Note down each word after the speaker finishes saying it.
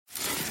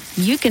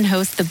you can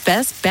host the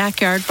best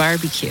backyard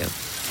barbecue.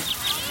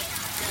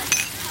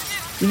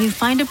 When you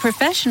find a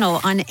professional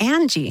on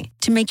Angie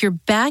to make your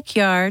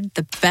backyard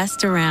the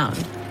best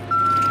around.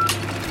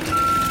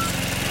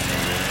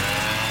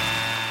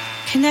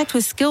 Connect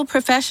with skilled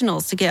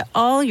professionals to get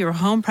all your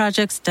home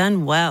projects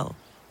done well.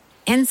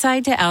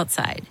 Inside to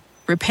outside,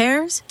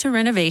 repairs to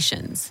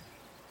renovations.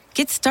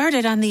 Get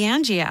started on the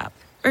Angie app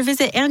or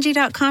visit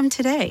Angie.com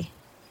today.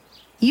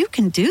 You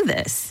can do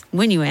this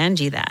when you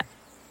Angie that.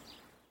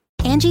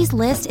 Angie's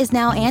List is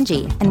now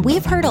Angie, and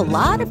we've heard a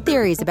lot of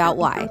theories about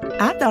why.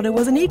 I thought it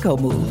was an eco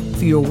move.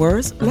 Fewer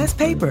words, less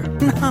paper.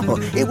 No,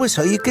 it was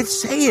so you could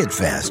say it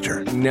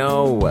faster.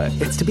 No,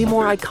 it's to be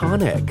more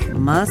iconic.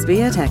 Must be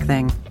a tech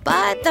thing.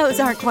 But those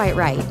aren't quite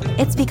right.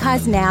 It's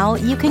because now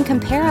you can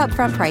compare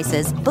upfront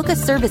prices, book a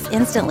service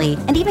instantly,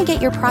 and even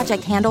get your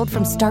project handled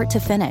from start to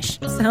finish.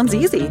 Sounds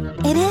easy.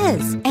 It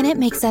is, and it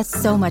makes us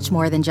so much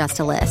more than just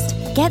a list.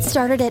 Get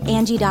started at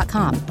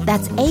Angie.com.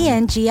 That's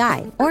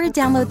ANGI, or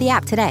download the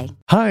app today.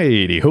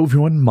 Hi, ho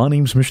everyone, my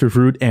name's Mr.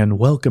 Fruit, and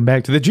welcome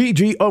back to the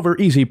GG Over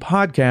Easy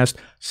podcast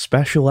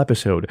special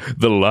episode,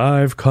 the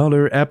live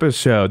caller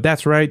episode.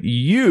 That's right,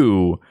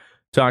 you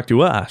talk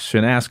to us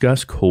and ask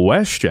us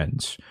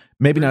questions.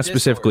 Maybe not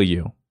specifically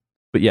you,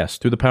 but yes,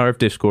 through the power of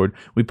Discord,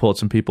 we pulled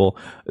some people.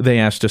 They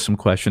asked us some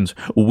questions.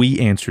 We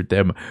answered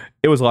them.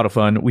 It was a lot of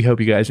fun. We hope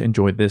you guys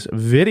enjoyed this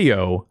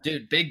video.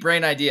 Dude, big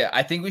brain idea.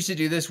 I think we should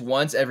do this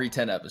once every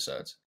 10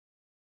 episodes.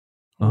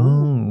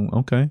 Oh,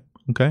 okay.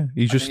 Okay.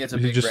 He's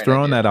just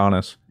throwing that on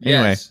us.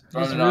 Anyway. Yes,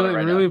 He's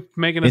really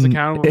making us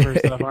accountable for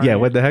stuff. Yeah,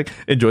 what the heck?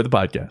 Enjoy the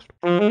podcast.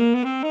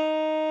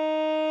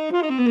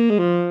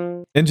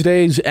 In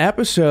today's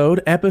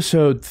episode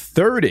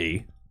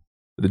 30,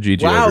 the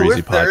GG Over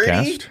Easy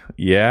podcast.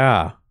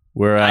 Yeah.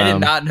 I did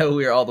not know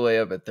we were all the way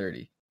up at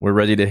 30. We're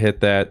ready to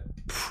hit that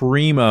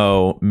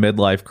primo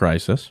midlife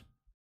crisis.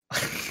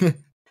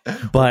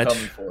 But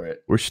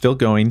we're still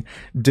going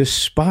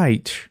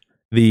despite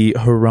the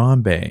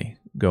Harambe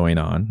going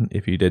on.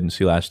 If you didn't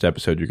see last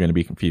episode, you're going to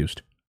be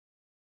confused.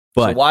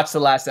 But so watch the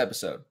last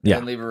episode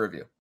and leave a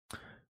review.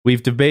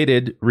 We've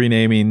debated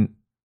renaming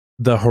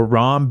the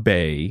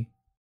Harambe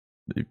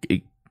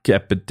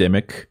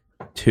epidemic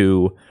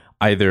to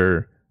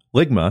either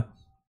Ligma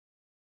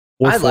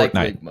or Fortnite. Like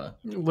Ligma.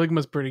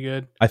 Ligma's pretty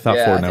good. I thought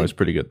Fortnite was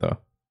pretty good, though.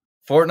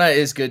 Fortnite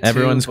is good, too.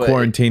 Everyone's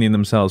quarantining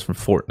themselves from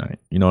Fortnite.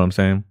 You know what I'm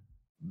saying?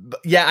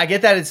 Yeah, I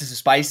get that it's a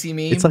spicy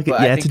meme. It's like,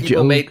 it's a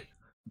joke.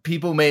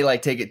 People may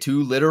like take it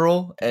too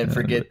literal and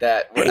forget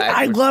that.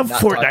 I love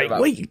Fortnite.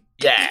 Wait.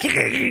 Yeah,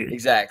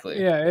 exactly.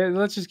 Yeah,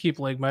 let's just keep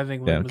Ligma. I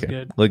think Ligma's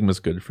good. Ligma's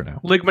good for now.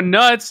 Ligma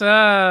nuts.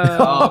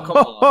 Oh, come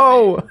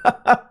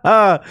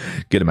on.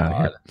 Get him out of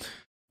here.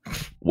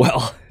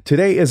 Well,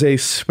 today is a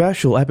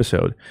special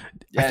episode.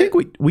 Yeah. I think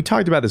we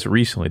talked about this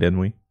recently, didn't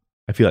we?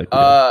 I feel like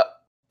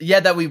we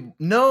did.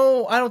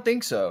 No, I don't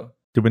think so.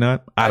 Did we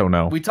not? I don't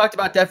know. We talked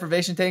about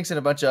deprivation tanks and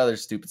a bunch of other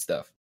stupid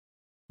stuff.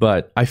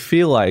 But I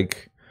feel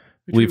like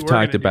we've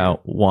talked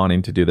about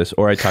wanting to do this,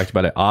 or I talked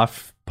about it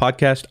off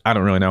podcast. I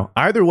don't really know.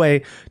 Either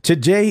way,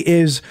 today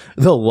is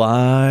the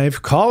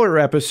live caller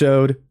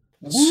episode.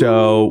 Woo!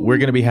 So we're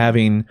going to be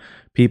having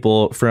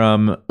people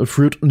from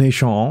Fruit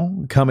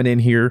Nation coming in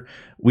here.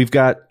 We've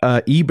got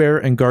E-Bear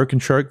and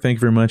Garkin Shark. Thank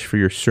you very much for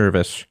your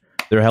service.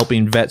 They're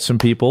helping vet some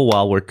people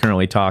while we're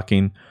currently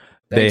talking.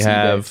 Thanks, they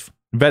have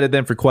vetted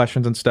them for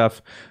questions and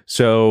stuff.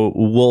 So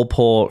we'll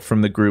pull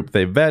from the group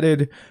they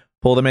vetted.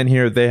 Pull them in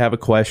here. They have a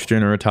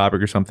question or a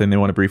topic or something they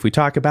want to briefly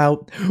talk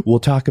about. We'll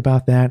talk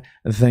about that.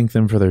 Thank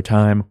them for their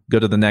time. Go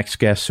to the next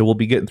guest. So we'll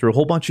be getting through a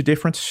whole bunch of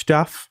different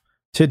stuff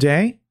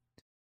today.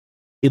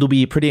 It'll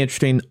be pretty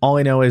interesting. All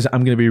I know is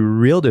I'm going to be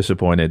real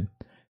disappointed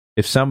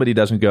if somebody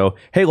doesn't go,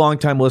 hey,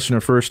 long-time listener,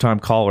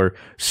 first-time caller.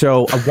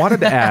 So I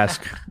wanted to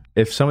ask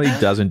if somebody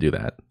doesn't do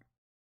that.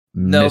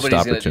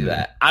 Nobody's going to do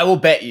that. I will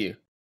bet you.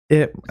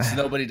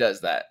 Nobody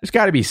does that. There's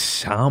got to be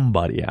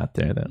somebody out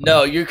there that.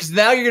 No, because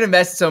now you're gonna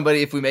mess with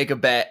somebody if we make a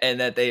bet and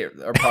that they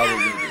are probably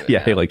gonna do it.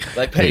 Yeah,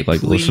 now. Hey,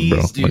 please listen,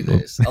 bro. Do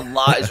this. A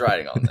lot is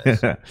riding on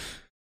this.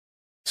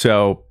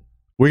 So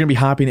we're gonna be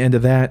hopping into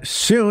that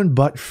soon,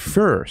 but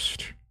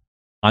first,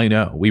 I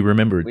know we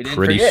remembered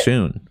pretty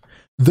soon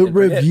the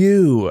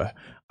review.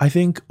 I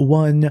think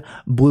one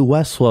Blue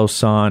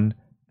Westlow-san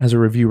has a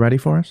review ready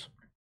for us.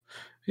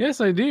 Yes,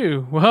 I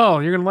do.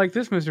 Well, you're gonna like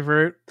this, Mr.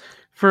 Fruit.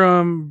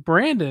 From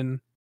Brandon.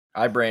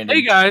 Hi, Brandon.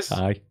 Hey, guys.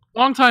 Hi.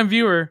 Long-time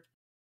viewer.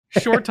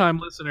 Short-time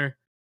listener.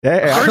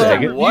 Hey,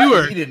 first-time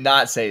reviewer. He did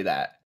not say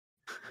that.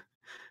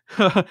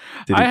 I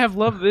have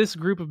loved this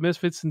group of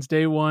misfits since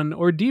day one,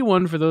 or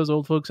D1 for those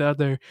old folks out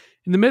there.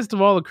 In the midst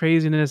of all the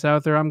craziness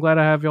out there, I'm glad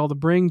I have y'all to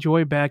bring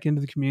joy back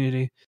into the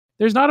community.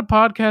 There's not a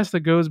podcast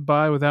that goes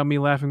by without me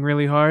laughing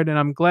really hard, and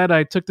I'm glad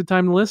I took the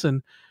time to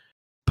listen.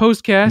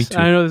 Postcast,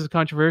 I know this is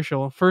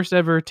controversial. First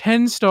ever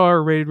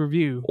 10-star rated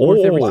review.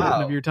 Worth every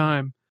second of your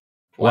time.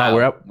 Wow,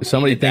 we're up.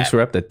 Somebody thinks we're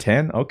up to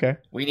 10. Okay,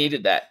 we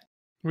needed that.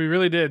 We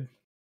really did.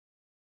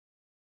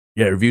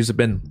 Yeah, reviews have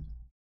been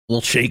a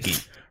little shaky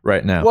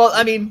right now. Well,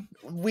 I mean,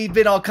 we've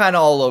been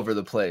all over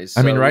the place.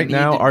 So I mean, right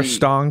now our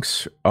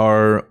stonks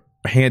are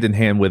hand in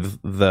hand with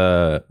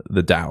the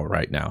DAO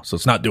right now, so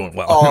it's not doing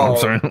well. Oh, I'm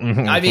sorry.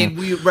 I mean,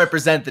 we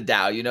represent the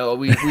DAO. You know,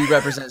 we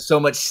represent so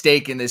much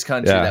stake in this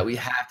country that we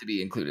have to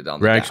be included on.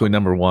 We're actually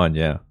number one.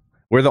 Yeah,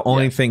 we're the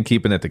only thing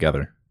keeping it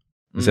together.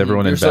 Is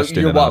everyone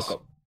investing in welcome.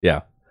 us?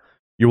 Yeah,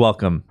 you're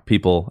welcome,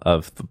 people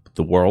of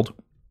the world.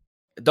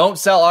 Don't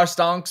sell our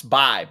stonks.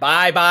 Buy.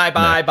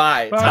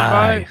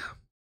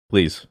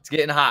 Please. It's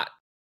getting hot.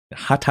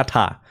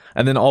 Ha.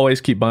 And then always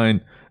keep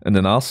buying, and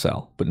then I'll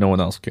sell, but no one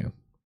else can.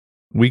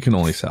 We can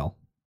only sell.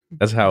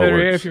 That's how it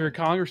works. If you're a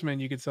congressman,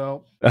 you could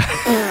sell.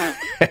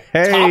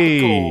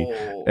 Hey,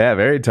 topical. Yeah,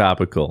 very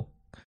topical.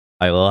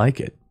 I like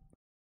it.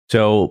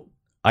 So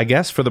I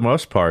guess for the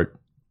most part,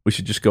 we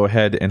should just go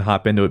ahead and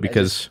hop into it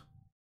because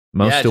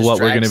most of what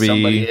we're going to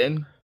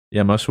be,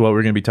 most of what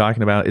we're going to be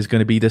talking about is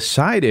going to be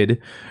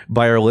decided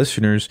by our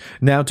listeners.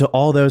 Now, to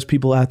all those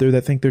people out there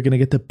that think they're going to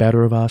get the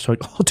better of us, like,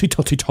 I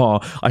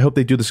hope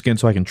they do this again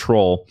so I can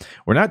troll.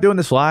 We're not doing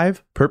this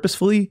live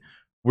purposefully.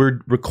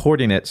 We're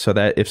recording it so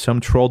that if some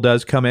troll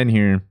does come in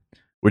here,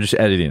 we're just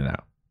editing it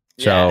out.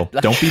 So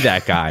don't be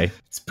that guy.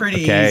 It's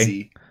pretty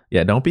easy.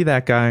 Yeah, don't be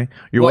that guy.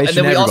 You're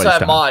wasting everybody's time. And then we also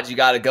have mods you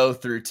got to go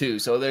through too.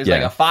 So there's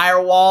like a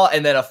firewall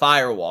and then a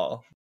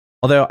firewall.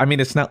 Although, I mean,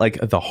 it's not like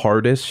the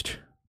hardest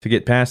to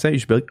get past that. You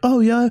should be like, oh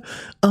yeah,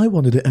 I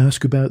wanted to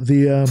ask about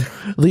the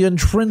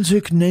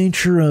intrinsic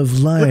nature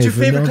of life. What's your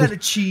favorite kind of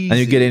cheese? And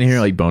you get in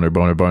here like boner.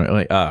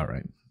 Like, all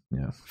right.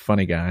 Yeah,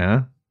 funny guy,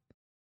 huh?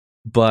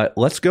 But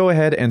let's go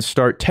ahead and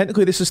start.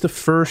 Technically, this is the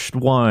first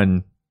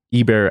one,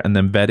 eBear and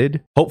then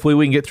vetted. Hopefully,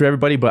 we can get through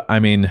everybody. But I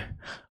mean, a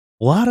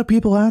lot of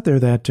people out there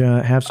that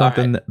have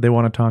something that they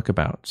want to talk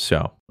about.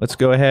 So let's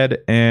go ahead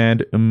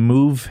and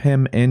move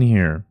him in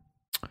here.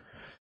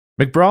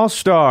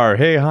 McBrawlstar,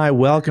 hey, hi,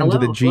 welcome to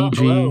the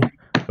GG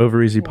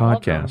Over Easy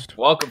podcast.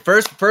 Welcome,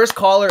 first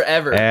caller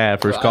ever. Yeah,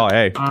 first call.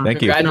 Hey,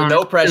 thank you.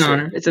 No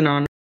pressure. It's an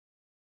honor.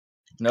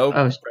 No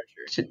pressure.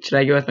 Should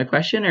I go with my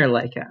question or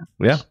like?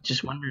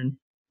 Just wondering.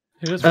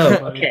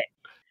 Okay.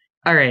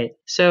 All right.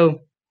 So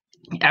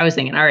I was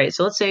thinking, all right,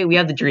 so let's say we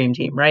have the dream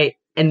team, right?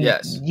 And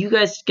you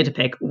guys get to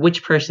pick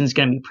which person's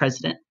going to be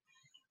president.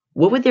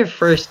 What would their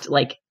first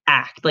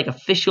act,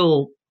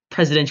 official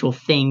presidential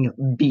thing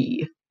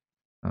be?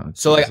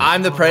 So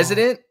I'm the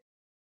president?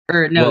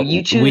 Or no,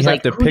 you choose we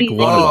have to pick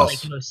one of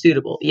us. Most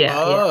suitable.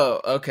 Yeah.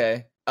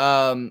 Okay.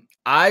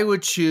 I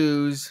would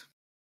choose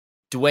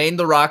Dwayne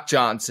 "The Rock"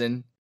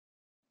 Johnson,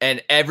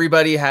 and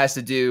everybody has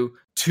to do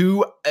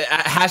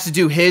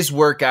his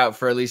workout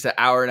for at least an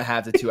hour and a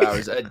half to 2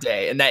 hours a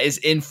day, and that is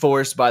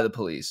enforced by the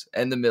police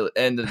and the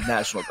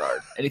National Guard.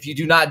 And if you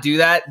do not do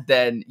that,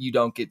 then you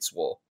don't get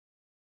swole.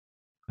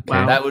 Okay.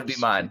 Wow, that would be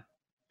mine.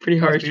 Pretty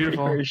harsh.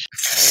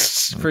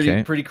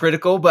 Pretty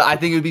critical, but I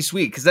think it would be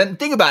sweet. Because then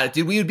think about it,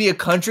 dude. We would be a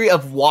country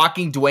of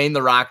walking Dwayne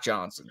 "The Rock"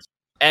 Johnsons.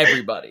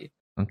 Everybody.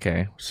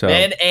 Okay, so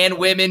men and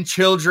women,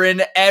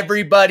 children,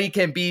 everybody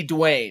can be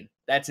Dwayne.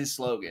 That's his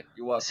slogan.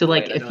 You're welcome. So,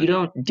 if you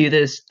don't do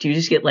this, do you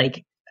just get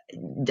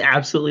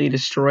absolutely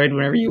destroyed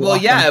whenever you? Well,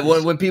 yeah.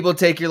 When people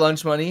take your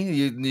lunch money,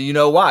 you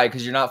know why?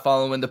 Because you're not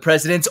following the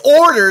president's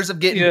orders of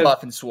getting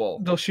buff and swole.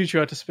 They'll shoot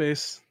you out to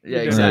space. Yeah,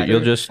 exactly.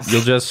 You'll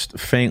just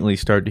faintly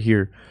start to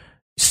hear,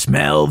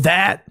 "Smell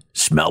that?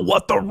 Smell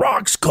what the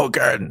Rock's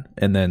cooking,"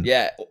 and then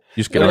you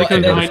just get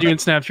behind you and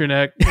snaps your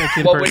neck.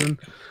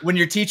 When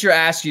your teacher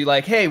asks you,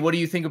 "Hey, what do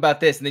you think about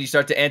this?" and then you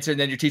start to answer, and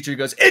then your teacher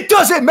goes, "It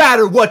doesn't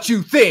matter what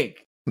you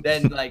think."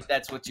 Then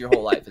that's what your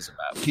whole life is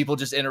about. People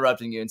just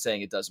interrupting you and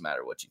saying it doesn't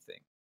matter what you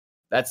think.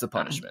 That's the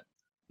punishment.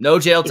 No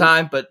jail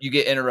time, but you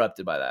get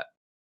interrupted by that.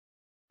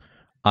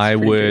 I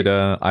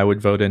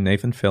would vote in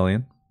Nathan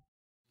Fillion.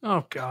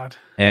 Oh God.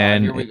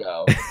 And here we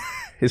go.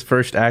 His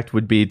first act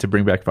would be to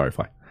bring back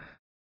Firefly.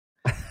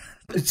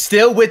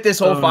 Still with this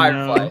whole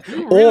Firefly.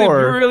 No.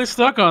 We're really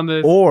stuck on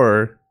this.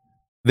 Or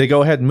they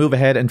go ahead and move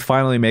ahead and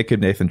finally make him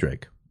Nathan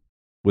Drake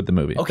with the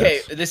movie.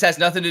 Okay, this has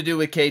nothing to do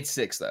with Cade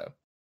 6 though.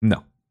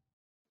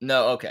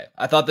 No, okay.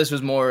 I thought this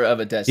was more of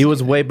a Destiny. He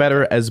was way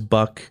better as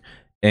Buck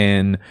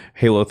in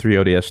Halo 3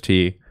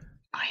 ODST.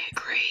 I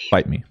agree.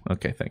 Fight me.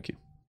 Okay, thank you.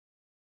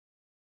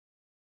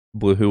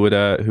 Blue, who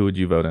would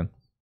you vote in?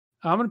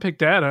 I'm gonna pick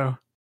Dado.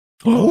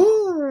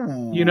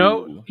 You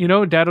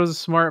know, Dado's a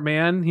smart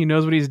man. He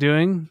knows what he's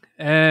doing.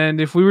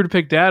 And if we were to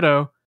pick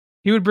Dado,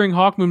 he would bring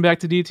Hawkmoon back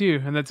to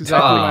D2, and that's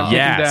exactly why I'm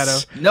picking Dado.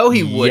 No,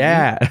 he wouldn't.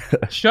 Yeah.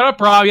 Shut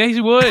up, Rob. Yeah, he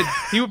would.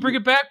 He would bring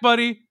it back,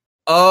 buddy.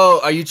 Oh,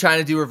 are you trying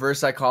to do reverse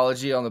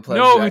psychology on the player?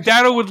 No,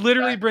 Dado would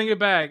literally bring it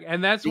back,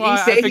 and that's why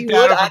I picked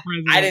Dado for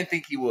president. I didn't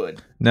think he would.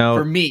 No,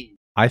 for me,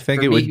 I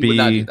think it would be. Would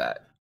not do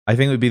that. I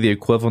think it would be the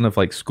equivalent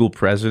of school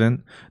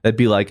president. That'd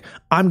be like,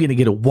 I'm going to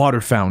get a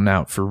water fountain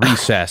out for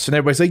recess, and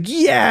everybody's like,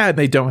 yeah, and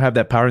they don't have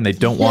that power, and they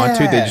don't want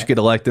to. They just get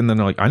elected, and then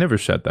they're like, I never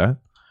said that.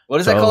 What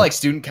is that called?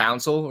 Student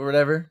council or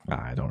whatever?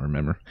 I don't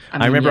remember.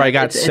 I remember I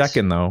got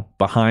second, though,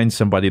 behind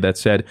somebody that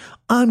said,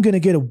 I'm going to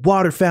get a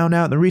water fountain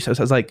out in the recess.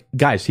 I was like,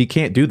 guys, he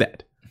can't do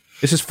that.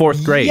 This is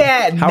 4th grade.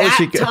 Yeah, how is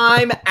he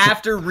time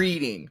after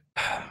reading.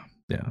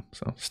 Yeah,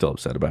 so still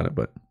upset about it,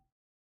 but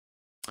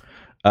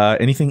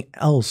anything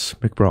else,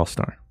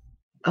 McBrawlstar?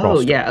 Oh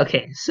yeah,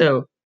 okay.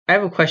 So I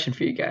have a question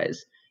for you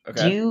guys.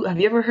 Okay. Have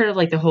you ever heard of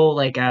like the whole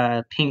like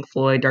Pink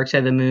Floyd, Dark Side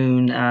of the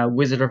Moon,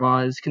 Wizard of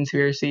Oz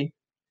conspiracy?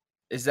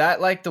 Is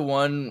that like the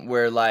one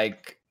where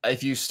like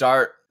if you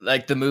start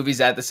like the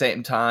movies at the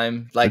same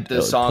time, like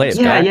the songs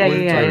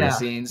the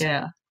scenes?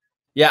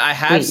 Yeah, I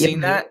have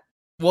seen that.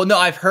 Well, no,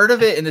 I've heard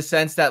of it in the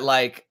sense that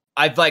like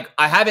I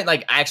haven't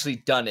like actually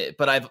done it,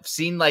 but I've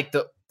seen like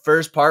the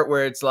first part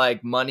where it's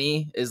like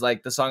Money is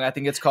like the song I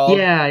think it's called.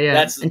 Yeah.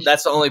 That's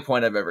the only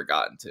point I've ever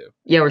gotten to.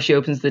 Yeah, where she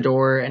opens the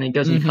door and it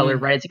goes in color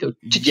right as it goes.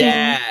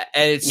 Yeah,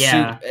 and it's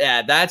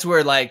that's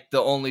where like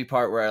the only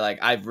part where like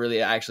I've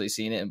really actually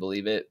seen it and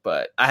believe it,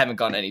 but I haven't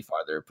gone any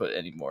farther or put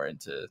any more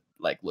into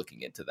like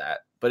looking into that.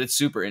 But it's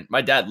super.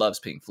 My dad loves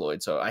Pink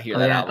Floyd, so I hear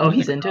that album. Oh,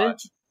 he's into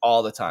it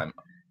all the time.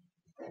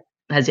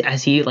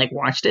 Has he like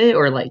watched it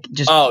or like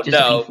just a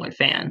Pink Floyd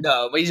fan?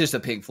 No, but he's just a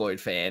Pink Floyd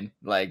fan.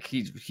 Like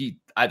he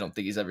I don't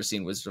think he's ever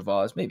seen Wizard of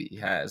Oz. Maybe he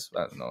has.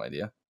 I have no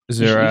idea. Is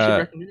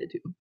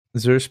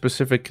there a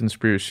specific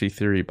conspiracy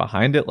theory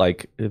behind it?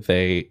 Like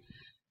they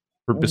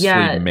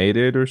purposely made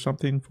it or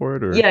something for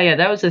it? Or? Yeah,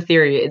 that was the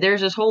theory.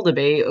 There's this whole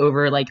debate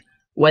over like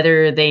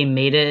whether they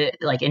made it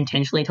like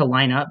intentionally to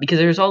line up, because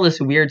there's all this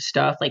weird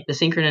stuff like the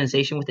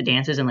synchronization with the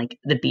dances and like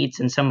the beats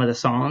and some of the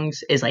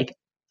songs is like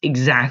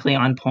exactly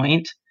on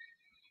point.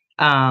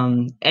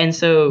 And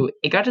so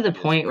it got to the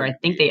point where I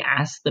think they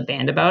asked the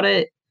band about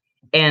it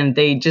and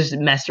they just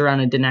messed around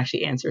and didn't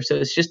actually answer. So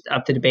it's just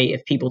up to debate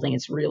if people think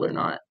it's real or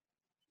not.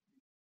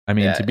 I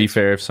mean, to be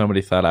fair, if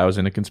somebody thought I was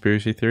in a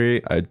conspiracy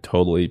theory, I'd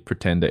totally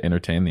pretend to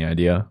entertain the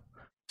idea.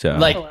 So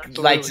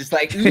just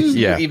like,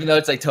 even though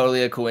it's like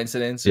totally a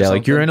coincidence. Yeah.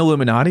 Like you're in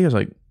Illuminati. I was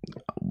like,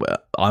 well,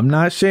 I'm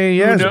not saying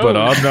yes, but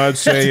I'm not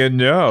saying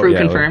no.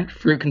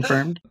 Fruit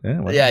confirmed.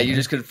 Yeah, you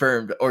just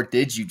confirmed. Or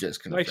did you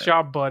just confirm? Nice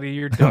job, buddy.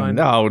 You're done.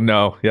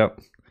 No.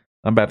 Yep.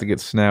 I'm about to get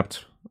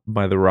snapped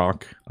by The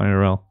Rock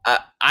IRL.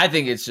 I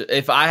think it's,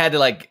 if I had to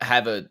like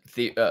have a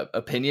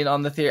opinion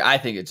on the theory, I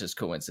think it's just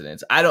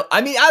coincidence. I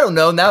don't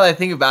know now that I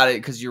think about it,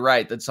 because you're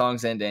right. The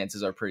songs and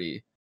dances are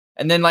pretty.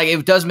 And then like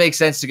it does make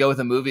sense to go with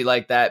a movie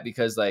like that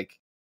because like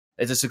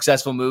it's a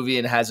successful movie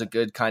and has a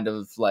good kind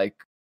of like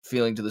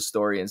feeling to the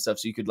story and stuff.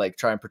 So you could like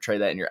try and portray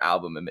that in your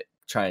album and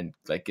try and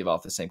like give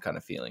off the same kind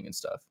of feeling and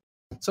stuff.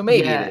 So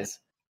maybe it is.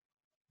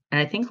 And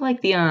I think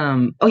like the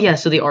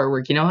so the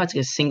artwork, you know how it's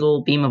like a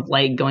single beam of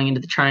light going into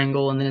the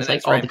triangle and then it's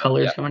like all the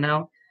colors coming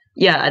out.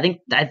 Yeah, I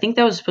think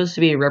that was supposed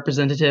to be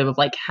representative of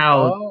like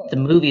how the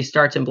movie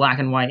starts in black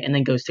and white and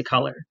then goes to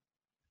color.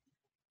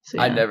 So,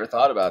 I never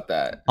thought about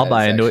that. I'll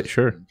buy into it,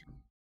 sure.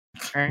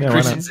 All right. Yeah,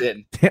 Christian's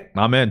in.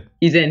 I'm in.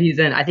 He's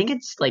in. I think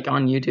it's like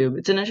on YouTube.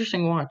 It's an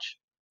interesting watch.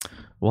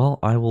 Well,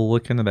 I will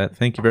look into that.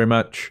 Thank you very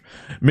much,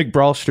 Mick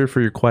Brawlster, for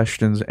your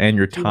questions and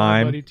your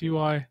time. Buddy,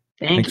 TY.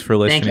 Thanks for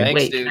listening.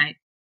 Thanks, wait,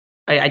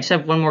 I just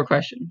have one more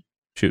question.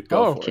 Shoot.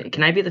 Go for it.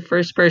 Can I be the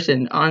first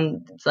person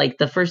on like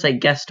the first like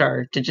guest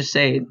star to just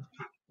say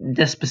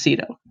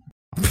Despacito?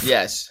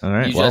 Yes. All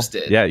right. You just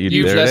did. Yeah,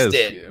 you just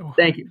did.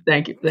 Thank you.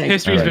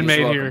 History's been made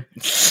here.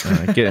 All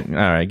right, get him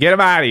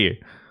out of here.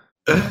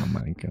 Oh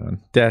my god,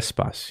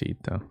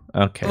 Despacito.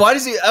 Okay. Why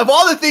does he? Of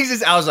all the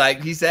things, I was like,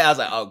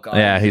 oh god.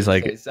 Yeah, he's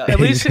like, at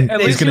least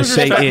he's gonna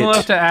say it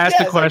enough to ask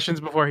the questions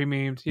before he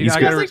memed.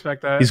 I gotta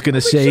respect that. He's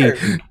gonna say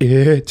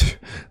it,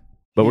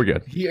 but we're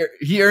good.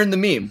 He earned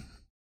the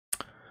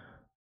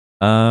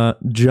meme.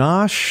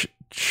 Josh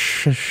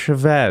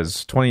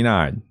Chavez,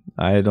 29.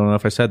 I don't know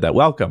if I said that.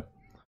 Welcome.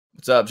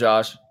 What's up,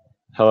 Josh?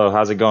 Hello.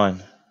 How's it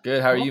going?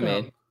 Good. How are you,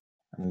 man?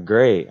 I'm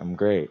great.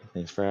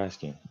 Thanks for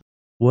asking.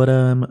 What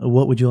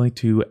would you like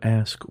to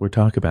ask or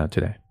talk about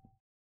today?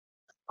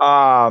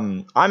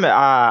 I'm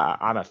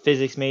a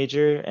physics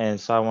major, and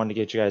so I wanted to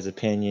get you guys'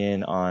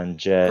 opinion on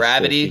just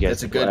gravity.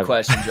 That's a good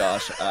question,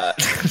 Josh. I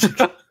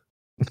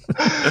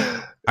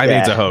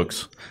think it's a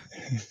hoax.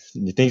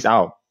 You think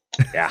so?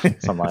 Yeah,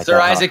 something like Sir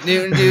that. Isaac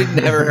Newton, dude.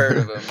 Never heard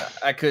of him.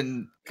 I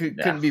couldn't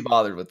be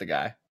bothered with the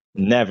guy.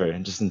 Never,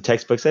 just in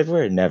textbooks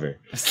everywhere. Never.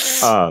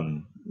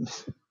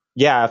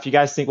 Yeah. If you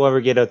guys think we'll ever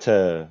get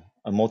to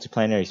a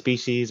multiplanetary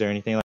species or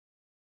anything like that.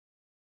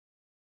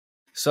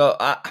 So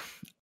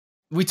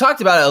we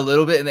talked about it a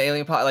little bit in the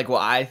alien pod. Like, well,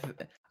 I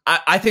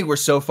think we're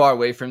so far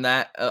away from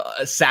that.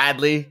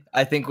 Sadly,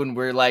 I think when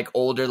we're like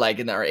older, like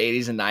in our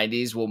 80s and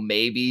 90s, we'll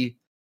maybe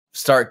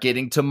start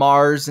getting to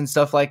Mars and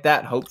stuff like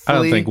that. Hopefully,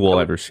 I don't think we'll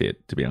ever see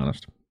it, to be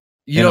honest.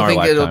 You don't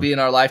think it'll be in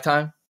our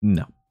lifetime?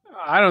 No,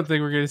 I don't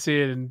think we're going to see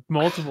it in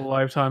multiple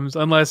lifetimes,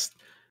 unless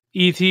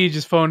E.T.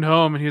 just phoned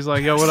home and he was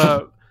like, "Yo, what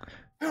up?"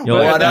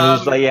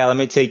 He's like, "Yeah, let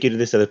me take you to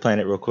this other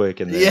planet real quick,"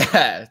 and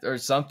then, or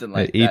something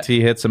like that.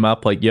 E.T. hits him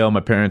up like, "Yo,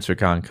 my parents are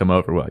gone. Come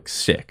over." We're like,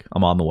 sick.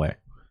 I'm on the way.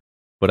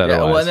 But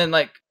otherwise, well, and then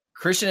like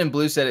Christian and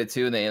Blue said it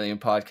too in the Alien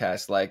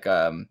podcast. Like,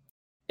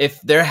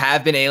 if there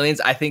have been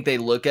aliens, I think they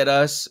look at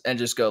us and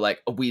just go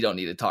like, we don't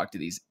need to talk to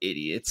these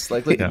idiots.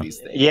 Like, look at these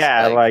things.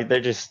 Yeah, like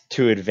they're just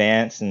too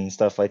advanced and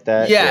stuff like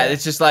that. Yeah,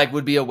 it's just like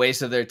would be a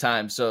waste of their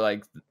time. So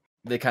like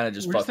they kind of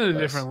just we're fuck just in a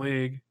us. different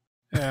league.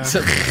 Yeah,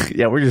 so,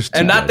 yeah, we're just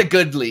and not the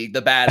good league,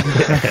 the bad league.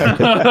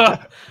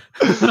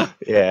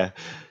 Yeah.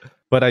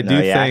 But I do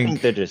I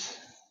think they're just...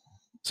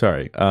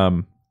 Sorry.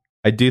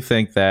 I do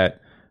think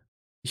that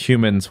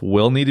humans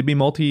will need to be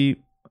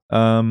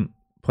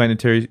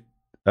multi-planetary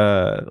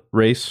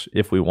race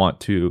if we want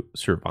to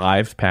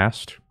survive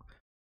past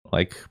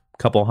like a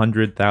couple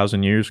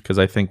 100,000 years, because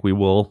I think we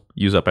will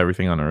use up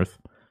everything on Earth.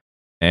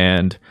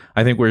 And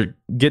I think we're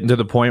getting to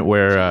the point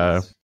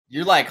where...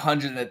 You're like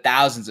hundreds of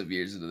thousands of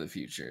years into the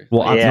future.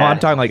 Well, I'm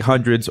talking like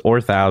hundreds or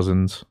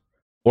thousands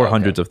or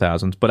hundreds of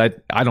thousands.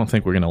 But I don't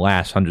think we're going to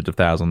last hundreds of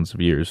thousands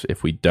of years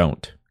if we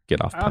don't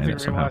get off planet. I don't think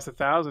we're going to last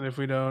 1,000 if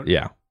we don't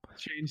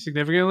change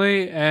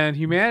significantly. And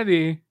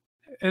humanity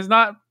has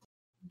not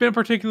been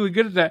particularly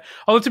good at that.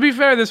 Although, to be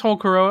fair, this whole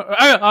Corona...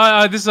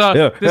 Harambe, the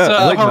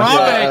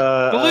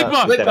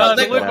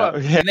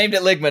Ligma. You named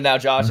it Ligma now,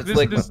 Josh. It's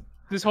Ligma.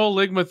 This whole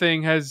Ligma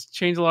thing has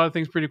changed a lot of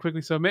things pretty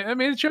quickly. So I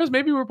mean, it shows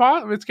maybe we're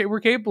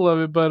capable of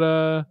it, but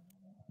I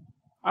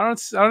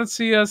don't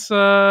see us.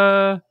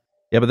 Yeah,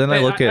 but then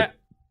I look at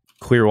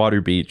Clearwater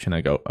Beach and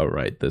I go, "Oh,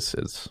 right, this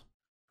is."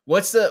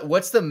 What's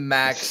the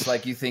max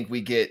like you think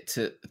we get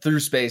to through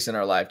space in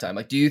our lifetime?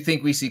 Like, do you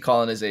think we see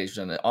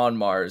colonization on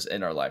Mars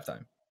in our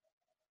lifetime?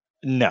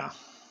 No.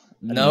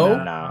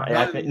 No, not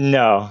in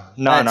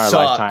our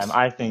lifetime.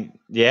 I think,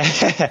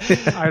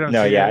 I don't.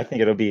 No, I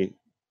think it'll be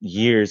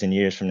years and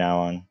years from now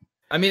on.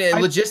 I mean,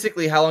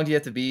 logistically, how long do you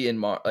have to be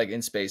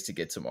in space to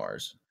get to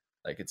Mars?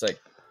 Like, it's like,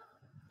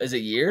 is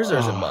it years or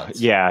is it months?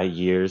 Yeah,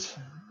 years.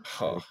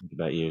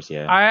 About years.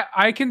 Yeah.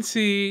 I can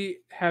see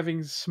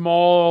having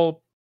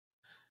small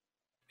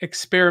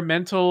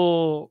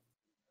experimental,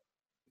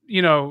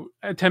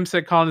 attempts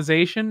at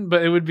colonization,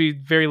 but it would be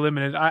very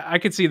limited. I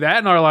could see that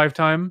in our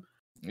lifetime.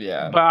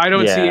 Yeah, but I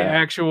don't see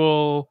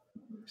actual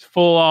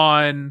full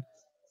on.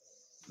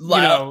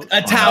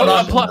 A town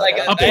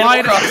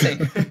applied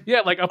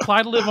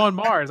to live on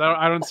Mars.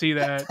 I don't see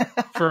that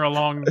for a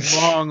long,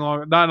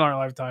 not in our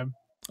lifetime.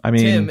 I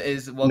mean, Tim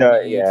is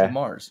to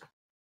Mars.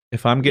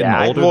 If I'm getting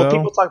older, though,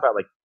 people talk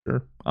about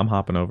sure, I'm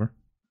hopping over.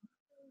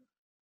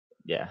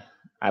 Yeah,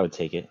 I would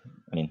take it.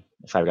 I mean,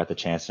 if I got the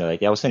chance to,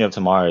 we'll send you up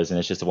to Mars, and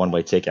it's just a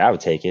one-way ticket, I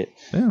would take it.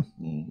 Yeah,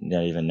 you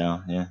don't even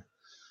know. Yeah.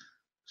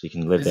 So you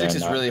can live Physics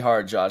there. It's really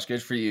hard, Josh.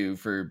 Good for you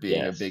for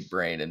being a big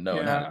brain and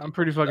knowing how to I'm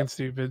pretty fucking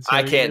stupid. So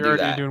I can't you're do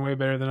that. You're doing way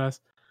better than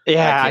us.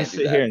 Yeah, I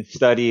sit here and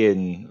study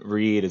and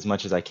read as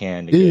much as I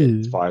can to get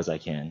as far as I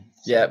can.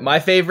 Yeah, my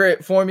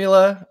favorite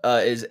formula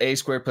is a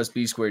squared plus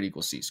b squared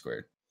equals c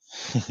squared.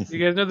 You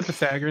guys know the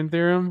Pythagorean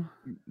theorem?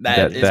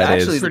 That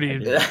is pretty.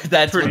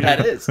 That's what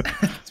that is.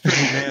 It's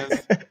pretty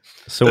advanced.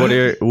 So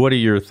what are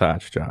your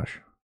thoughts, Josh,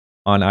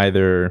 on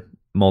either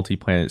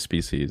multi-planet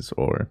species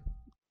or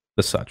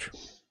the such?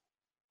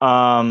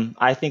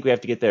 I think we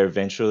have to get there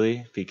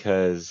eventually,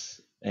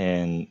 because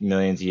in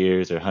millions of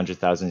years or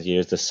 100,000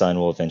 years, the sun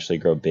will eventually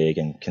grow big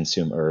and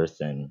consume Earth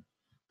and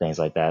things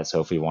like that. So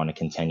if we want to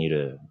continue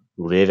to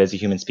live as a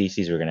human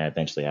species, we're going to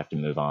eventually have to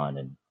move on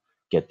and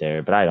get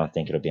there. But I don't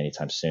think it'll be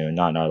anytime soon,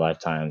 not in our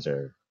lifetimes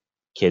or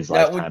kids'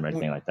 lifetime or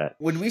anything like that.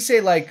 When we say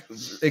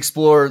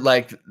explore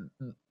like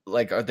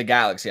the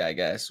galaxy, I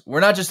guess we're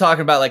not just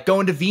talking about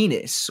going to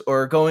Venus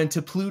or going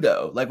to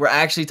Pluto. We're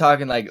actually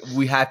talking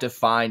we have to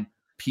find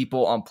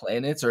people on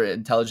planets or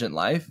intelligent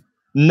life.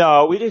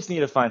 No, we just need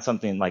to find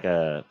something like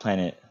a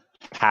planet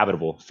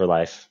habitable for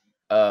life.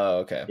 Oh,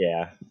 okay.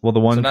 Yeah. Well,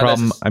 the one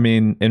problem, I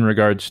mean, in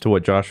regards to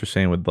what Josh was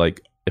saying with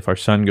if our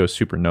sun goes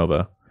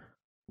supernova,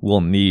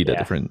 we'll need a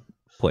different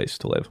place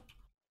to live,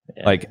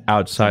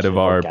 outside of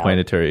our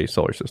planetary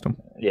solar system.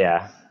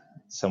 Yeah,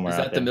 somewhere. Is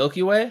that the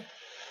Milky Way?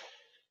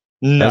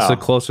 No, that's the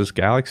closest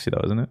galaxy,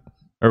 though, isn't it?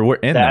 Or we're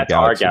in that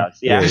galaxy. Our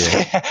galaxy. Yeah.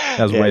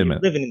 That was wait a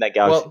minute. Living in that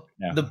galaxy.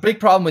 Well, the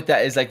big problem with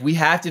that is we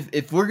have to,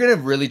 if we're gonna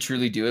really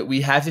truly do it, we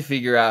have to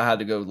figure out how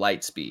to go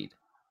light speed,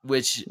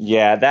 which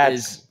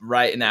is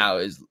right now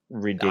is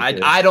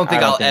ridiculous. I don't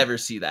think I'll ever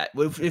see that.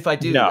 If I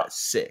do,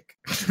 that's sick.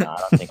 No, I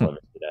don't think I'll ever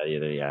see that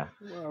either. Yeah,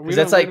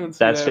 because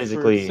that's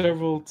physically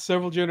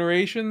several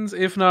generations,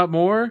 if not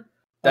more.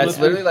 That's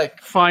literally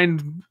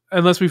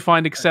unless we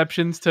find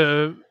exceptions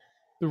to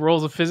the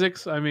rules of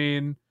physics. I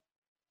mean.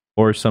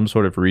 Or some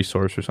sort of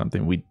resource or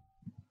something we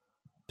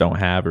don't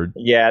have, or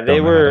they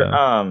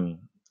were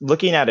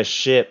looking at a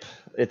ship.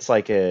 It's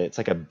like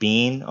a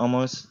beam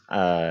almost,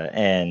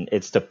 and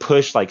it's to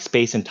push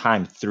space and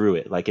time through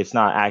it. It's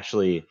not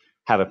actually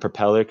have a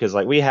propeller, because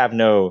we have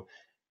no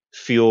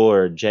fuel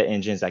or jet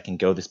engines that can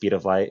go the speed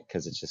of light,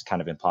 because it's just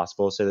kind of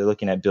impossible. So they're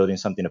looking at building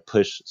something to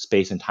push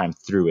space and time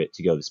through it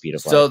to go the speed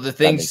of light. So the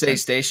things stay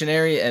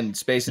stationary and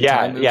space and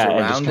time moves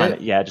around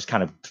it. It just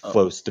kind of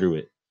flows through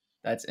it.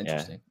 That's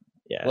interesting.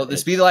 Yeah, well, the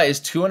speed of light is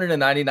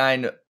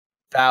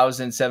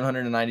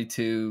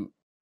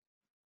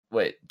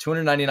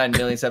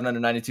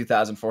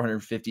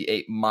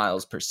 299,792,458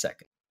 miles per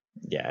second.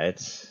 Yeah,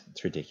 it's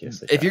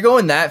ridiculous. If you're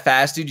going that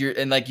fast, dude, you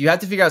have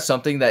to figure out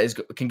something that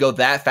can go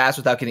that fast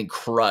without getting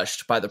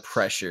crushed by the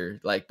pressure,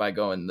 by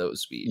going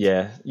those speeds.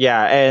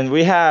 Yeah, and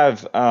we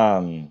have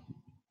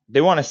they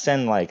want to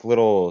send like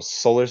little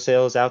solar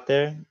sails out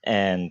there,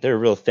 and they're a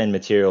real thin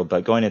material,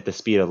 but going at the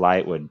speed of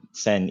light would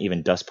send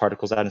even dust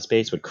particles out in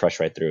space, would crush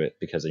right through it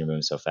because they're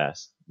moving so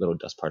fast. Little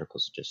dust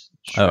particles just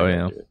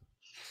right through it.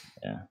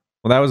 Yeah.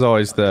 Well, that was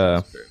always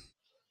the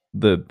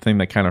thing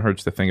that kind of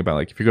hurts to think about.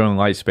 Like, if you're going in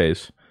light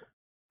space,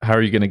 how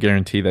are you going to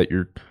guarantee that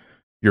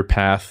your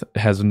path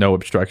has no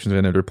obstructions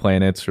in it or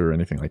planets or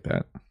anything like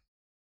that?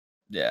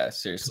 Yeah,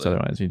 seriously.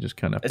 Otherwise, you just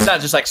kind of... It's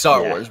not just like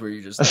Star Wars where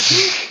you just...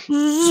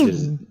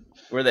 Like,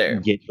 we're there.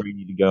 Get where you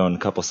need to go in a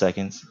couple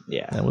seconds.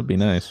 Yeah. That would be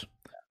nice.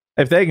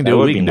 If they can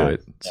do it, we can do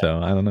it. Yeah. So,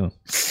 I don't know.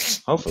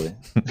 Hopefully.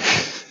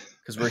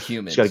 Because we're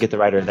humans. Just got to get the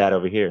writer of that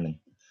over here and then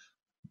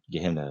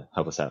get him to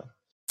help us out.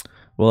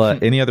 Well,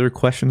 any other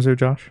questions there,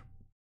 Josh?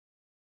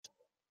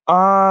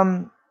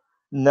 No,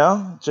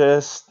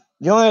 just...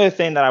 The only other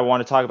thing that I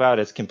want to talk about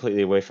is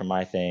completely away from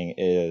my thing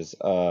is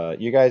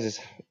you guys...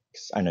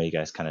 I know you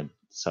guys kind of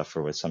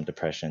suffer with some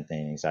depression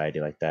thing,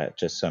 anxiety like that,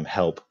 just some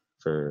help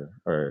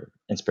or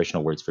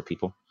inspirational words for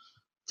people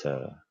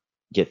to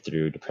get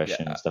through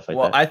depression and stuff like that.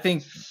 Well, I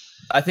think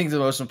the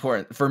most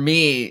important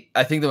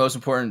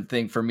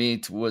thing for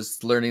me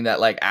was learning that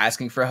like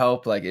asking for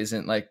help like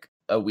isn't like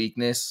a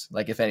weakness.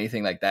 Like if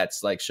anything, like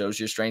that's like shows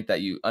your strength,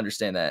 that you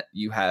understand that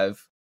you have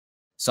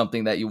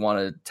something that you want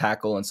to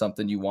tackle and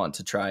something you want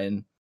to try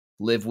and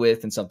live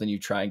with and something you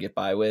try and get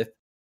by with.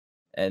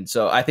 And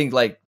so I think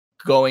like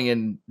going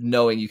and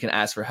knowing you can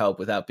ask for help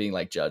without being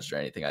like judged or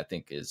anything, I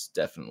think is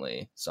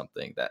definitely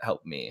something that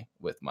helped me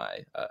with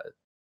my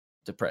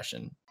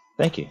depression.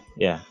 Thank you.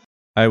 Yeah.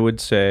 I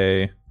would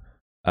say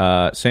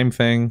same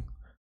thing.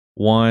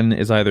 One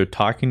is either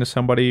talking to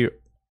somebody,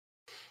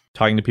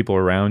 talking to people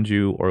around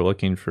you, or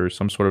looking for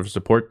some sort of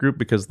support group,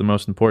 because the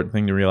most important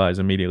thing to realize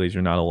immediately is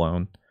you're not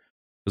alone.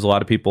 There's a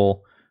lot of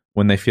people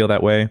when they feel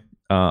that way,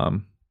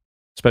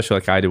 especially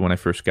like I did when I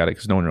first got it,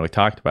 because no one really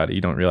talked about it.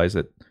 You don't realize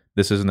that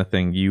this isn't a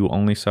thing you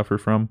only suffer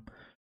from.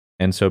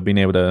 And so being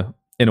able to,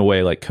 in a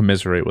way, like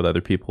commiserate with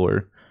other people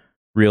or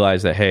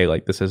realize that, hey,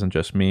 like this isn't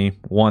just me.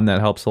 One,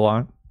 that helps a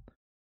lot.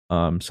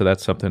 So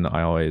that's something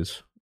I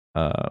always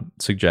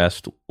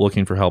suggest.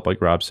 Looking for help,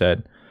 like Rob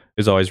said,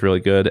 is always really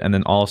good. And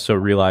then also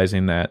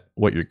realizing that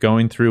what you're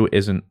going through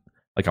isn't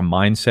like a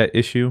mindset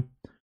issue,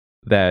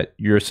 that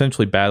you're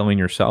essentially battling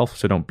yourself.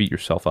 So don't beat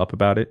yourself up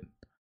about it.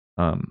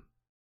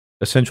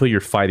 Essentially, you're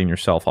fighting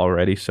yourself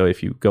already. So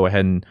if you go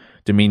ahead and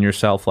demean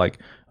yourself like,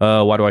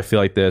 why do I feel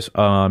like this?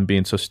 I'm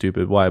being so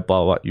stupid. Why,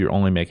 blah, blah, you're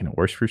only making it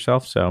worse for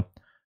yourself. So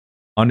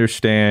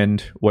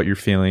understand what you're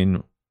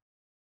feeling.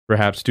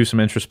 Perhaps do some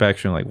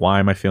introspection, like, why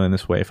am I feeling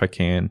this way? If I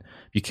can.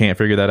 If you can't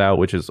figure that out,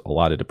 which is a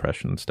lot of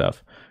depression and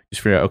stuff,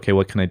 just figure out, okay,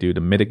 what can I do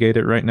to mitigate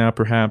it right now,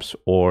 perhaps?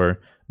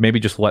 Or maybe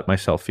just let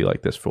myself feel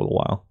like this for a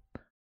while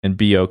and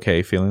be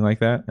okay feeling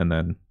like that, and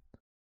then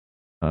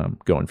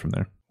going from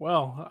there.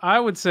 Well, I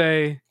would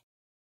say,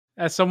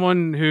 as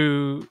someone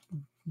who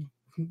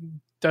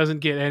doesn't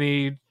get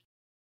any,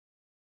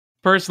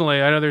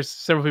 personally, I know there's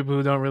several people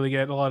who don't really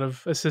get a lot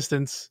of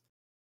assistance.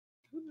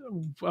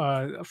 For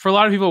a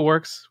lot of people, it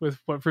works with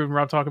what Fruit and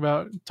Rob talk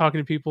about, talking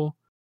to people,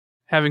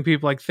 having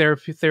people like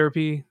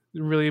therapy,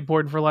 really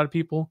important for a lot of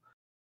people.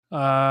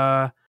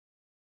 And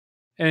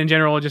in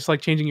general, just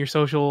like changing your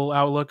social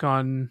outlook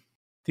on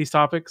these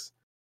topics.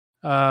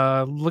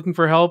 Looking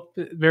for help,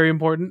 very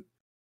important.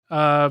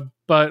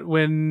 But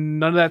when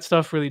none of that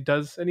stuff really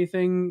does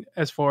anything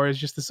as far as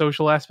just the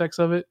social aspects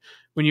of it,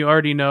 when you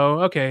already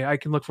know, okay, I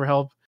can look for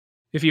help.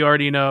 If you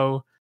already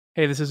know,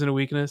 hey, this isn't a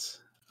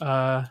weakness,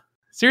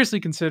 seriously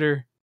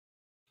consider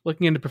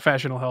looking into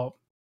professional help,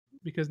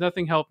 because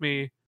nothing helped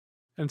me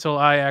until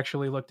I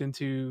actually looked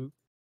into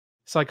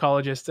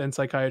psychologists and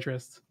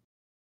psychiatrists.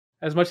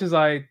 As much as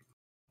I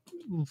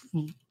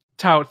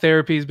tout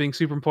therapy as being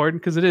super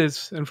important, because it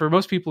is, and for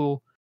most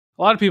people,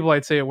 a lot of people,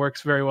 I'd say it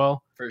works very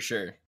well. For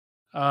sure.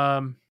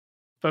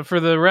 But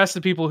for the rest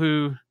of the people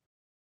who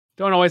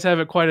don't always have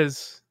it quite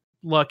as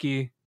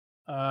lucky,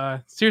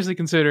 seriously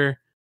consider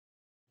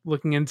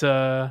looking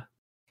into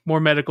more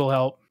medical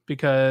help,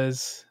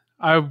 because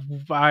I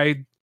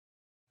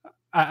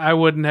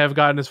wouldn't have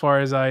gotten as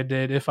far as I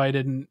did if I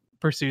didn't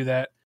pursue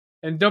that.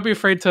 And don't be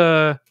afraid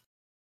to,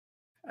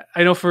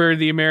 I know for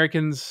the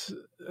Americans,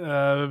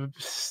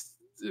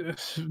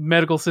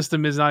 medical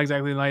system is not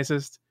exactly the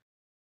nicest.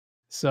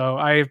 So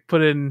I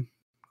put in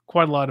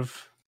quite a lot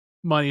of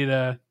money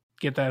to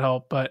get that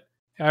help, but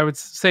I would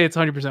say it's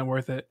 100%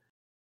 worth it.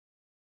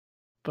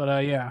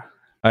 But yeah.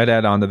 I'd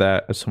add on to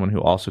that, as someone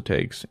who also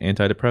takes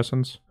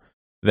antidepressants,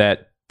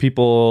 that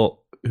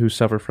people who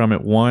suffer from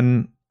it,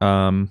 one,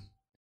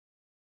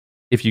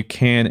 if you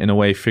can, in a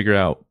way, figure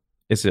out,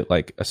 is it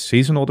like a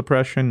seasonal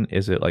depression?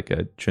 Is it like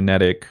a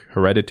genetic,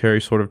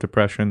 hereditary sort of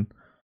depression?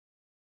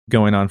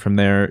 Going on from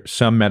there,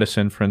 some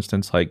medicine, for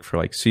instance, like for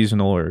like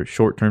seasonal or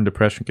short-term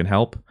depression can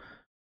help.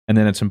 And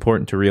then it's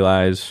important to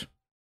realize,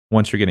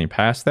 once you're getting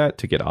past that,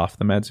 to get off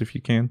the meds if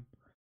you can.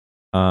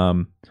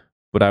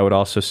 But I would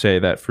also say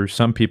that for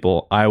some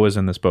people, I was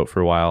in this boat for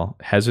a while,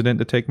 hesitant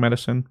to take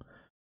medicine,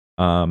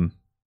 to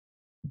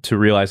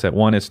realize that,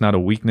 one, it's not a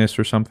weakness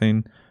or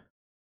something.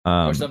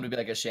 Or something to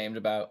be like ashamed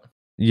about.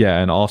 Yeah,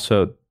 and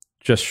also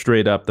just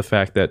straight up the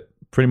fact that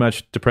pretty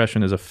much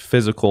depression is a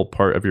physical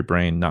part of your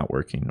brain not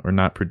working or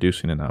not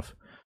producing enough.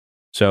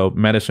 So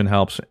medicine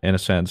helps in a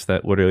sense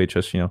that literally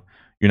just, you're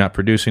not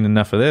producing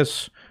enough of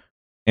this.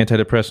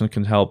 Antidepressant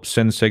can help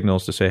send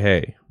signals to say,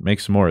 hey, make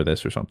some more of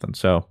this or something.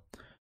 So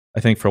I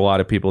think for a lot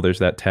of people, there's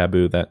that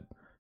taboo that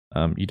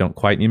you don't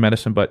quite need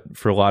medicine. But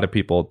for a lot of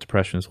people,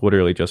 depression is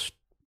literally just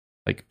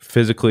like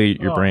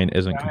physically your brain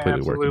isn't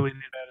completely working. Need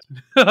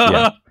medicine.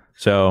 Yeah.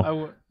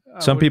 So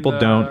some people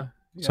don't.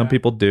 Yeah. Some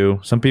people do.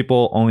 Some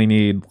people only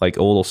need like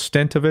a little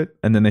stint of it,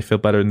 and then they feel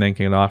better and then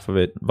can get off of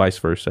it, vice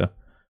versa.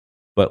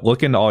 But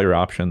look into all your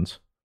options,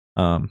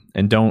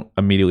 and don't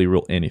immediately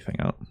rule anything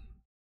out.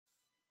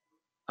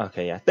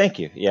 Okay, yeah. Thank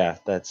you. Yeah,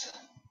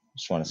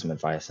 just wanted some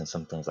advice and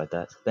some things like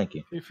that. Thank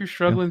you. If you're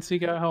struggling,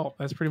 seek out help.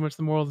 That's pretty much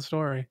the moral of the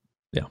story.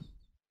 Yeah.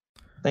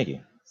 Thank you.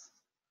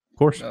 Of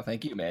course. No,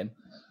 thank you, man.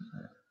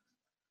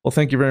 Well,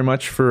 thank you very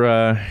much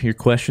for your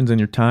questions and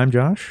your time,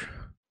 Josh.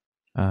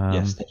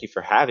 Yes, thank you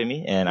for having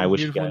me, and I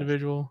wish you guys.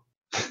 Individual.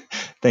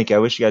 Thank you. I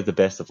wish you guys the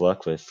best of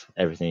luck with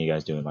everything you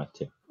guys do in life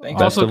too.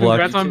 Also,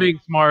 congrats on being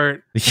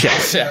smart.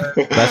 Yes.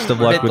 Best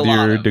of luck with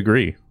your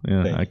degree.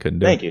 Yeah, I couldn't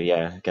do it. Thank you.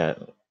 Yeah, I got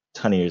a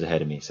ton of years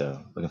ahead of me, so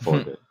looking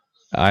forward to it.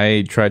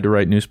 I tried to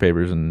write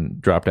newspapers and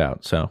dropped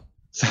out. So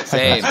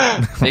same,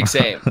 big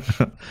same.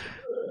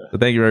 But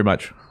thank you very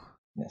much.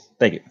 Yes,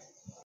 thank you.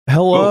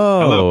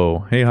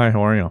 Hello. Hey, hi.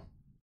 How are you?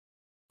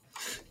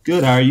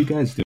 Good. How are you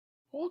guys doing?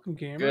 Welcome,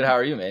 Cameron. Good. How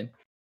are you, man?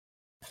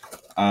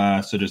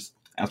 So just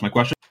ask my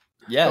question.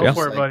 Yeah, go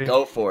for it, buddy.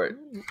 Go for it.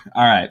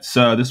 All right.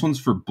 So this one's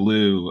for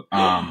Blue.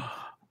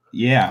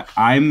 Yeah,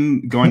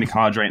 I'm going to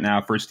college right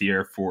now, first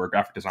year for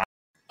graphic design.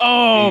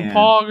 Oh,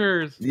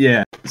 poggers.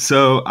 Yeah.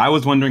 So I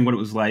was wondering what it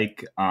was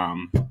like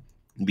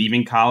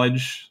leaving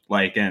college,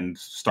 and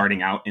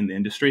starting out in the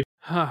industry.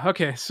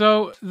 Okay.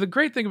 So the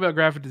great thing about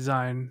graphic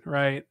design,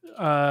 right,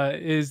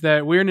 is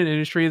that we're in an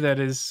industry that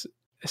is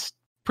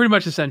pretty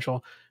much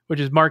essential, which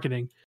is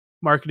marketing.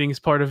 Marketing is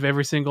part of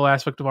every single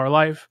aspect of our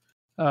life.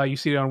 You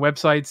see it on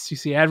websites, you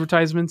see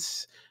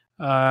advertisements.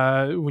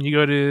 When you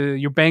go to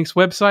your bank's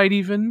website,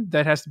 even,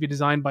 that has to be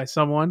designed by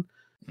someone.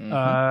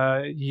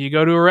 Mm-hmm. You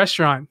go to a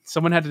restaurant,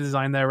 someone had to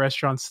design that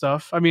restaurant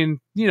stuff. I mean,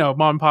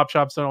 mom and pop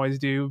shops don't always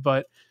do,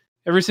 but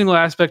every single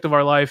aspect of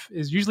our life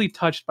is usually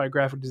touched by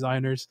graphic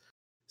designers.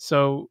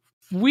 So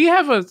we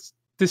have a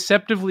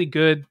deceptively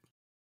good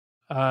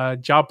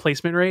job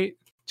placement rate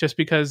just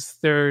because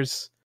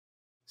there's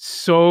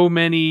so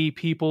many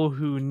people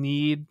who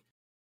need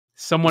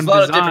someone There's a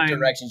lot design. of different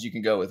directions you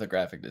can go with a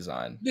graphic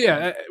design.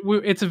 Yeah,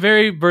 it's a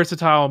very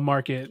versatile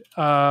market.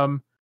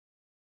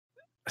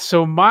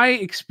 So my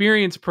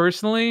experience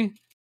personally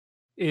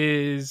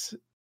is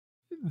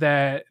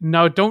that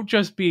no, don't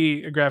just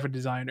be a graphic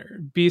designer.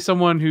 Be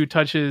someone who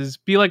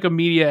be like a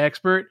media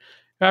expert.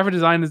 Graphic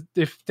design is,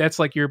 if that's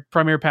like your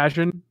primary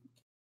passion,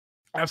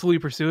 absolutely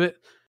pursue it.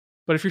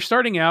 But if you're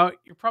starting out,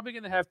 you're probably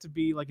going to have to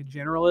be like a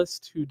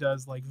generalist who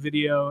does like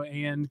video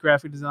and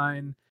graphic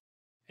design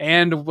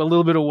and a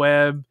little bit of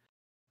web.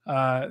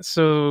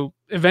 So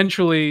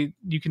eventually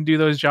you can do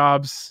those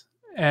jobs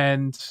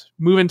and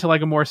move into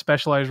like a more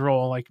specialized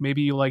role. Like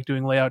maybe you like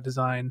doing layout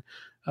design.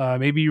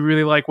 Maybe you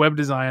really like web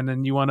design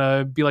and you want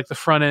to be like the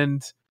front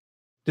end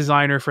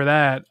designer for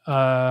that.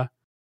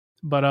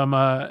 But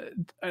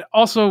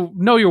also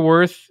know your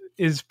worth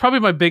is probably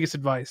my biggest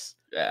advice.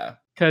 Yeah.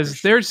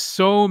 Because there's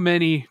so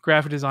many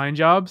graphic design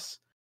jobs,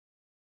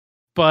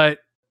 but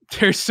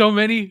there's so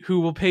many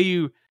who will pay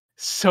you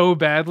so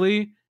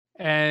badly,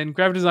 and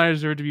graphic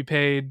designers are to be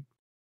paid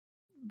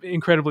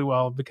incredibly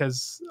well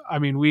because, I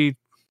mean, we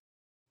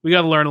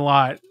got to learn a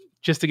lot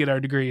just to get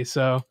our degree.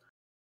 So,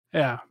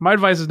 yeah, my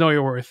advice is know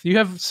your worth. You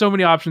have so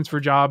many options for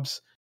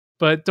jobs,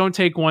 but don't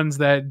take ones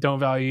that don't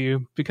value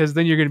you because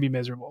then you're going to be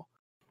miserable.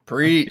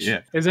 Preach.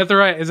 Yeah. Is that the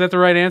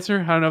right answer?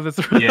 I don't know if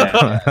that's the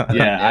right.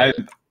 Yeah.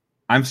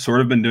 I've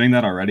sort of been doing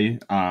that already.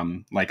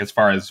 As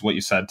far as what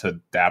you said, to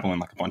dabble in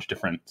like a bunch of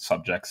different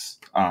subjects.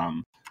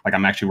 I'm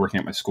actually working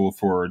at my school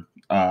for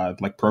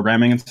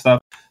programming and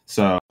stuff.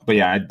 So, but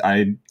yeah,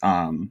 I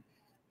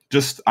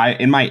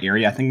in my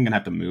area, I think I'm gonna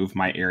have to move.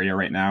 My area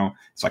right now,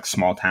 it's like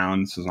small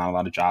town, so there's not a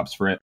lot of jobs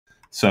for it.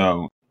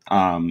 So,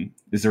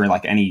 is there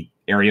like any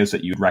areas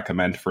that you'd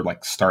recommend for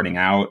like starting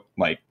out,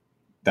 like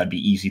that'd be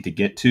easy to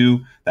get to,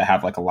 that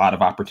have like a lot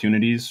of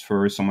opportunities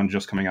for someone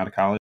just coming out of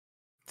college?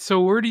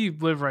 So where do you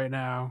live right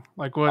now?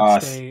 Like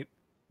what state?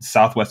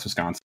 Southwest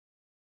Wisconsin.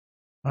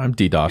 I'm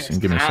DDoSing.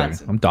 Give me a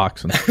second. I'm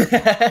doxing.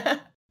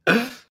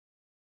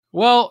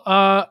 Well,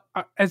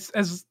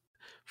 as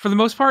for the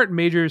most part,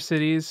 major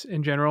cities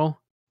in general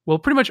will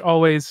pretty much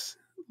always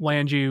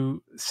land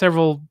you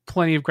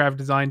plenty of graphic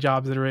design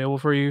jobs that are available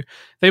for you.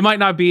 They might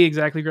not be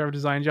exactly graphic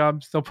design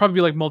jobs. They'll probably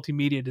be like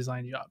multimedia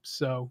design jobs.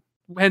 So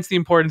hence the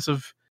importance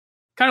of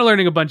kind of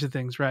learning a bunch of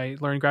things,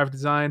 right? Learn graphic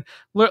design,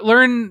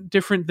 learn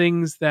different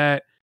things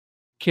that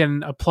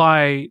can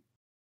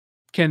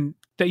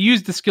that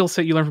use the skill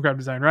set you learn from graphic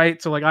design,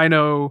 right? So like I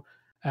know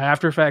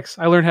After Effects.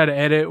 I learned how to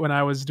edit when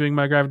I was doing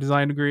my graphic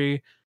design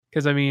degree.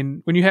 Because I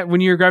mean, when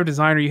you're a graphic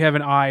designer, you have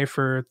an eye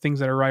for things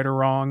that are right or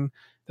wrong,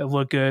 that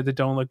look good, that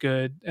don't look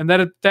good, and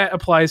that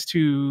applies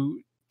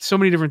to so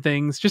many different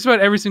things. Just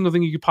about every single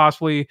thing you could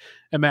possibly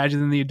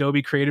imagine in the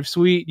Adobe Creative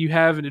Suite, you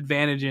have an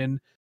advantage in,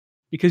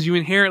 because you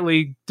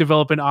inherently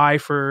develop an eye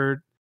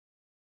for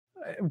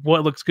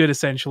what looks good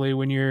essentially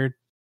when you're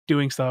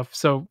doing stuff.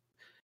 So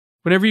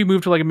whenever you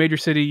move to like a major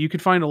city, you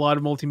could find a lot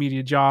of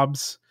multimedia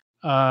jobs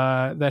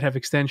that have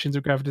extensions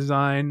of graphic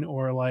design,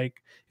 or like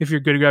if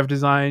you're good at graphic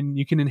design,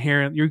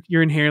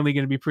 you're inherently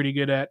going to be pretty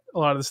good at a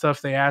lot of the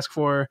stuff they ask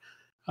for.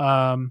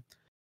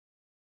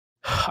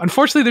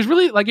 Unfortunately, there's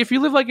really, like, if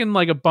you live like in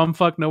like a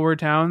bumfuck nowhere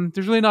town,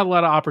 there's really not a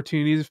lot of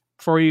opportunities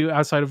for you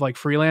outside of like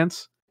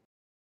freelance.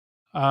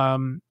 I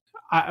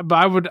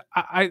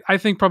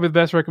think probably the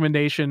best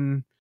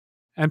recommendation,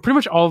 and pretty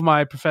much all of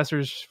my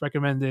professors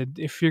recommended,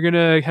 if you're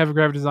gonna have a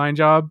graphic design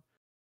job,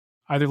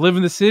 either live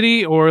in the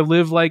city or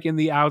live like in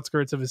the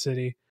outskirts of a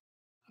city.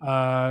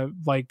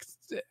 Like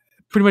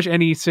pretty much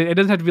any city. It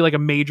doesn't have to be like a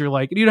major,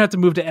 like, you don't have to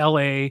move to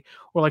LA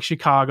or like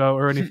Chicago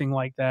or anything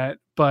like that.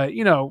 But,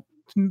 you know,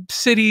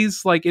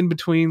 cities like in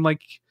between,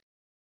 like,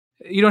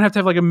 you don't have to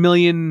have like a 1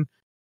 million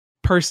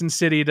person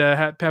city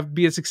to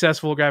be a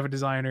successful graphic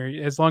designer,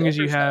 as long as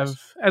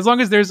as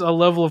long as there's a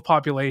level of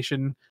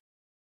population,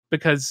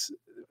 because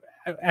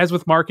as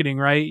with marketing,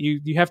 right,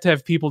 you have to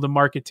have people to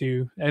market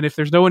to, and if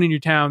there's no one in your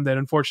town, then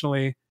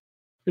unfortunately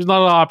there's not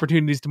a lot of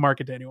opportunities to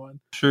market to anyone.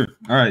 Sure.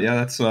 All right. Yeah,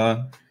 that's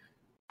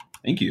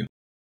thank you.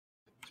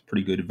 It's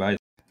pretty good advice,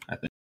 I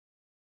think.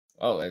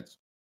 Oh, it's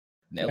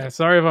nailed it.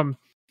 Sorry if I'm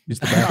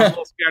a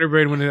little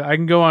scatterbrained when I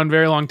can go on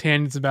very long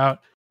tangents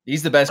about.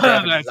 He's the best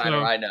graphic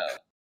designer I know,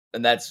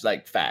 and that's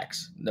like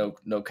facts. No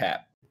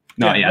cap.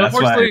 No, yeah.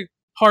 Unfortunately,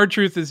 hard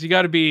truth is you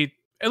got to be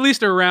at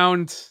least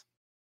around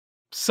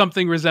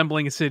something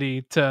resembling a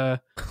city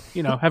to,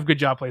 you know, have good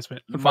job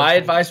placement. My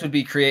advice would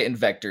be creating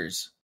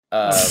vectors.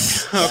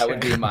 That would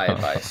be my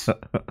advice.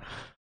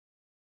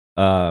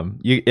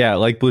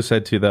 Like Blue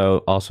said too,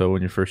 though, also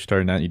when you're first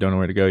starting out, you don't know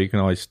where to go, you can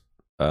always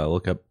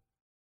look up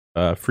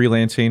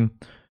freelancing.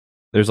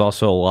 There's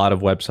also a lot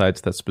of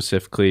websites that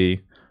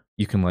specifically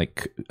you can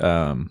like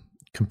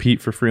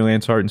compete for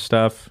freelance art and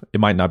stuff. It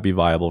might not be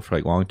viable for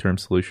like long-term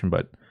solution,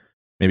 but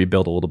maybe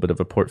build a little bit of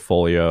a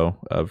portfolio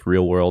of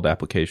real world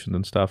applications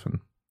and stuff and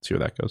see where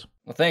that goes.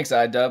 Well, thanks,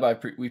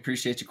 iDub. We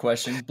appreciate your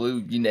question.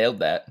 Blue, you nailed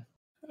that.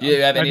 Do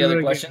you have any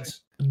other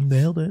questions?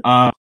 Nailed it.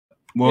 I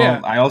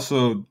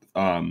also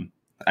I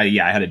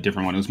had a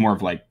different one. It was more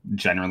of like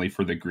generally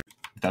for the group.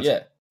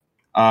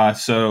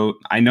 So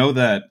I know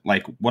that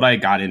like what I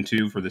got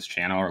into for this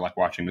channel, or like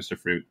watching Mr.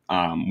 Fruit,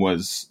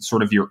 was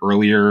sort of your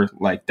earlier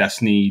like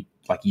Destiny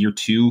like year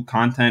 2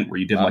 content where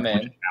you did like a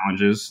bunch of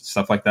challenges,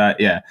 stuff like that.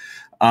 Yeah.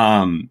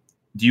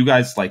 Do you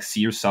guys like see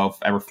yourself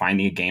ever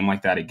finding a game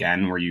like that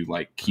again, where you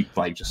like keep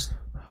like just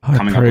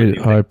coming up with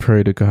I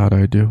pray to God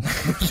I do.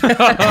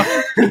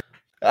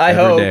 I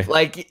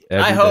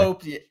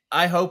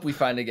hope we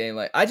find a game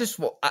like I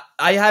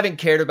haven't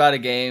cared about a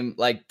game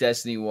like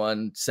Destiny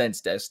 1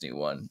 since Destiny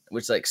 1,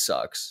 which like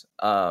sucks.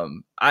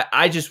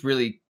 I just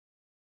really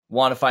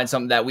want to find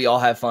something that we all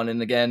have fun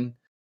in again.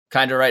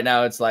 Kind of right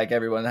now it's like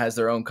everyone has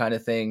their own kind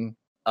of thing.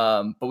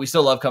 But we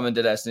still love coming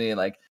to Destiny, and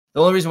like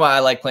the only reason why I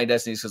like playing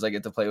Destiny is because I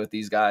get to play with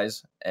these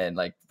guys, and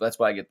like that's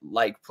why I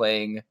like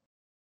playing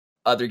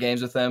other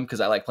games with them, because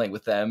I like playing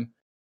with them,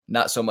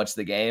 not so much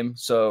the game.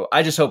 So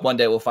I just hope one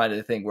day we'll find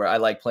a thing where I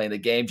like playing the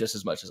game just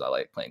as much as I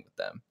like playing with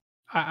them.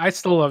 I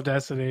still love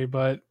Destiny,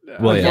 but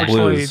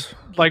unfortunately,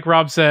 like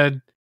Rob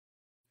said,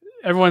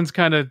 everyone's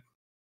kind of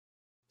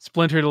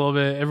splintered a little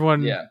bit.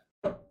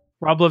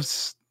 Rob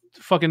loves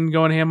fucking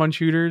going ham on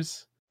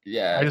shooters.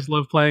 Yeah, I just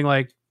love playing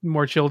like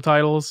more chill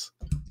titles,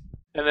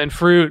 and then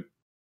Fruit.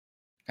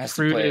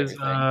 Fruit's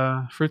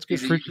a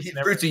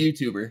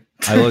YouTuber.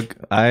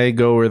 I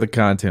go where the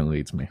content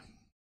leads me.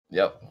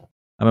 Yep.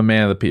 I'm a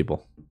man of the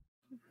people.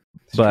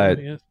 But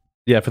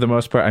yeah, for the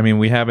most part, I mean,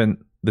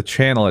 the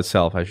channel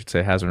itself, I should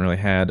say, hasn't really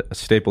had a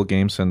staple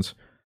game since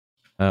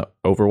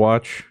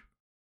Overwatch.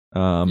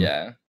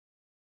 D2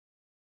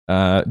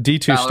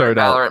 started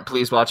out. Valorant,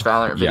 please watch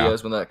Valorant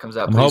videos when that comes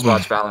out. Please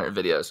watch Valorant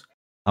videos.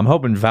 I'm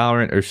hoping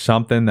Valorant or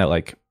something that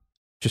like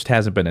just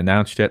hasn't been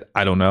announced yet.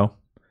 I don't know.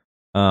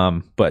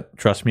 But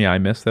trust me, I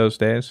miss those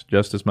days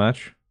just as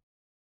much,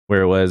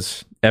 where it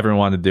was everyone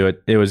wanted to do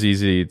it. It was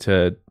easy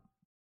to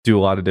do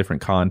a lot of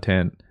different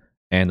content,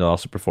 and it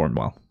also performed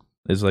well.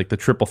 It's like the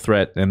triple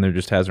threat, and there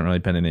just hasn't really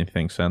been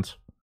anything since.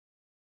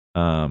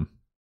 But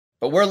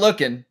we're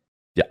looking.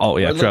 Yeah. Oh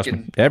yeah. Trust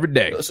me. Every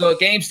day. So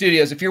Game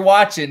Studios, if you're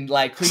watching,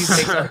 like, please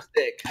make our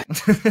stick.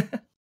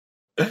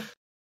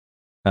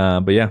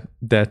 But yeah,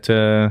 that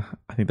I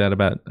think that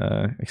about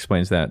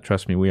explains that.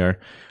 Trust me, we are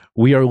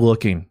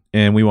looking,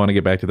 and we want to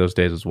get back to those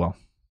days as well.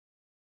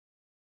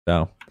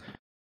 So,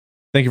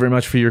 thank you very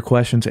much for your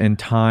questions and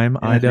time,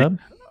 iDub.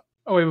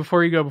 Oh wait,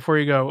 before you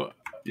go,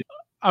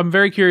 I'm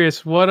very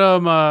curious. What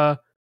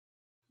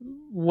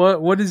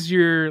is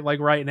your like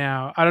right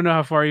now? I don't know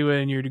how far you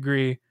in your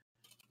degree.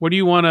 What do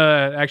you want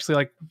to actually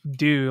like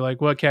do?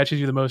 Like, what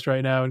catches you the most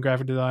right now in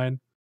graphic design?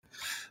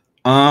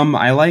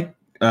 I like.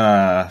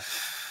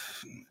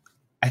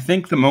 I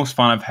think the most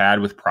fun I've had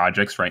with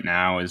projects right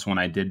now is when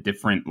I did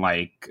different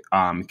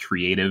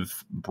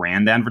creative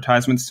brand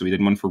advertisements. So we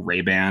did one for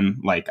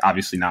Ray-Ban, like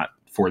obviously not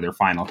for their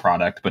final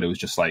product, but it was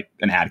just like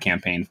an ad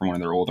campaign for one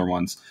of their older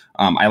ones.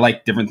 I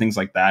like different things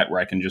like that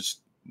where I can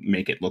just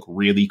make it look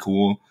really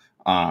cool,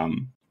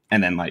 and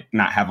then like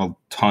not have a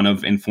ton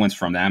of influence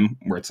from them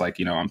where it's like,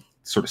 I'm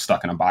sort of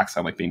stuck in a box.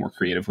 I like being more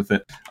creative with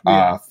it.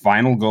 Yeah.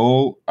 Final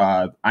goal,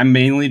 I'm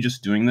mainly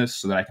just doing this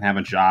so that I can have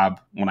a job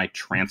when I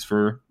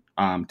transfer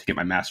to get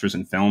my master's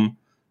in film.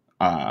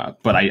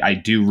 But I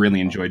do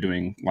really enjoy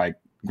doing like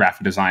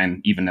graphic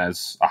design, even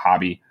as a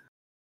hobby.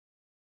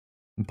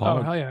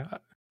 Oh, hell yeah.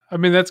 I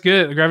mean, that's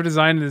good. Graphic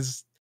design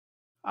is,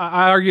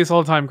 I argue this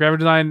all the time. Graphic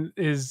design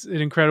is an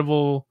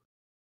incredible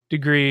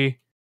degree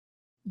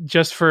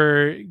just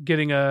for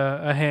getting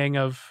a hang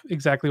of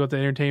exactly what the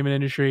entertainment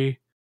industry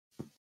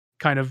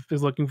kind of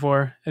is looking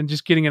for. And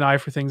just getting an eye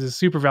for things is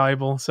super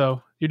valuable.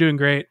 So you're doing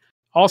great.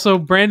 Also,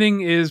 branding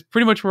is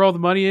pretty much where all the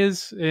money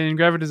is in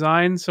graphic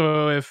design.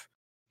 So if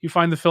you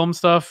find the film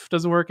stuff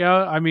doesn't work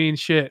out, I mean,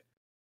 shit,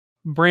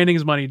 branding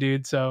is money,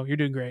 dude. So you're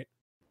doing great.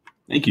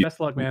 Thank you. Best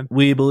of luck, man.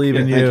 We believe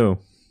in you.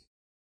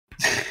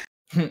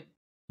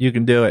 You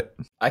can do it.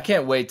 I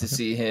can't wait to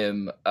see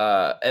him.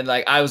 And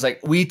like, I was like,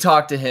 we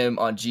talked to him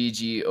on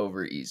GG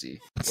over Easy.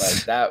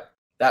 Like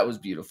that was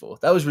beautiful.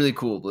 That was really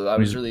cool, Blue. That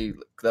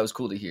was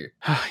cool to hear.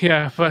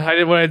 Yeah, but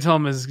what I tell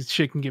him is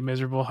shit can get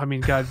miserable. I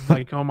mean, God,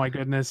 like, oh my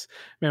goodness,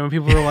 man. When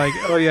people are like,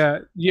 oh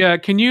yeah,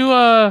 can you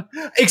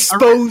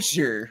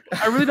exposure?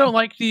 I really don't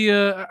like the.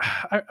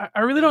 I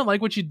really don't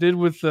like what you did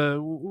with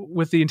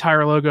the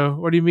entire logo.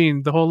 What do you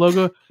mean, the whole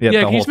logo? Yeah,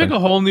 can you just make a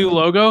whole new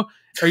logo?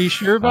 Are you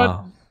sure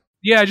about?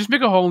 Yeah, just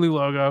make a whole new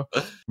logo.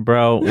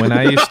 Bro, when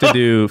I used to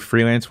do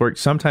freelance work,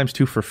 sometimes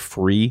too for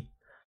free,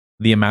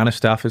 the amount of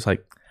stuff is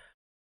like,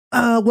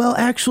 well,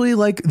 actually,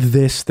 like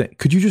this thing.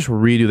 Could you just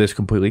redo this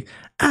completely?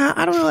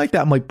 I don't really like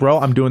that. I'm like, bro,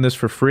 I'm doing this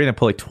for free, and I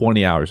put like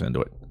 20 hours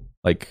into it.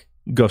 Like,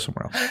 go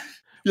somewhere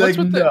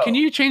else. Can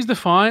you change the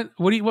font?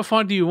 What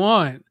font do you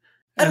want?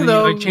 I don't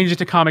know. You, change it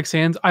to Comic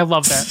Sans. I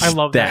love that. I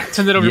love that.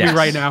 Send it over to me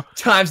right now.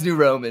 Times New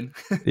Roman.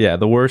 Yeah,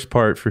 the worst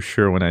part for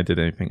sure when I did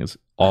anything is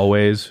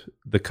always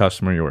the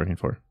customer you're working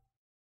for.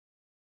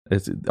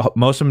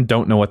 Most of them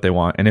don't know what they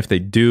want, and if they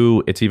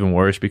do, it's even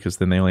worse because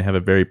then they only have a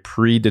very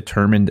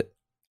predetermined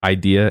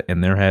idea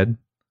in their head,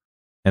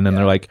 and then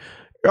they're like,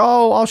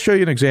 oh, I'll show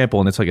you an example,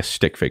 and it's like a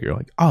stick figure.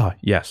 Like,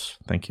 yes,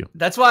 thank you.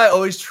 That's why I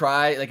always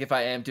try, like, if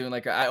I am doing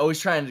I always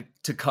try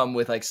to come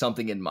with like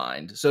something in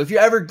mind. So if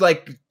you're ever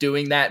like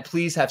doing that,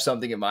 please have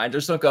something in mind.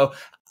 Just don't go,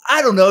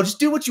 I don't know, just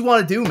do what you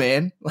want to do,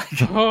 man.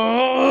 Like,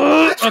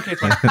 okay,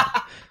 fine.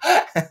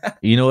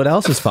 You know what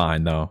else is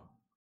fine though?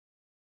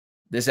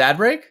 This ad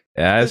break?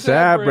 Yes,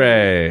 ad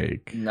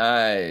break.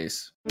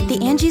 Nice.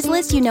 The Angie's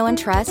List you know and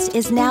trust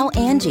is now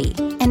Angie,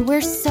 and we're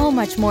so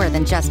much more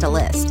than just a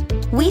list.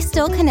 We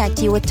still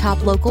connect you with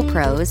top local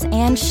pros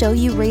and show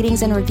you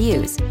ratings and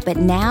reviews, but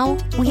now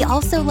we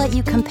also let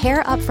you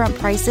compare upfront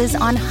prices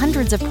on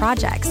hundreds of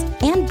projects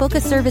and book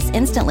a service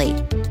instantly.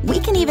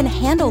 We can even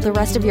handle the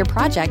rest of your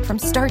project from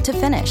start to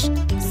finish.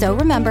 So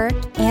remember,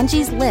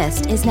 Angie's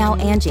List is now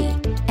Angie,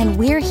 and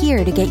we're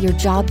here to get your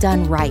job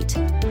done right.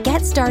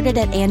 Get started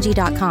at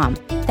Angie.com.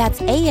 That's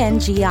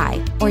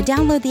ANGI, or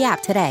download the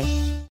app today.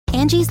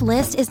 Angie's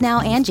List is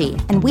now Angie,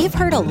 and we've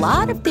heard a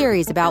lot of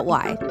theories about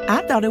why.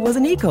 I thought it was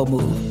an eco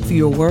move.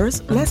 Fewer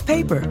words, less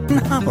paper.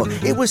 No,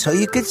 it was so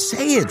you could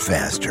say it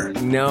faster.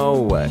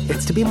 No,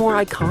 it's to be more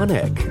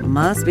iconic.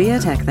 Must be a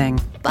tech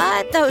thing.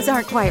 But those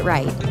aren't quite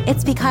right.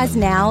 It's because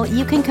now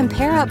you can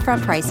compare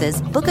upfront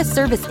prices, book a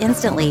service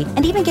instantly,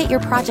 and even get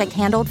your project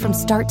handled from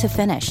start to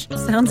finish.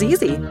 Sounds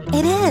easy.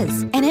 It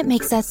is, and it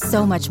makes us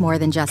so much more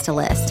than just a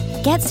list.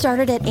 Get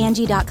started at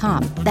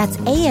Angie.com. That's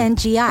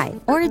ANGI,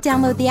 or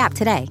download the app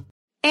today.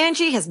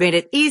 Angie has made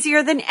it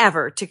easier than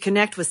ever to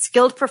connect with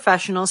skilled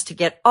professionals to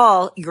get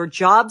all your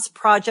jobs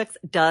projects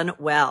done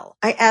well.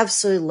 I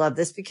absolutely love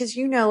this because,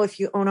 if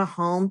you own a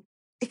home,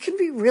 it can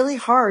be really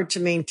hard to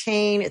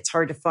maintain. It's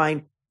hard to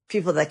find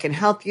people that can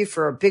help you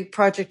for a big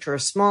project or a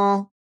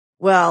small.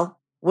 Well,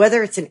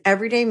 whether it's in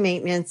everyday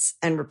maintenance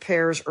and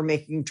repairs or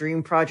making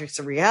dream projects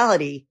a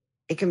reality,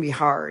 it can be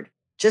hard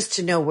just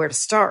to know where to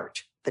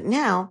start. But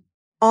now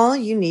all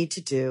you need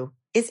to do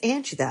is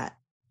Angie that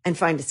and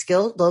find a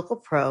skilled local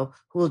pro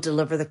who will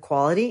deliver the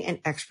quality and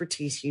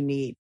expertise you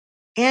need.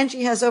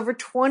 Angie has over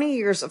 20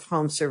 years of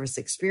home service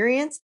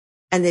experience,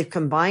 and they've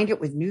combined it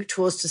with new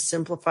tools to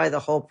simplify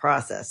the whole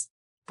process.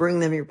 Bring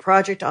them your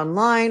project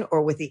online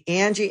or with the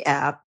Angie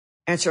app,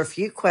 answer a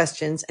few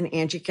questions, and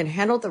Angie can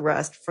handle the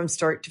rest from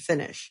start to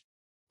finish.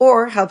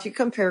 Or help you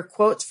compare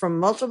quotes from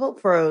multiple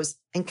pros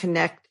and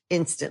connect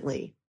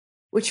instantly,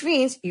 which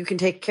means you can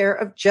take care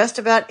of just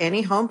about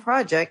any home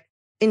project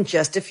in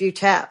just a few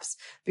taps.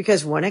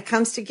 Because when it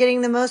comes to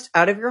getting the most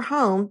out of your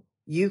home,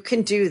 you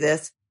can do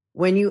this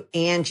when you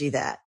Angie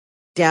that.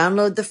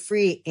 Download the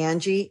free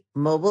Angie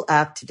mobile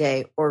app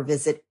today or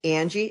visit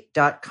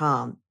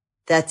Angie.com.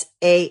 That's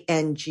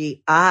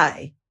ANGI.com.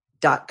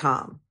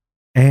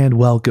 And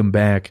welcome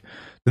back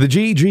to the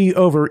GG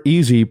Over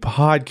Easy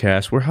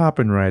podcast. We're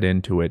hopping right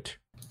into it.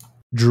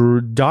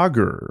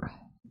 Dogger.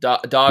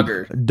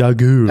 Dogger.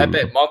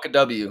 Pepe, Malka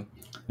W.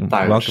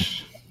 Welcome.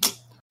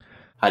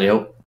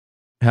 Hello.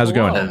 How's it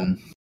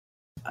going?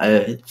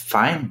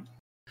 Fine,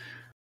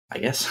 I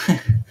guess.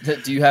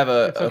 Do you have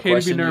it's a okay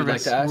question to be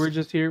nervous. You'd like to ask? We're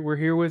just here. We're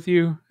here with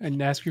you,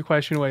 and ask your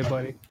question away,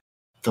 buddy.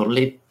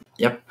 Totally.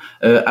 Yep.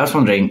 I was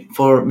wondering,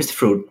 for Mr.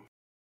 Fruit,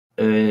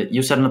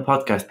 you said on the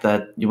podcast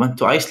that you went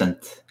to Iceland.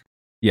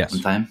 Yes.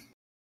 One time.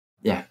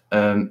 Yeah.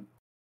 And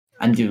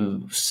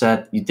you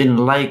said you didn't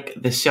like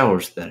the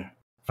showers there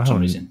for some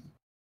reason.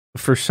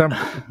 For some,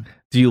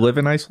 do you live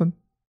in Iceland?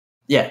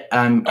 Yeah,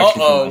 I'm actually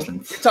from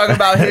Iceland. Talking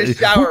about his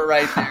shower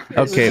right there.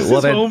 Okay,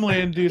 well then,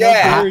 homeland, dude.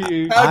 Yeah, how dare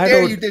you? How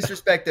dare you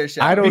disrespect their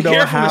shower? I don't know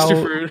careful, how.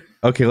 Mr. Fruit.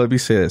 Okay, let me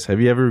say this: have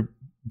you ever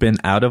been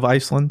out of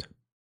Iceland?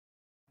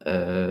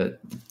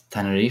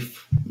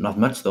 Tenerife, not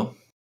much though.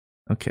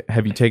 Okay,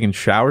 have you taken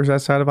showers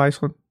outside of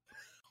Iceland?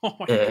 Oh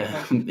my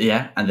God.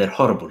 Yeah, and they're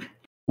horrible.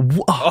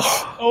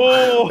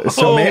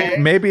 So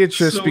maybe it's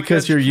just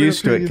because you're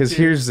used to it. Because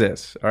here's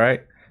this, all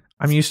right?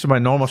 I'm used to my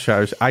normal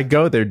showers. I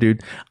go there,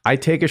 dude. I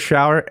take a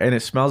shower and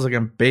it smells like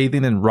I'm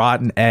bathing in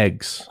rotten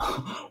eggs.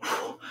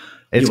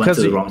 It's because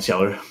the wrong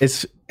shower.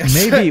 It's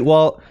maybe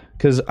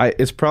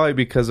it's probably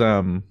because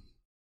the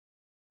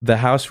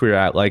house we were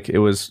at, like it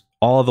was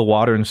all the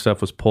water and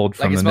stuff was pulled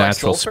from the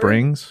natural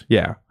springs.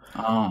 Yeah.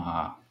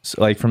 So,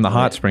 like from the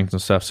hot springs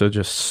and stuff. So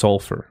just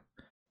sulfur.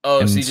 Oh,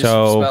 and so you just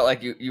smelled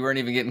like you weren't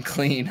even getting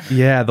clean.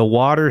 Yeah, the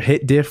water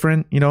hit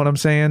different. You know what I'm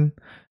saying?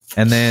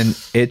 And then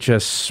it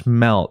just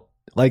smelled.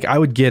 Like I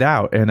would get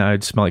out and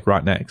I'd smell like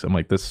rotten eggs. I'm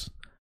like this.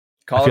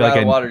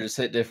 Colorado water just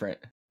hit different.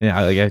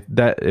 Yeah,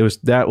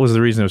 that was the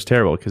reason it was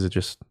terrible because it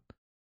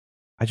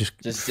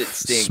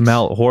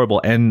smelled horrible.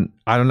 And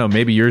I don't know,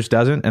 maybe yours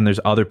doesn't, and there's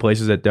other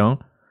places that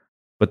don't.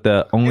 But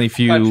the only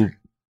few,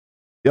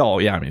 oh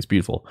yeah, I mean it's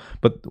beautiful.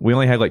 But we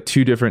only had like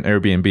 2 different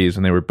Airbnbs,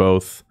 and they were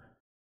both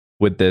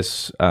with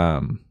this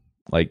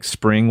like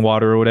spring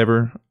water or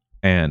whatever.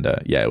 And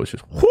yeah, it was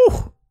just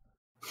whoo.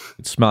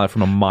 You'd smell it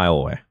from a mile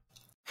away.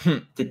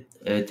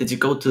 Did you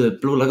go to the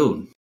Blue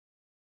Lagoon?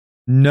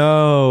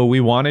 No, we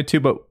wanted to,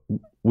 but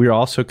we're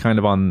also kind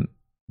of on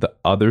the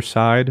other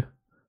side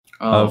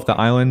of the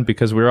island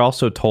because we were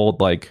also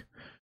told like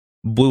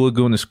Blue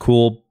Lagoon is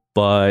cool,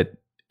 but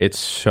it's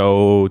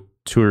so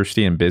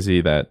touristy and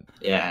busy that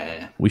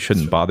we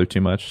shouldn't bother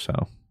too much.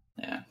 So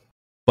yeah,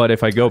 but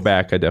if I go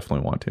back, I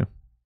definitely want to.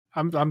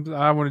 I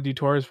want to do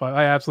tourist fun.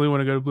 I absolutely want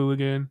to go to Blue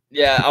Lagoon.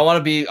 Yeah, I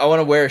want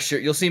to wear a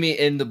shirt. You'll see me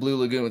in the Blue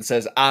Lagoon that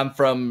says I'm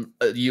from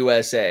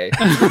USA.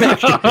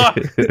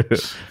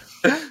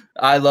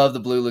 I love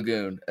the Blue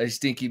Lagoon. A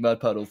stinky mud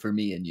puddle for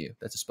me and you.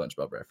 That's a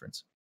SpongeBob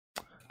reference.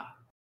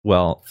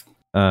 Well,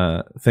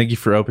 thank you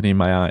for opening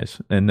my eyes.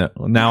 And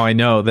now I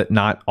know that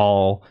not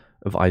all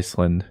of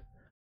Iceland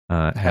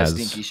has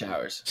stinky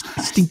showers.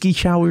 Stinky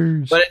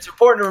showers. But it's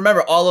important to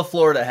remember all of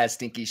Florida has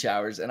stinky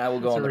showers, and I will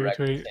go on the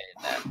record saying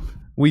that.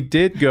 We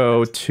did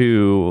go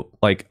to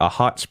like a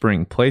hot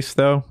spring place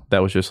though. That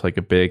was just like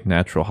a big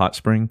natural hot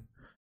spring.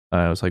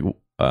 It was like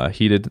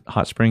heated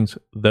hot springs.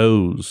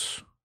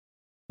 Those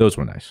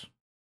were nice.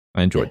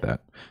 I enjoyed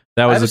that.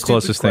 That was the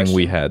closest thing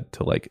we had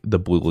to like the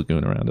Blue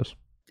Lagoon around us.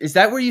 Is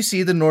that where you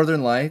see the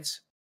Northern Lights?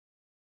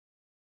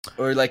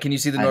 Or like, can you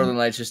see the Northern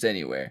Lights just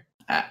anywhere?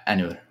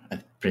 Anywhere,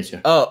 I'm pretty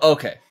sure. Oh,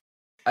 okay.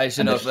 I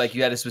should know if like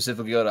you had to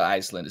specifically go to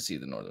Iceland to see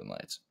the Northern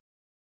Lights.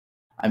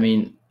 I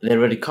mean, they're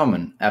pretty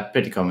common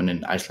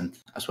in Iceland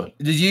as well.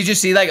 Did you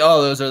just see like,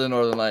 oh, those are the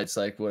Northern Lights,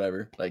 like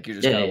whatever? Like you're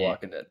just kind of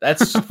walking it.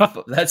 That's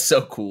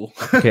so cool.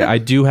 Okay, I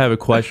do have a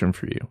question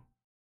for you.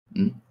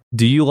 Mm?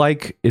 Do you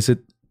like? Is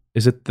it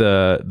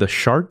the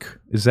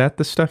shark? Is that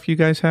the stuff you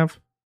guys have?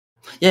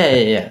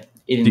 Yeah.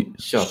 Eating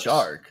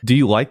shark. Do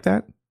you like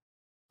that?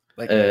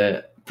 Like,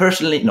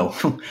 personally, no.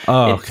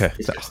 Oh, okay.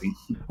 Disgusting.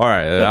 All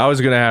right, I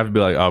was gonna have to be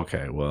like,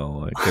 okay,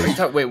 well.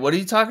 Wait, what are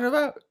you talking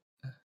about?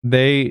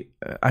 He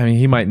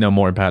might know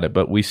more about it,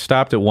 but we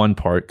stopped at one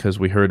part because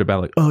we heard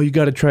about like, oh, you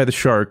got to try the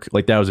shark.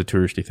 Like that was a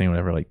touristy thing,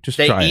 whatever. Like, just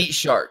try it. They eat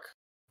shark.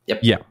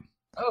 Yep. Yeah.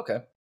 Oh,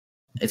 okay.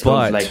 It's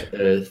called like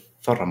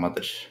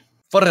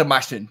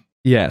Þorramattur.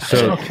 Yeah.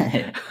 So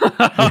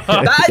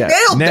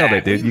nailed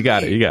it, dude. You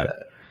got it.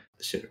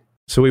 Sure.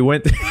 So we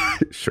went.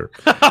 Sure.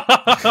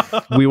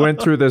 We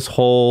went through this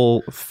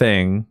whole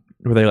thing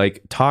where they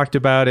like talked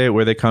about it,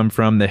 where they come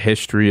from, the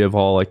history of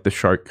all like the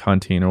shark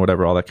hunting or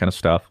whatever, all that kind of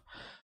stuff.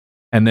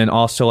 And then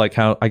also like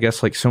how I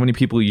guess like so many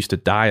people used to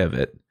die of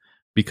it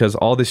because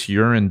all this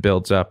urine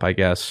builds up, I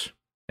guess,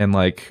 and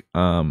like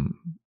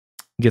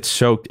gets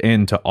soaked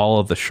into all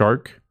of the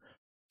shark.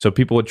 So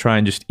people would try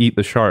and just eat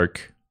the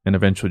shark and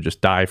eventually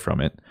just die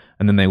from it.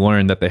 And then they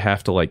learned that they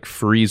have to like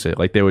freeze it.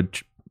 Like they would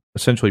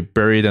essentially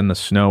bury it in the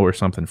snow or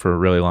something for a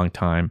really long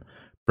time,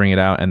 bring it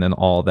out, and then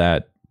all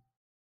that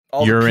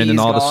urine and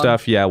all the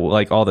stuff,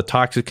 like all the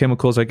toxic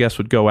chemicals, I guess,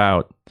 would go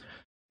out.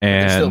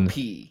 And still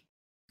pee.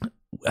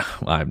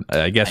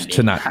 I guess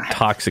to not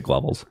toxic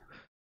levels.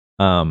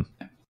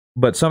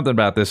 But something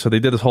about this, so they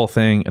did this whole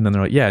thing, and then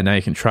they're like, yeah, now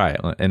you can try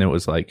it. And it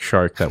was like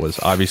shark that was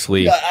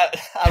obviously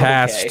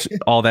past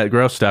all that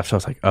gross stuff. So I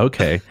was like,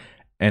 okay.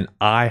 And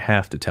I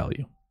have to tell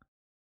you,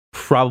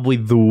 probably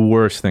the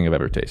worst thing I've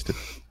ever tasted.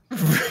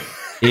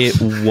 It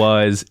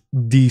was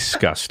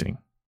disgusting.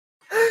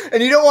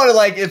 And you don't want to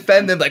like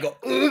offend them, like,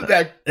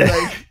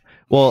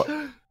 well,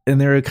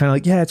 and they're kind of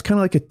like, yeah, it's kind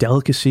of like a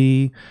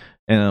delicacy.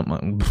 And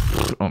I'm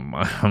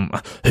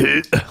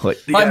like,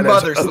 my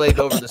mother slaved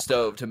over the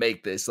stove to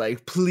make this.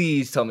 Like,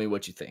 please tell me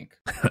what you think.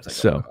 Like,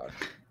 so,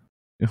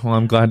 well,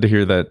 I'm glad to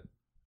hear that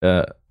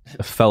a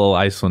fellow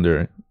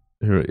Icelander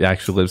who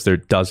actually lives there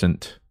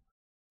doesn't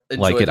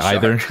like it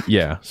either.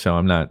 Yeah, so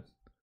I'm not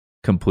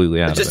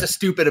completely out of it. Just a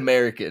stupid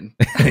American.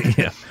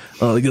 Yeah.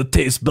 Oh, your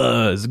taste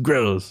buds,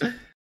 gross.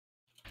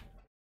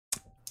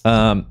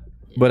 But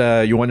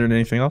you're wondering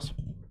anything else?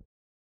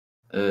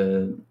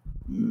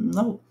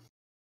 No.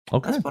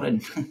 Okay. That's what I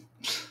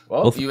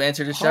well, you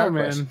answered a shower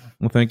question.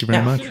 Well, thank you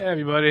very much. Yeah,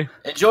 everybody.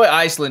 Enjoy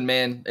Iceland,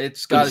 man.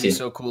 It's got to be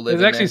so cool living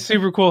It's actually there.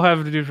 super cool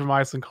having a dude from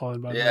Iceland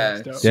calling, by the way.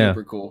 Yeah,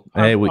 super cool.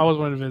 I always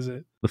wanted to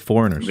visit. The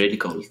foreigners. Really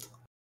cold.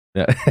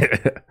 Yeah,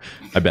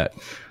 I bet.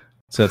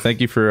 So thank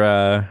you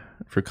for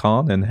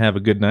calling, and have a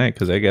good night,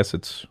 because I guess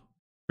it's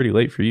pretty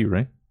late for you,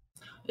 right?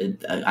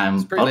 I'm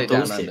about to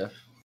go sleep.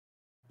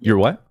 You're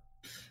what?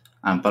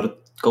 I'm about to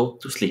go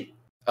to sleep.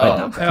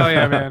 Oh, hell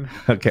yeah, man.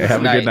 Okay,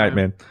 have a good night,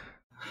 man.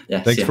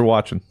 Yeah, thanks for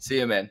watching. See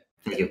you, man.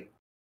 Thank you.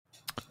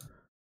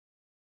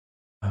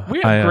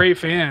 We have great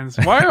fans.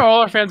 Why are all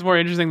our fans more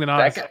interesting than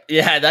us?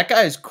 That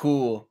guy is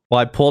cool. Well,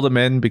 I pulled him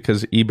in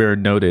because Eber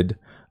noted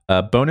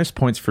bonus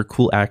points for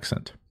cool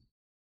accent.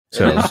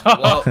 So,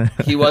 well,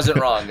 he wasn't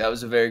wrong. That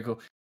was a very cool.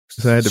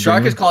 So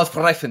Shark is called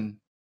Freffen.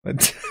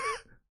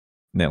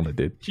 Nailed it,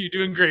 dude. You're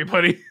doing great,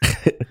 buddy.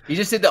 He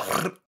just did the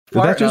part,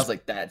 and I was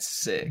like, that's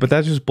sick. But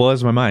that just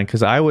blows my mind,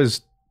 because I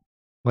was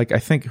like, I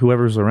think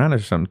whoever was around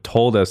us or something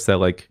told us that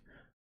like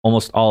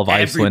almost all of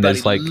Iceland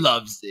is like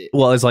loves it.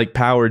 Well, it's like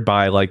powered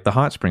by like the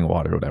hot spring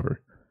water or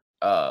whatever.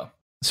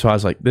 So I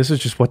was like, this is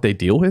just what they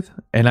deal with.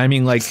 And I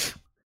mean, like,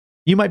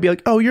 you might be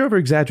like, oh, you're over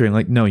exaggerating.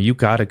 Like, no, you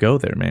got to go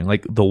there, man.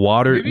 Like the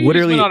water, maybe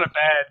literally you just went on a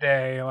bad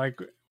day. Like,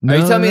 are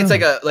you telling me it's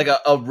like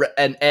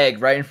an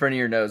egg right in front of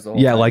your nose? The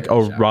whole time like a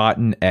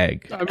rotten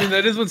egg. I mean,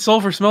 that is what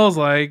sulfur smells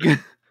like.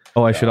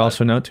 Oh, I should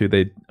also note too,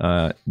 they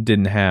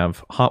didn't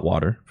have hot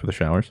water for the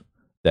showers.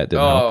 That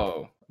didn't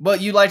help. Well,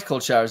 you liked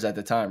cold showers at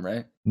the time,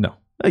 right? No,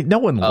 like no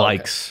one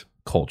likes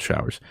cold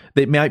showers.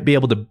 They might be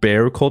able to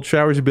bear cold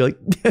showers and be like,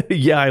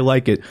 yeah, I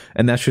like it.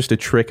 And that's just to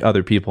trick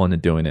other people into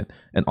doing it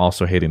and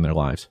also hating their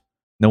lives.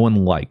 No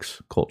one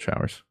likes cold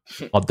showers.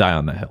 I'll die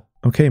on that hill.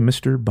 Okay,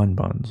 Mr. Bun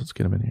Buns. Let's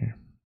get him in here.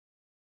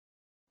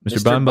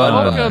 Mr. Bun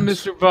Buns. Welcome,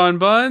 Mr. Bun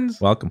Buns.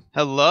 Welcome.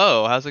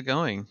 Hello. How's it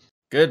going?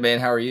 Good, man.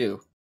 How are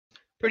you?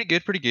 Pretty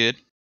good. Pretty good.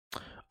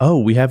 Oh,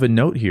 we have a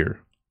note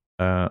here.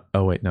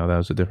 Oh, wait. No, that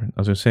was a different.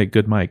 I was going to say,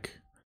 good mic.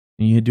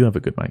 You do have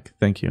a good mic.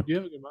 Thank you. You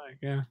have a good mic,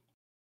 yeah.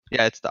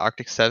 Yeah, it's the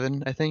Arctic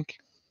 7, I think.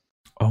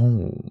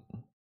 Oh.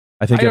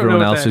 I think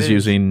everyone else is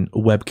using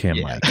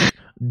webcam mic.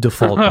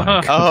 Default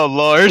mic. Oh,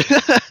 Lord.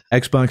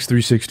 Xbox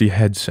 360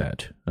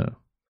 headset. Oh.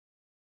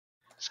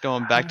 It's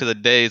going back to the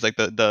days, like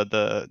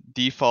the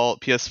default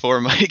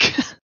PS4 mic.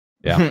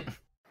 Yeah.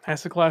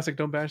 That's a classic.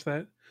 Don't bash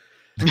that.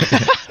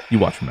 You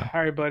watch from now.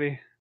 All right, buddy.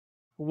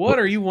 What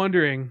are you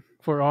wondering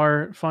for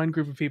our fine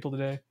group of people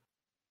today?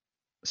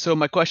 So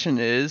my question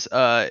is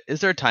there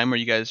a time where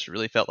you guys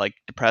really felt like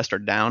depressed or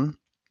down,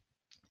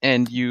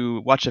 and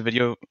you watched a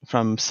video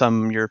from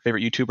your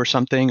favorite YouTube or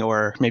something,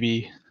 or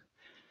maybe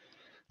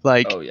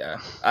like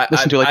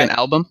listen to an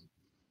album?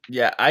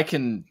 Yeah, I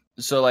can.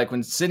 So like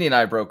when Sydney and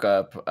I broke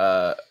up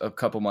a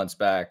couple months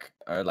back,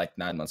 or like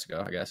 9 months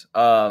ago, I guess.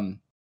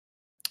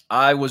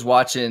 I was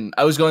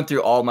going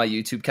through all my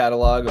YouTube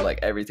catalog of like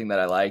everything that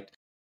I liked.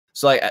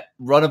 So like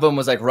one of them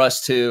was like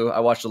Rust 2. I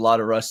watched a lot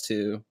of Rust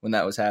 2 when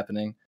that was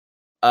happening.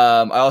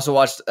 I also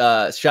watched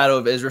Shadow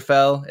of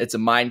Israfel. It's a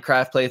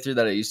Minecraft playthrough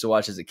that I used to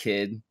watch as a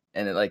kid.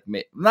 And it like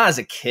not as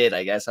a kid,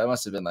 I guess. I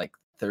must have been like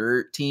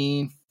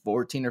 13,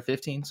 14 or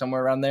 15,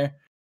 somewhere around there.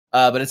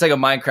 But it's like a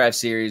Minecraft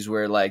series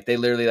where like they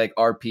literally like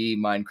RP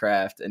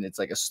Minecraft, and it's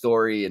like a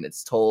story, and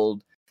it's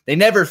told. They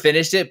never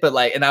finished it, but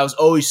like, and I was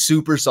always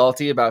super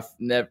salty about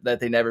that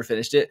they never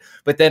finished it.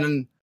 But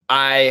then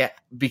I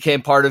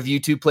became part of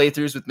YouTube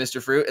playthroughs with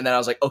Mr. Fruit, and then I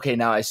was like, okay,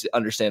 now I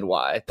understand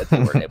why that they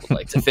weren't able to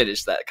like to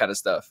finish that kind of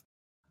stuff.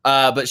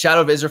 But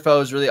Shadow of Israfel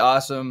is really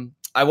awesome.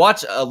 I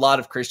watch a lot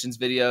of Christians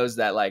videos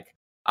that like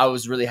I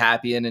was really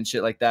happy in and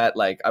shit like that.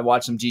 Like I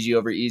watch some GG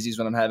over Easies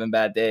when I'm having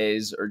bad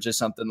days, or just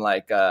something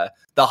like the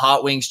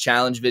Hot Wings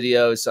Challenge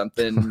video is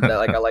something that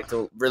like I like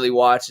to really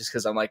watch, just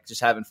because I'm like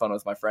just having fun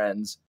with my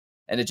friends,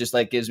 and it just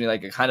like gives me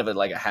like a kind of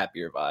a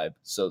happier vibe.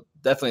 So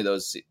definitely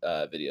those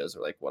videos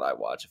are like what I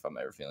watch if I'm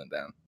ever feeling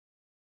down.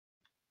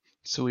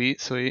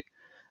 Sweet.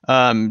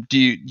 Do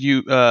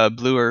you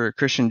Blue or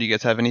Christian? Do you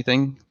guys have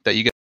anything that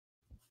you get?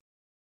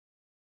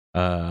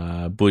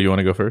 Blue, you want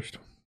to go first?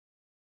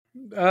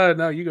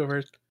 No, you go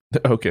first.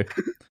 Okay.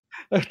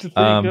 I have to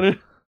think.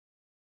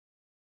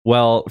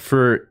 Well,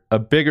 for a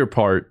bigger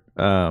part,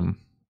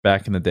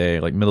 back in the day,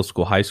 like middle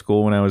school, high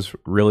school, when I was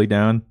really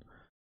down,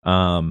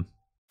 I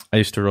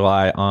used to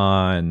rely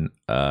on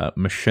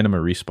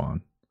Machinima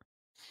Respawn.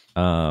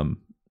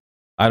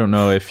 I don't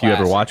know if you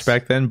ever watched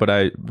back then, but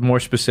I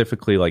more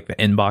specifically like the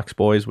Inbox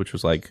Boys, which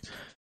was like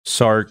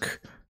Sark.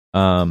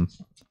 The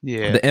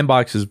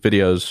Inbox's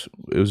videos,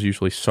 it was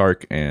usually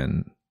Sark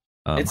and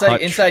it's Hutch.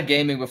 like Inside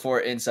Gaming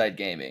before Inside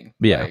Gaming.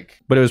 Yeah,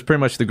 but it was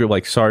pretty much the group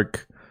like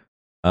Sark,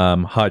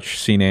 Hutch,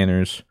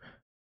 C-Nanners.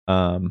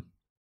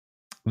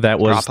 That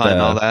was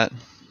and all that.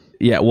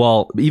 Yeah,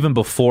 well, even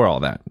before all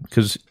that,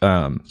 because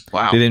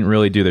they didn't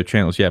really do their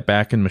channels. Yeah,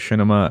 back in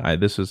Machinima,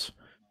 this is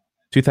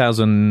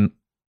 2000.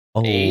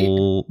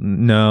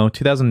 No,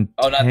 2010.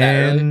 Oh, not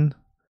that early.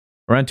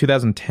 Around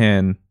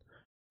 2010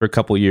 for a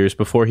couple of years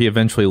before he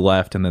eventually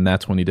left, and then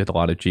that's when he did a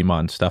lot of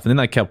Gmod stuff. And then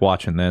I kept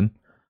watching then.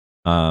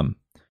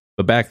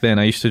 But back then,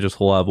 I used to just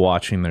love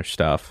watching their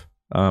stuff,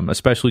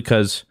 especially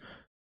because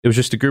it was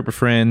just a group of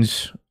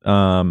friends,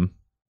 and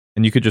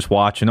you could just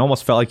watch and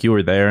almost felt like you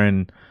were there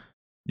and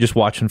just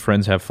watching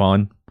friends have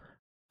fun.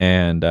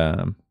 And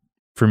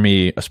for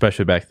me,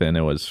 especially back then,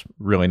 it was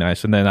really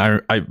nice. And then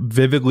I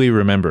vividly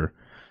remember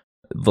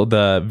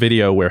the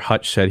video where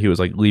Hutch said he was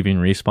like leaving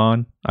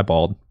Respawn. I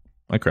bawled.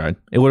 I cried.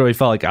 It literally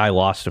felt like I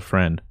lost a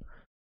friend.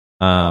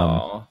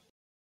 And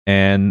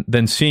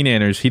then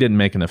C-Nanners, he didn't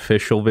make an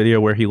official video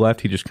where he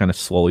left. He just kind of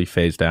slowly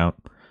phased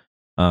out.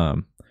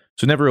 So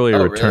it never really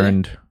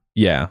returned. Really?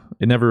 Yeah,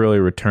 it never really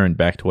returned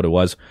back to what it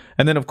was.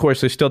 And then, of course,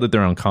 they still did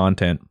their own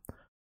content.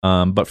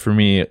 But for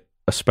me,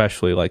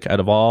 especially, like out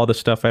of all the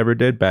stuff I ever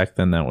did back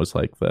then, that was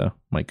like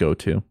my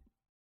go-to.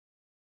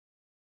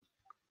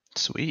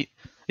 Sweet.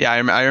 Yeah,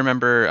 I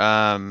remember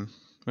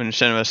when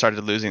Machinima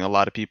started losing a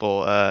lot of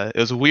people. It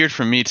was weird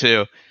for me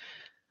too.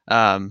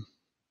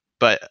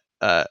 But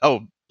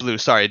Blue,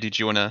 sorry, did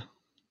you want to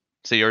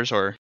say yours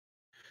or?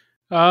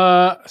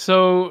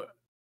 So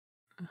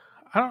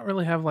I don't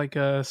really have like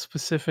a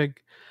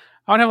specific.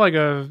 I don't have like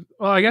a.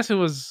 Well, I guess it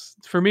was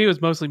for me. It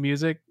was mostly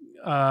music.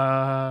 When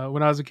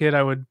I was a kid,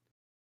 I would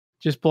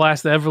just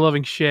blast the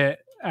ever-loving shit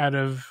out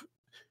of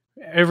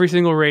every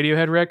single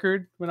Radiohead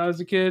record when I was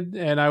a kid,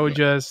 and I would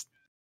just.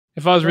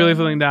 If I was really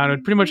feeling down, it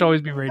would pretty much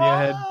always be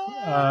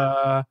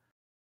Radiohead.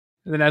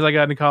 And then as I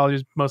got into college, it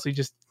was mostly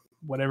just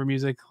whatever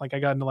music. Like I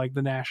got into like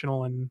The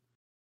National and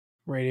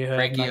Radiohead,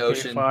 Frankie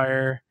Ocean,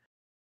 Fire.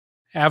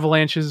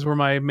 Avalanches were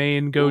my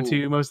main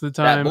go-to most of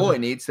the time. That boy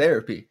needs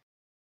therapy.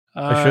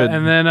 I should.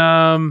 And then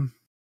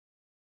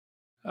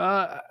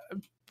I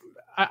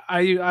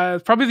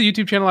probably the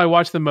YouTube channel I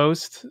watch the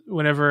most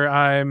whenever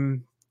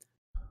I'm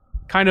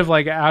kind of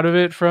like out of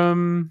it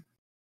from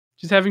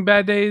just having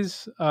bad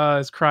days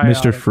is Cryotic.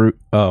 Mr. Fruit.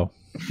 Oh.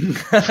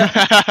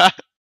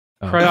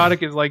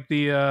 Cryotic is like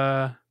the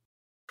I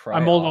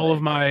mold all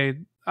of my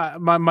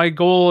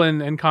goal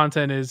and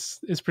content is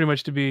pretty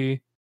much to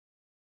be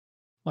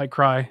like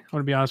Cry. I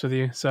want to be honest with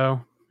you. So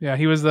yeah,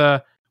 he was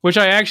which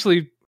I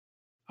actually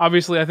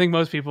obviously I think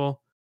most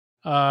people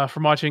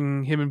from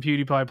watching him and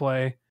PewDiePie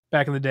play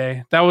back in the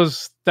day, that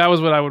was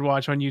what I would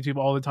watch on YouTube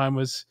all the time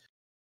was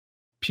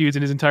Pewds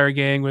and his entire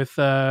gang with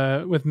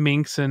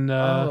Minx and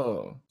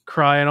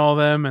Cry and all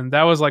them, and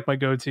that was like my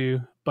go-to.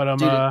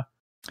 But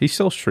he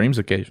still streams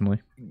occasionally.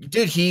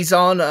 Dude, he's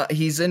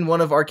in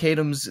one of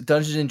Arcadum's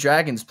Dungeons and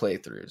Dragons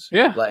playthroughs.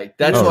 Yeah, like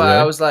that's why really?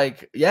 I was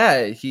like,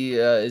 yeah, he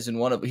is in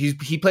one of.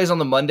 He plays on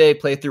the Monday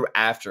playthrough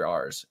after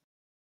ours.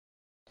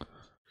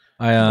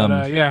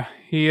 Yeah,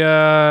 he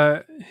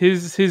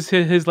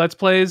his Let's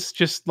Plays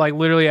just like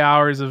literally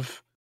hours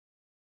of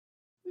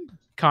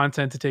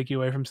content to take you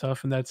away from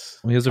stuff, and that's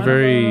he has a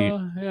very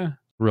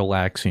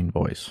relaxing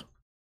voice.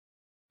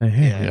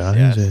 Hey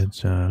guys,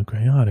 it's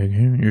Cryotic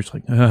here. You're just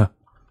like,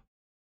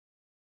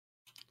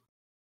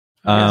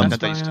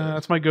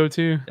 that's my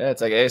go-to. Yeah,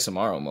 it's like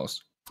ASMR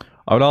almost.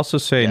 I would also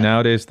say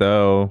nowadays,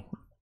 though,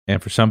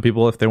 and for some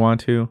people, if they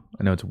want to,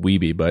 I know it's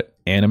weeby, but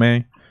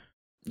anime.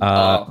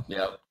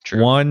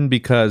 True. One,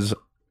 because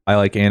I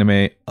like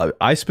anime.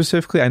 I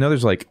specifically, I know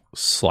there's like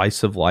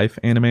slice of life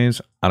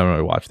animes. I don't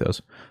really watch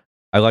those.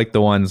 I like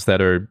the ones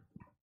that are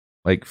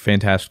like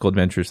fantastical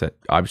adventures that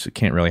obviously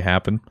can't really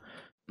happen.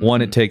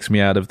 One, it takes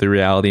me out of the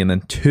reality, and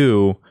then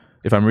two,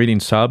 if I'm reading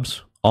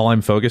subs, all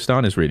I'm focused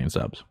on is reading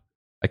subs.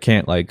 I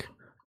can't like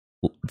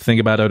think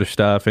about other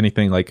stuff,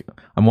 anything. Like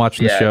I'm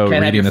watching the show,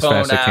 reading as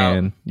fast as I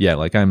can. Yeah,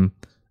 like I'm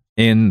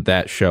in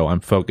that show. I'm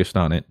focused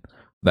on it.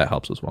 That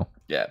helps as well.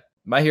 Yeah,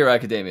 My Hero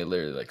Academia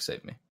literally like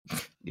saved me.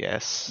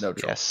 Yes, no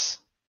trouble. Yes.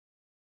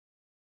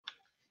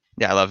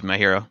 Yeah, I love My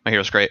Hero. My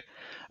Hero's great.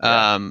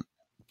 I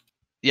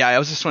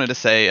was just wanted to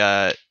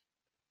say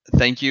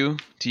thank you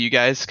to you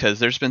guys, because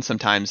there's been some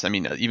times, I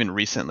mean, even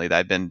recently, that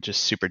I've been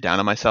just super down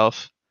on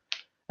myself,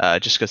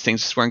 just because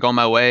things just weren't going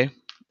my way.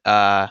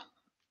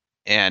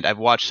 And I've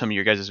watched some of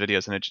your guys'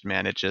 videos,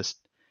 and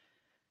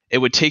it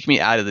would take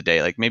me out of the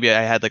day. Like maybe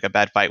I had like a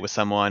bad fight with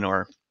someone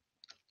or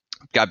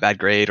got bad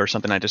grade or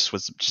something. I just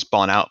was just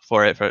balling out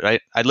for it.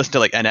 Right? I'd listen to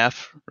like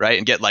NF, right,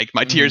 and get like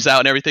my tears out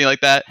and everything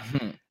like that.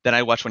 then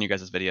I watch one of you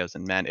guys' videos,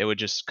 and man, it would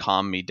just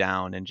calm me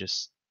down and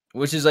just.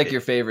 Which is like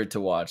your favorite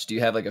to watch? Do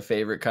you have like a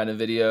favorite kind of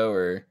video,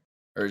 or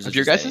is it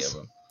your just guys'? any of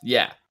them?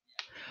 Yeah.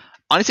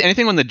 Honestly,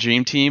 anything on the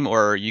Dream Team,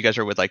 or you guys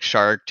are with like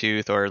Shark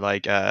Tooth or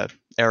like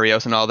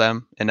Arios and all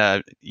them, and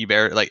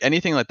Ebear, like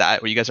anything like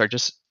that, where you guys are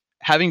just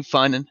having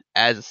fun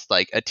as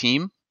like a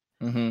team,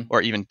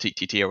 or even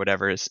TT or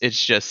whatever.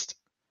 It's just.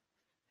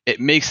 It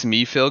makes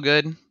me feel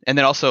good. And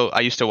then also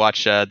I used to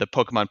watch the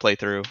Pokemon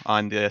playthrough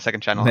on the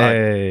second channel.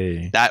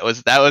 Hey. That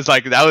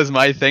was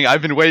my thing.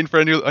 I've been waiting for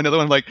another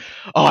one. I'm like,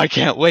 oh, I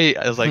can't wait.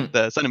 I was like,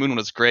 the Sun and Moon one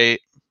was great.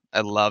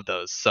 I love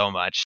those so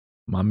much.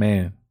 My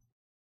man.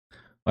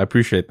 I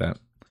appreciate that.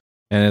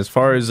 And as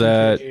far as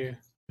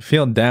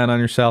feeling down on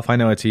yourself, I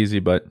know it's easy,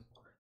 but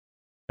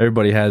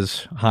everybody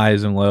has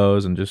highs and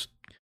lows, and just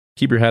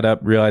keep your head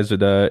up, realize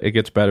that it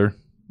gets better,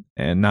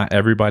 and not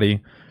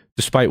everybody,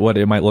 despite what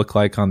it might look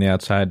like on the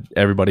outside,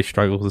 everybody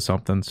struggles with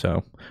something.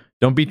 So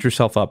don't beat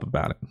yourself up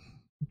about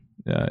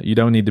it. You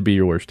don't need to be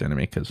your worst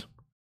enemy, because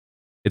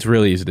it's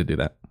really easy to do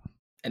that.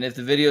 And if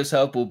the videos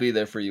help, we'll be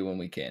there for you when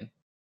we can.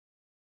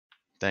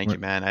 Thank you,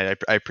 man.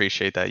 I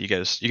appreciate that. You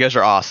guys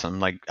are awesome.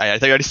 Like I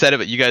think I already said it,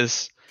 but you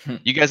guys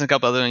and a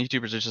couple other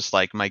YouTubers are just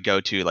like my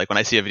go-to. Like when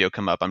I see a video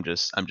come up, I'm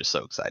just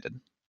so excited.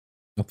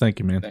 Well, thank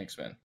you, man. Thanks,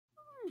 man.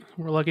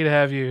 We're lucky to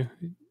have you.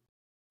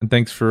 And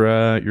thanks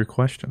for your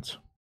questions.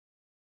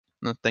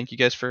 No, thank you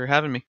guys for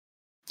having me.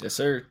 Yes,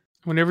 sir.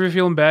 Whenever you're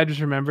feeling bad,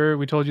 just remember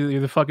we told you that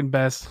you're the fucking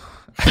best.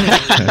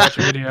 Watch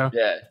your video.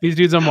 Yeah. These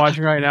dudes I'm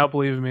watching right now,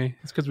 believe me,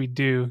 it's because we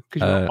do.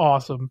 Because you're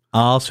awesome.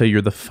 I'll say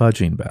you're the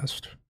fudging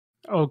best.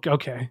 Oh,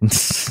 okay.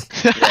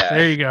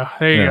 There you go.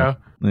 There you go.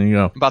 There you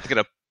go. I'm about to get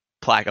a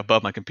plaque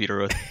above my computer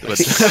with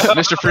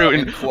Mr. Fruit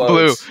and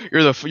Blue.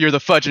 You're the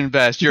fudging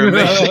best. You're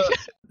amazing.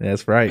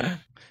 That's right.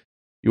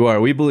 You are.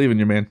 We believe in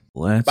you, man.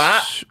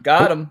 Got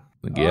him.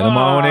 Get them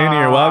on in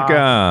here.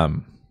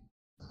 Welcome.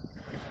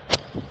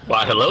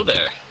 Why, hello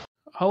there.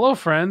 Hello,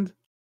 friend.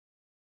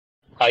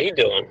 How you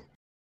doing?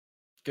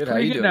 Good. How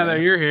you doing? Now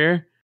that you're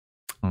here.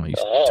 Oh, you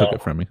took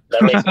it from me.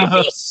 That makes me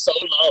feel so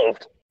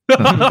loved.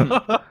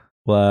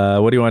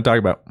 Well, what do you want to talk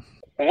about?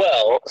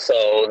 Well,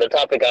 so the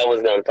topic I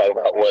was going to talk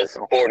about was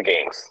board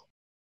games.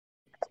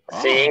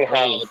 Seeing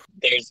how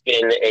there's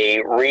been a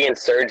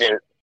reinsurgent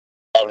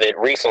of it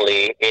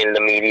recently in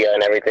the media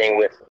and everything,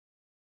 with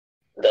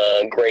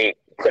the great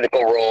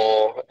Critical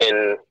Role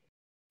and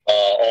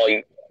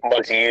a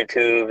bunch of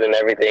YouTube and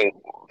everything,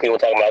 people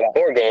talking about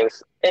board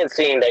games, and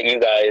seeing that you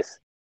guys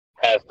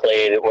have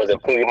played, was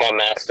it Pokemon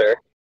Master,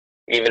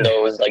 even though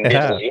it was like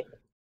Disney.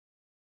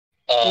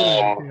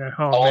 I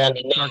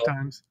wanted to know. Dark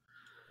times.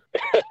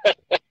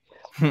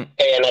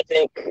 And I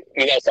think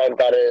you guys talked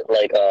about it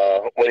like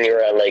when you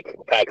were at like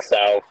PAX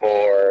South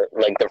or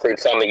like the Fruit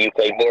Summit, you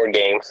played board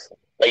games.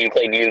 Like you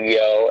played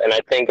Yu-Gi-Oh! And I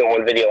think in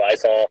one video I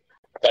saw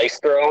Dice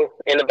Throne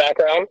in the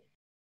background.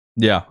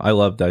 Yeah, I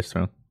love Dice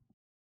Throne.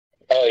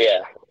 Oh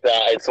yeah,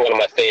 it's one of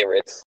my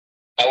favorites.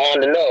 I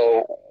wanted to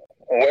know,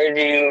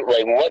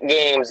 what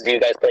games do you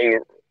guys play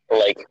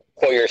like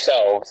for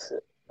yourselves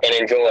and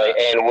enjoy,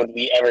 and would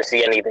we ever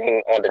see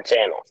anything on the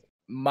channel?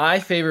 My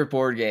favorite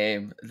board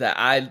game that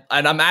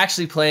I'm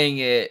actually playing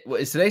it.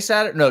 Is today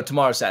Saturday? No,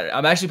 tomorrow Saturday.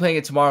 I'm actually playing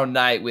it tomorrow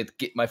night with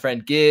my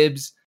friend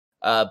Gibbs,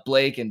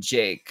 Blake, and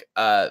Jake.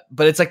 But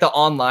it's like the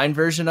online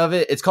version of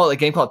it. It's called a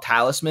game called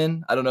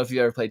Talisman. I don't know if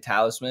you ever played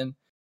Talisman.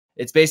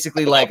 It's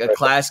basically like a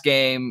class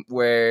game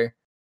where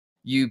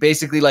you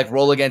basically like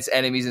roll against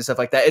enemies and stuff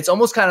like that. It's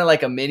almost kind of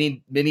like a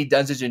mini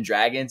Dungeons and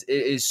Dragons.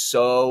 It is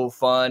so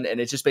fun, and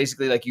it's just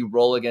basically like you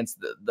roll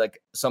against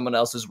like someone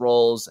else's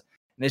rolls.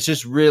 And it's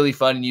just really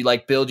fun, and you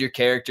like build your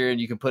character,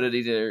 and you can put it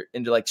either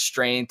into like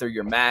strength or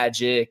your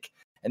magic.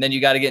 And then you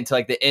got to get into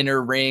like the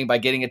inner ring by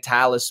getting a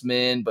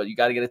talisman, but you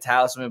got to get a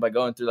talisman by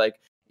going through like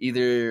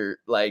either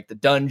like the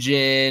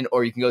dungeon,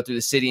 or you can go through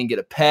the city and get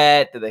a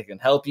pet that they can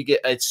help you get.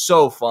 It's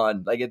so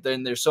fun. Like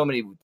then there's so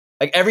many,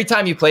 like every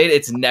time you play it,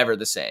 it's never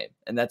the same.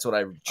 And that's what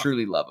I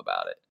truly love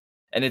about it.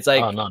 And it's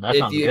like,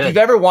 if you've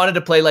ever wanted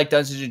to play like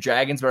Dungeons and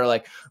Dragons, but are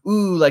like,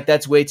 ooh, like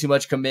that's way too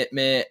much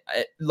commitment.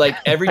 Like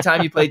every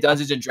time you play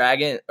Dungeons and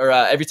Dragons, or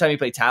every time you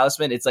play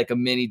Talisman, it's like a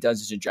mini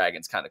Dungeons and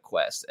Dragons kind of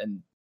quest.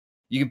 And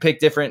you can pick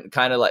different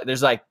kind of like,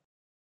 there's like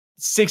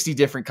 60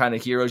 different kind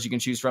of heroes you can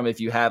choose from if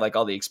you have like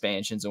all the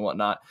expansions and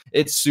whatnot.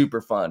 It's super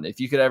fun.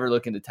 If you could ever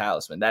look into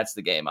Talisman, that's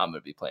the game I'm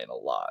going to be playing a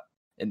lot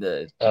in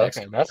the next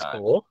time.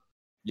 Cool.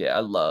 Yeah,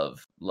 I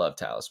love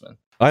Talisman.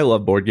 I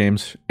love board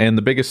games, and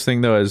the biggest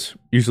thing though is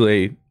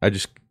usually I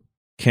just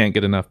can't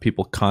get enough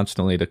people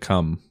constantly to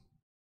come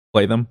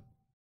play them.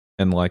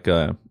 And like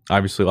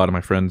obviously a lot of my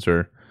friends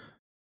are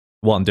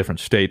in different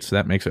states, so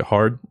that makes it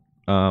hard.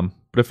 But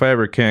if I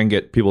ever can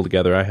get people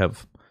together, I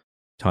have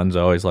tons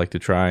I always like to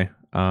try.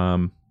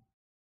 When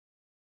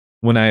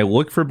I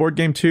look for a board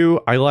game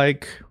too, I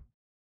like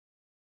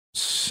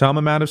some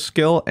amount of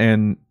skill,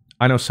 and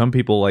I know some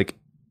people like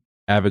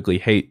avidly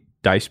hate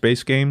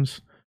dice-based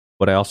games,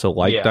 but I also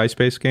like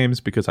dice-based games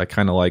because I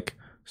kind of like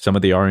some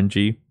of the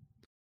RNG.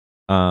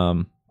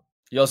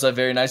 You also have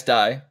very nice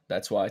die.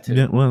 That's why too.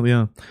 Yeah, well,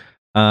 yeah.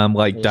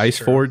 Like Dice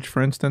Forge,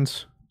 for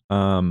instance.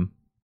 Not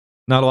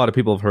a lot of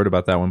people have heard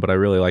about that one, but I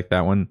really like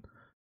that one,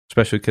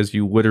 especially because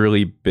you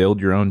literally build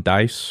your own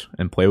dice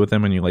and play with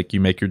them, and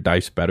you make your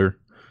dice better.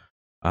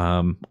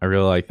 I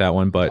really like that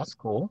one, but that's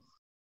cool.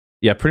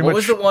 Yeah, pretty much. What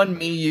was the one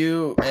me,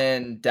 you,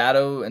 and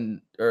Dado,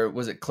 or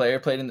was it Claire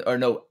played in? Or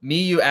no,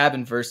 me, you, Ab,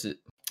 and versus.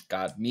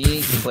 God,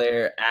 me,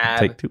 Claire,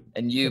 Ab,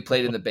 and you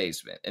played in the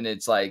basement, and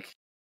it's like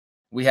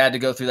we had to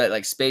go through that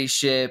like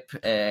spaceship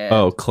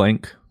and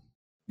Clank.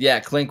 Yeah,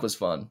 Clank was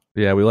fun.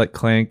 Yeah, we like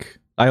Clank.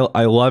 I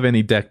love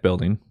any deck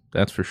building,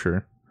 that's for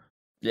sure.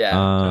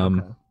 Yeah.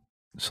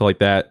 So like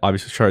that,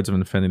 obviously Shards of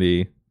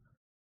Infinity.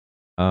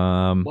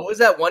 What was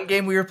that one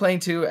game we were playing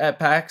too at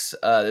PAX?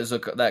 There's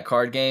that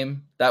card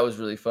game that was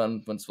really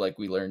fun once like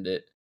we learned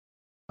it.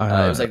 It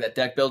was like that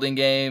deck building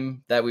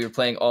game that we were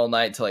playing all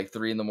night till like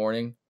 3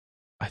 a.m.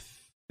 I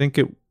think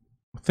it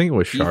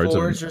was Shards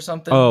Keyforge or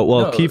something. Oh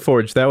well, no.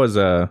 Keyforge, that was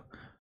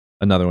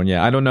another one.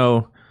 Yeah, I don't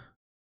know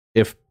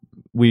if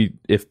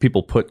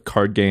people put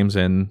card games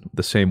in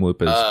the same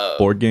loop as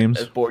board games.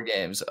 As board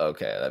games,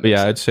 okay. But yeah,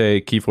 sense. I'd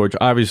say Keyforge.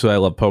 Obviously, I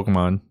love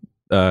Pokemon,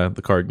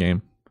 the card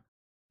game.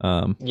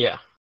 Yeah.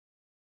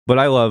 But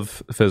I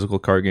love physical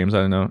card games,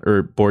 I don't know,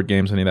 or board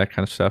games, any of that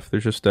kind of stuff.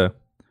 There's just a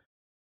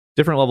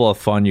different level of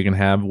fun you can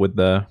have with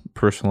the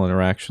personal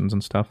interactions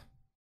and stuff.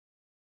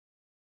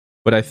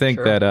 But I think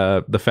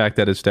that the fact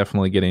that it's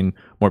definitely getting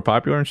more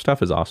popular and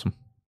stuff is awesome.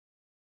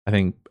 I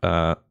think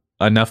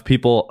enough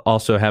people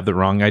also have the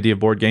wrong idea of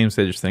board games.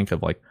 They just think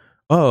of like,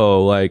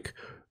 oh, like,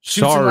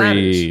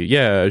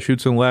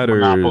 Shoots and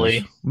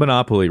Ladders.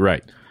 Monopoly,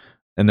 right.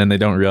 And then they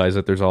don't realize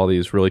that there's all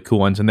these really cool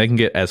ones, and they can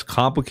get as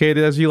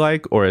complicated as you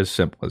like or as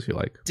simple as you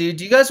like. Dude,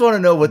 do you guys want to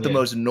know what the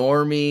most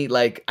normie,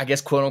 like, I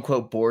guess, quote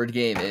unquote, board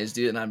game is,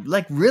 dude? And I'm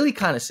like really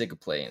kind of sick of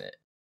playing it.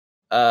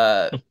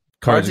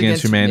 Cards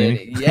Against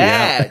Humanity.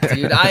 Yeah,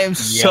 dude, I am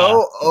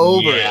so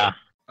over it.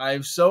 I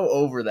am so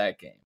over that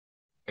game.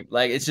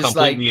 Like, it's just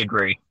completely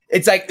agree.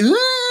 It's like,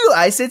 ooh,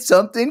 I said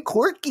something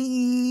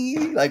quirky.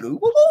 Like,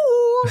 ooh,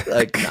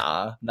 like,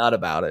 nah, not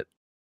about it.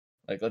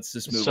 Like, let's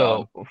just move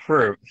on.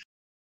 So,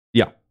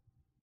 yeah.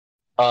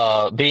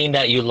 Being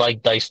that you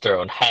like Dice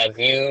Throne, have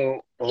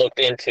you looked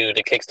into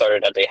the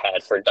Kickstarter that they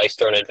had for Dice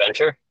Throne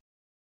Adventure?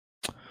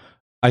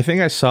 I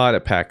think I saw it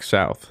at PAX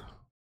South.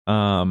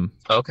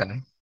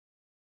 Okay.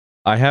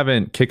 I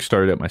haven't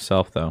Kickstarted it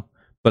myself, though.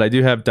 But I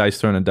do have Dice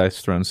Throne and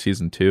Dice Throne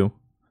Season 2.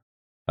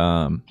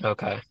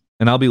 Okay.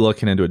 And I'll be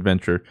looking into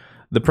Adventure.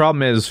 The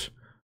problem is,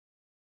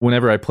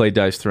 whenever I play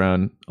Dice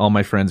Throne, all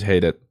my friends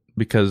hate it.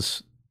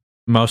 Because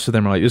most of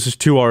them are like, this is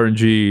too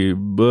RNG,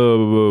 blah,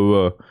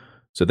 blah, blah.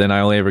 So then I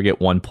only ever get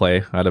one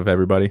play out of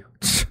everybody.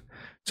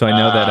 So I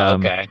know that...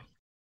 okay.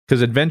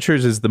 Because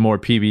Adventures is the more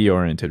PvE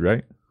oriented,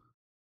 right?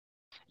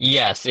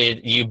 Yes,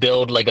 you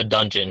build like a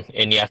dungeon,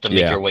 and you have to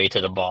make your way to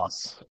the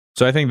boss.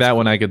 So I think that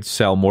one I could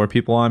sell more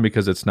people on,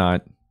 because it's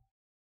not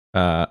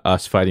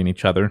us fighting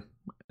each other.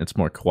 It's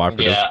more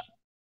cooperative. Yeah.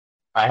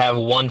 I have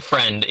one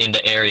friend in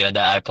the area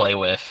that I play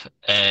with,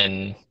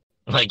 and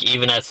like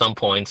even at some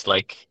points,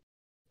 like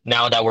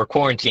now that we're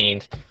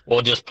quarantined,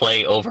 we'll just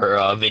play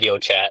over video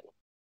chat.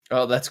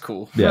 Oh, that's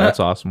cool. Yeah, that's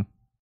awesome.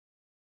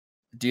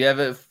 Do you have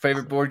a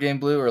favorite board game,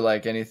 Blue, or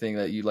like anything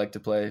that you like to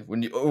play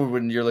when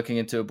you're looking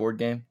into a board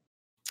game?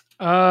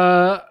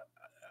 I'm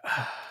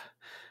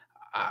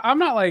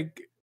not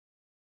like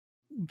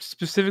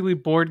specifically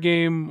board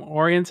game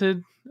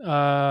oriented.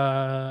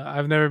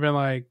 I've never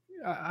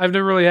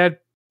really had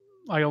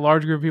like a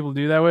large group of people to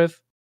do that with.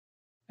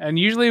 And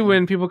usually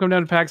when people come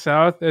down to PAX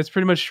South, it's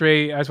pretty much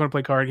straight, I just want to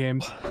play card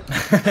games.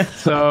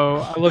 So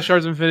I love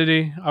Shards of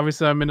Infinity.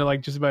 Obviously, I'm into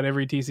like just about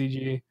every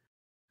TCG.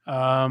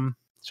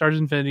 Shards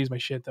of Infinity is my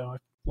shit, though. I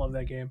love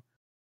that game.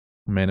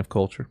 Man of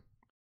culture.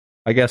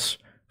 I guess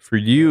for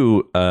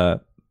you,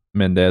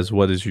 Mendez,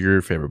 what is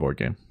your favorite board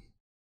game?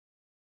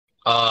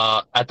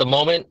 At the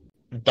moment,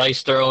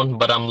 Dice Throne,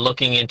 but I'm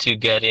looking into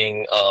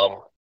getting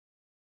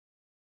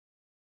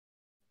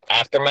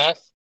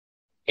Aftermath.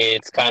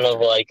 It's kind of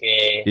like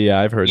a... Yeah,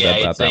 I've heard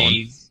about that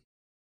one.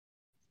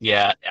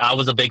 Yeah, I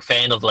was a big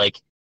fan of like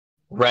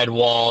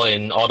Redwall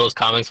and all those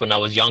comics when I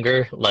was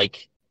younger,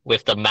 like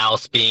with the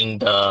mouse being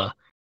the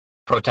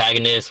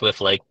protagonist,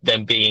 with like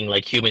them being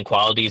like human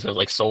qualities with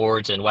like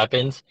swords and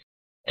weapons.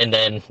 And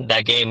then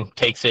that game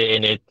takes it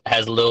and it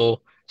has a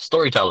little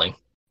storytelling.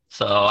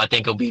 So I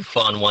think it'll be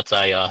fun once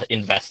I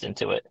invest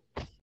into it.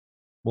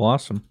 Well,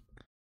 awesome.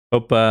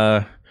 Hope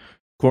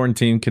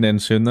quarantine can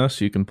end soon, though,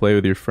 so you can play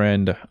with your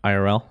friend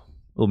IRL.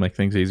 It'll make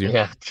things easier.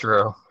 Yeah,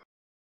 true.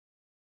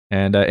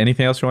 And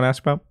anything else you want to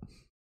ask about?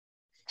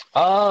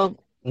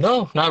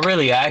 No, not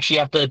really. I actually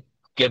have to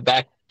get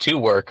back to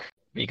work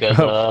because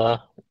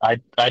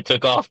I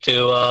took off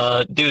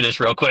to do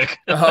this real quick.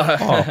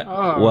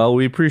 Well,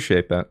 we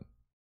appreciate that.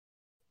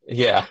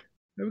 Yeah.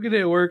 Have a good day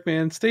at work,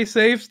 man. Stay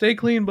safe, stay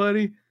clean,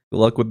 buddy. Good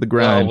luck with the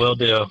grind. Will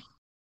do. It's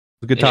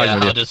a good talking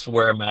with you. I'll just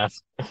wear a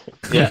mask.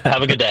 Yeah,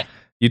 have a good day.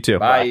 You too.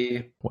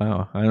 Bye.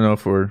 Wow, I don't know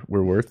if we're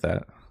worth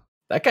that.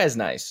 That guy's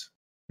nice.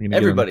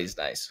 Everybody's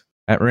nice.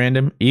 At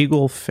random,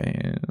 Eagle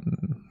fan.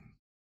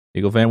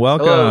 Eagle fan,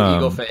 welcome. Hello,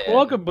 Eagle fan.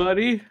 Welcome,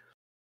 buddy.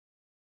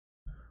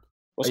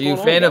 Are you a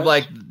fan of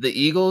like the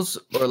Eagles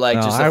or like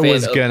just a fan I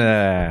was gonna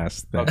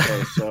ask that.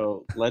 Okay,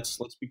 so let's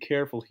be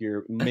careful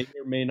here. May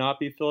or may not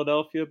be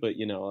Philadelphia, but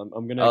you know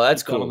I'm gonna. Oh,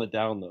 that's keep cool. On the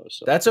down though.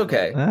 So that's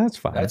okay. That's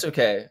fine. That's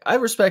okay. I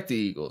respect the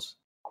Eagles.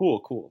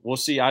 Cool. Well,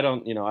 see, I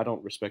don't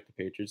respect the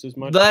Patriots as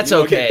much. That's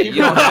okay.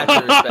 You don't have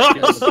to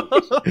respect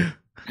us.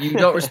 You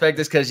don't respect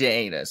us because you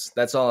ain't us.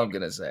 That's all I'm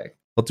gonna say.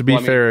 Well, to be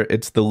fair,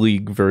 it's the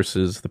league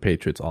versus the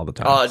Patriots all the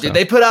time. Oh, dude,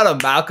 they put out a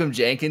Malcolm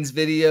Jenkins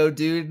video,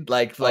 dude.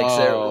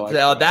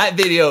 That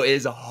video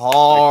is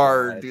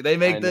hard, dude. They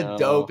make the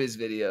dopest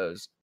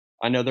videos.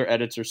 I know their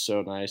edits are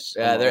so nice.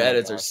 Yeah, their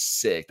edits are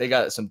sick. They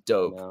got some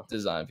dope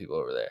design people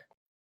over there.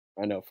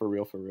 I know, for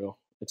real.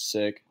 It's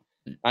sick.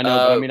 I know,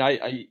 but I mean,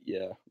 I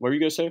yeah. What were you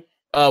gonna say?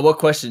 What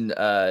question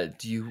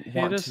do you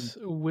want us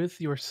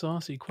with your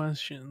saucy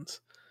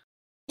questions?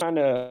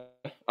 I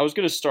was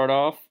going to start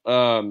off.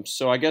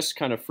 So I guess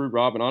kind of Fruit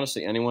Rob and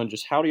honestly anyone,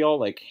 just how do y'all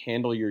like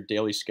handle your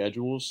daily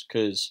schedules?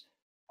 Because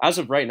as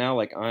of right now,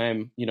 like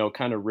I'm,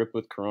 kind of ripped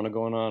with Corona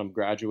going on. I'm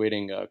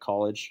graduating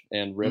college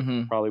and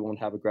probably won't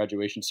have a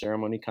graduation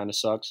ceremony. Kind of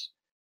sucks.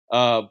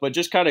 But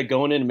just kind of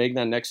going in and making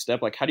that next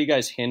step, like how do you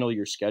guys handle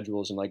your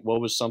schedules? And like what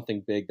was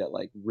something big that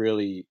like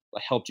really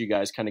helped you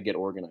guys kind of get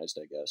organized,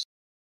 I guess?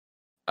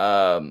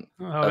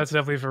 That's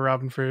definitely for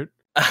Robin Fruit.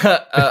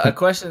 A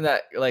question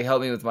that like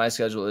helped me with my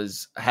schedule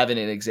is having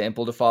an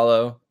example to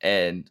follow,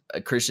 and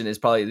Christian is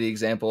probably the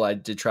example I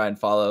did try and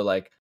follow.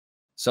 Like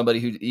somebody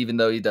who, even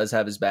though he does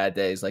have his bad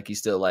days, like he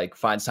still like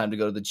finds time to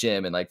go to the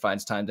gym and like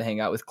finds time to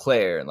hang out with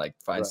Claire and like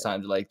finds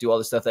time to like do all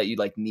the stuff that you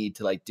like need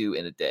to like do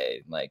in a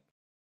day. Like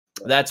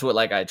that's what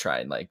like I try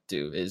and like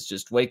do is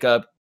just wake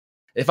up.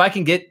 If I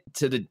can get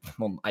to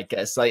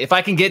if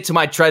I can get to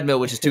my treadmill,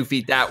 which is 2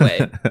 feet that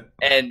way,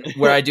 and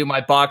where I do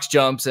my box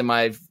jumps and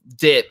my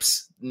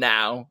dips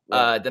now,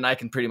 then I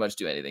can pretty much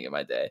do anything in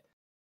my day.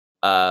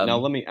 Now,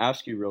 let me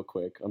ask you real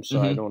quick. I'm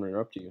sorry, I don't want to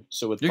interrupt you.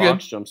 So with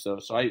box jumps, though,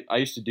 so I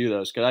used to do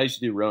those because I used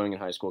to do rowing in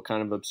high school,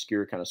 kind of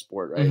obscure kind of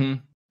sport, right?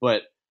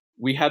 But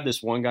we had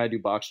this one guy do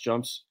box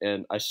jumps,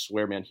 and I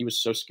swear, man, he was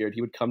so scared.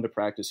 He would come to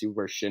practice. He would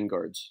wear shin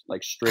guards,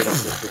 like straight up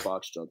just for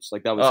box jumps.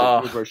 Like that was it.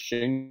 He would wear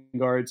shin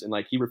guards, and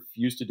like he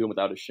refused to do them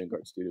without his shin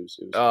guards, dude. It was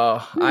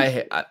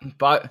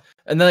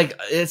and then like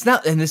it's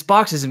not, and this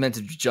box isn't meant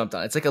to be jumped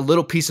on. It's like a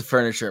little piece of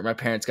furniture. My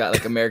parents got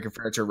like American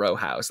Furniture Row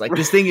House. Like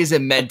this thing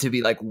isn't meant to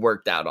be like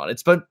worked out on.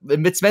 It's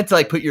meant to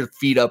like put your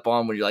feet up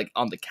on when you're like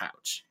on the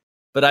couch.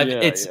 But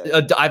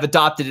I've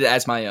adopted it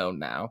as my own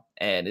now,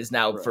 and is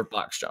now for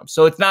box jumps.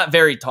 So it's not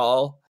very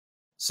tall,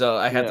 so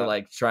I had to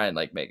like try and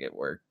like make it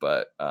work.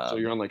 But so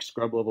you're on like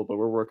scrub level, but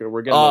we're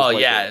getting.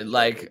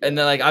 And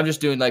then like I'm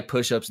just doing like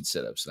push-ups and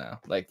sit-ups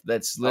now. Like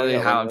that's literally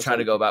how I'm trying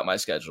to go about my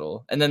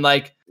schedule. And then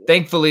like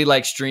thankfully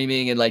like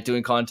streaming and like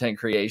doing content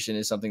creation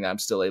is something that I'm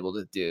still able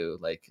to do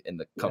like in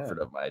the comfort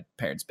of my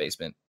parents'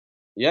 basement.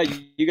 Yeah,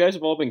 you guys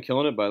have all been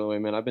killing it, by the way,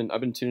 man. I've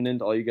been tuning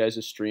into all you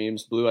guys'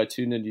 streams. Blue, I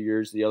tuned into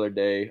yours the other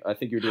day. I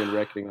think you were doing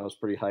Reckoning. I was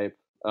pretty hype.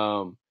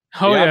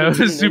 It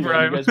was super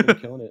hype. You guys have been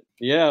killing it.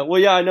 Yeah, well,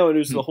 yeah, I know. It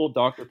was the whole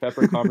Dr.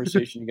 Pepper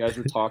conversation you guys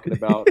were talking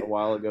about a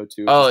while ago,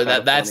 too. Oh,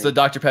 that's funny. The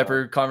Dr.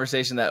 Pepper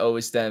conversation that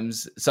always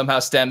stems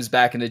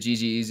back into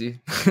GG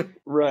Easy.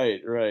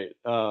 Right.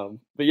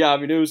 But yeah, I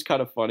mean, it was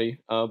kind of funny.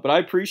 But I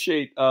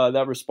appreciate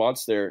that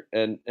response there.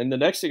 And the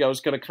next thing I was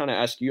going to kind of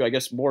ask you, I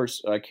guess more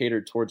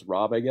catered towards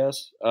Rob, I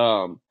guess,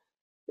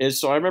 is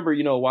so I remember,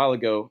 a while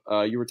ago,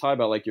 you were talking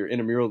about like your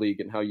intramural league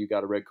and how you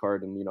got a red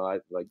card. And, I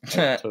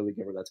totally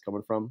get where that's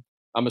coming from.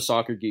 I'm a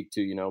soccer geek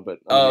too, but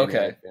I'm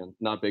fan,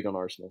 not big on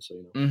Arsenal, so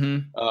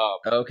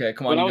okay,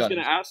 come on. But I was going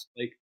to ask,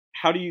 like,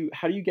 how do you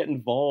get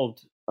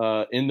involved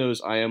in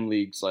those IM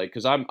leagues? Like,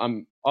 because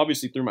I'm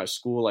obviously through my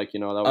school, like,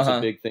 that was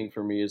a big thing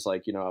for me. Is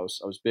like, I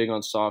was big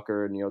on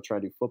soccer and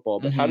trying to do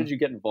football. But how did you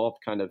get involved,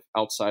 kind of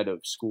outside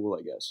of school,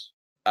 I guess?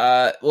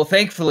 Well,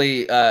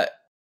 thankfully,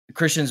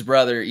 Christian's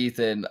brother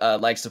Ethan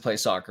likes to play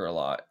soccer a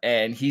lot,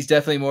 and he's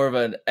definitely more of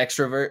an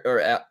extrovert,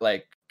 or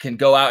like can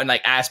go out and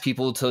like ask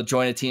people to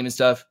join a team and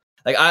stuff.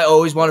 Like I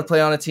always want to play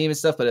on a team and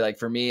stuff, but like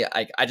for me,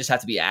 I just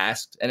have to be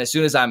asked. And as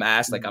soon as I'm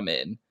asked, like I'm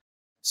in.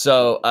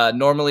 So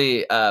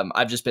normally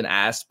I've just been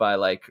asked by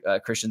like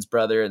Christian's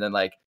brother, and then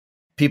like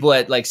people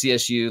at like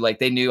CSU, like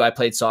they knew I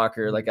played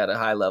soccer like at a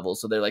high level.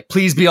 So they're like,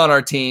 please be on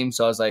our team.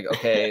 So I was like,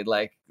 okay,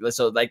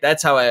 so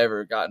that's how I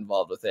ever got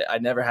involved with it. I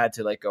never had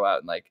to like go out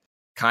and like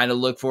kind of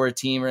look for a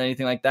team or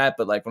anything like that.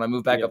 But like when I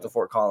move back up to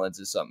Fort Collins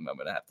is something I'm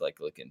going to have to like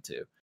look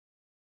into.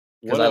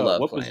 Because I love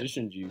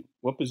playing.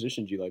 What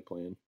position do you like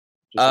playing?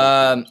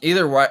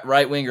 Either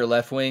right wing or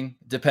left wing,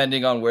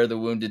 depending on where the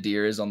wounded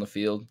deer is on the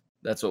field.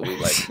 That's what we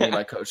like. Me and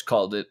my coach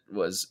called it.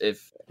 Was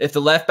if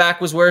the left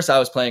back was worse, I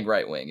was playing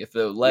right wing. If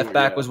the left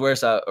back was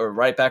worse, or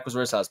right back was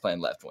worse, I was playing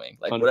left wing.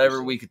 Like 100%.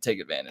 Whatever we could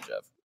take advantage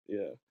of.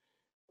 Yeah.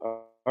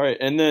 All right,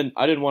 and then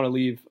I didn't want to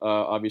leave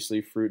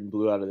obviously Fruit and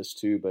Blue out of this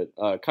too, but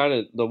kind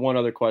of the one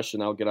other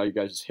question I'll get out of you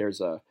guys' hair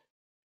is I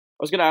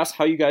was gonna ask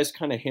how you guys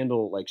kind of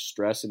handle like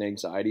stress and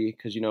anxiety,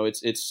 because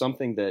it's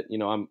something that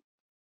I'm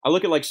I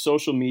look at like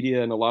social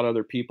media and a lot of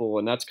other people,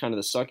 and that's kind of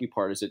the sucky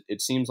part is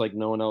it seems like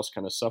no one else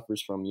kind of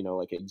suffers from,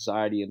 like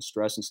anxiety and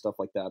stress and stuff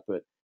like that.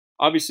 But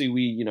obviously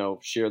we,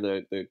 share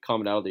the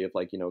commonality of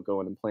like,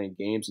 going and playing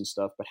games and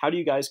stuff. But how do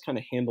you guys kind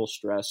of handle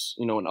stress,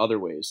 in other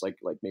ways, like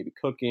maybe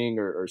cooking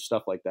or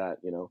stuff like that,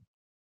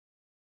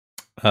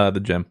 The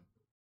gym.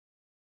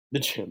 The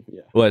gym,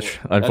 yeah. Which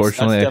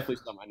unfortunately, that's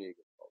definitely something I need to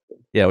get involved in.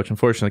 Yeah, which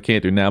unfortunately I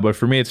can't do now. But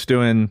for me, it's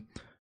doing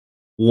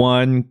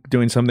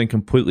something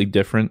completely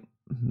different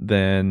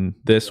than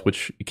this,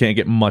 which you can't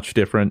get much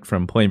different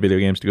from playing video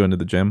games to going to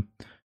the gym.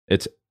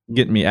 It's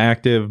getting me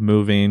active,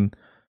 moving,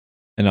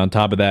 and on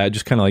top of that,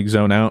 just kind of like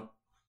zone out.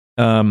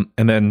 And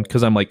then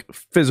because I'm like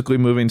physically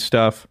moving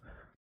stuff,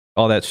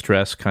 all that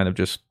stress kind of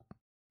just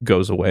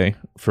goes away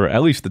for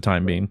at least the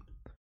time being.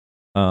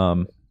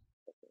 So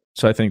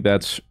I think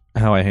that's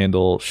how I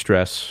handle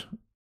stress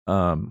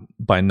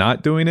by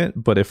not doing it.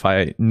 But if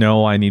I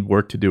know I need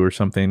work to do or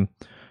something,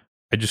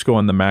 I just go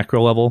on the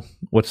macro level.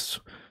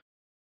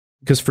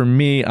 Because for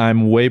me,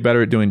 I'm way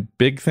better at doing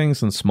big things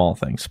than small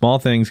things. Small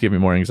things give me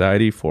more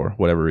anxiety for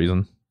whatever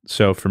reason.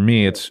 So for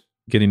me, it's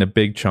getting a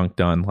big chunk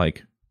done.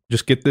 Like,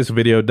 just get this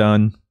video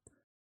done,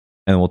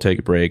 and we'll take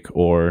a break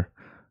or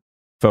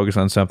focus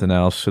on something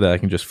else so that I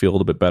can just feel a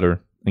little bit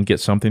better and get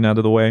something out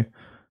of the way.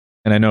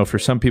 And I know for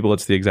some people,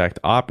 it's the exact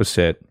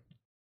opposite.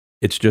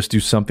 It's just do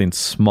something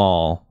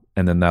small,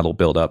 and then that'll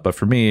build up. But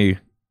for me,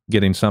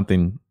 getting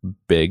something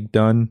big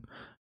done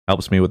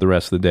helps me with the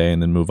rest of the day,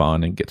 and then move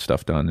on and get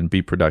stuff done and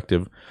be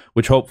productive,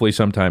 which hopefully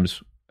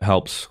sometimes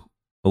helps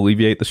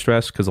alleviate the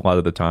stress, because a lot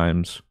of the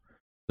times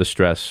the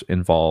stress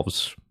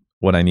involves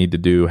what I need to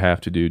do,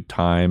 have to do,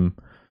 time,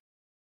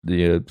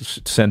 the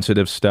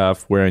sensitive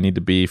stuff, where I need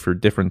to be for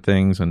different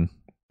things. And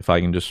if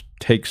I can just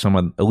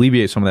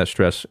alleviate some of that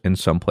stress in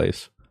some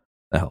place,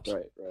 that helps.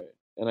 Right.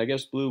 And I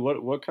guess, Blue,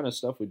 what kind of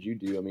stuff would you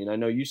do? I mean, I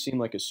know you seem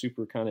like a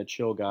super kind of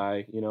chill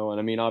guy, and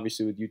I mean,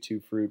 obviously with you two,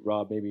 Fruit,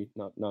 Rob, maybe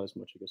not as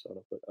much, I guess, I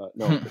don't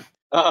know, but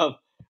no.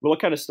 But what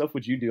kind of stuff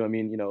would you do? I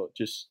mean,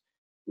 just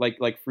like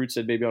Fruit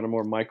said, maybe on a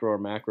more micro or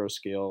macro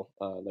scale,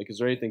 like, is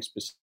there anything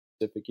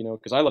specific,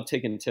 because I love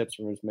taking tips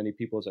from as many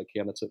people as I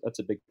can. That's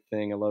a big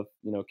thing. I love,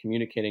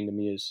 communicating to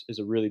me is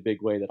a really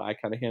big way that I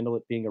kind of handle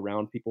it, being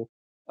around people.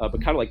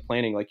 But kind of like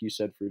planning, like you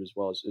said, Fruit, as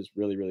well, is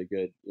really, really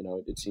good.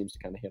 It seems to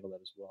kind of handle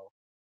that as well.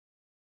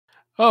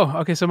 Oh,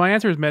 okay. So my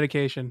answer is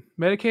medication.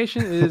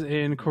 Medication is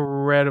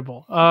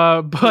incredible.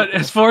 But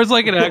as far as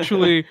like an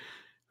actually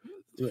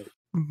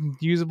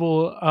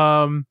usable,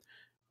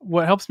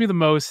 what helps me the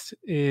most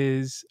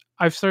is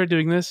I've started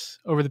doing this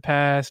over the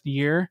past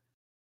year.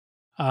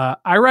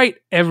 I write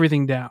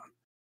everything down.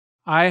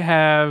 I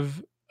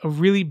have a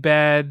really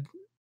bad,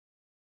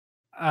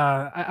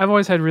 I've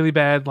always had really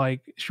bad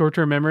like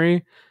short-term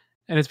memory,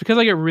 and it's because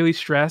I get really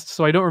stressed,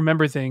 so I don't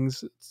remember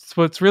things.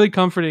 So it's really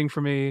comforting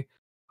for me.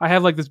 I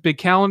have like this big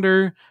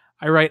calendar.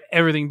 I write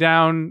everything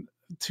down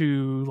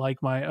to like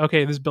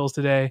this bill's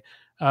today.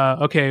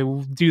 Okay,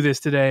 we'll do this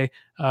today.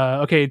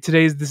 Okay,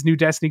 today's this new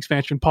Destiny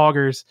expansion,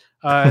 Poggers.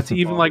 To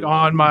even like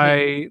on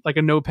my, like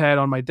a notepad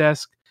on my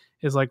desk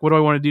is like, what do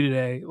I want to do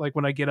today? Like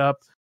when I get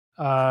up,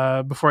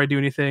 before I do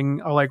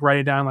anything, I'll like write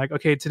it down. Like,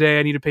 okay, today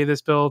I need to pay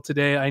this bill.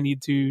 Today I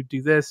need to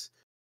do this.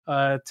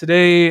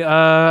 Today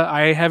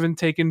I haven't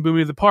taken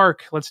Boomy to the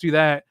park. Let's do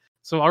that.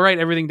 So I'll write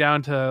everything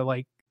down to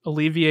like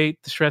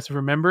alleviate the stress of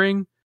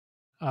remembering.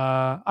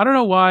 I don't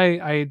know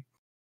why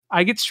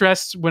I get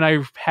stressed when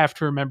I have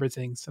to remember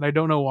things, and I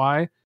don't know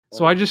why.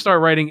 So I just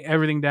start writing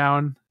everything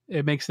down.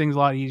 It makes things a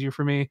lot easier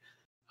for me.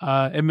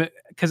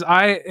 Because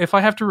if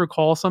I have to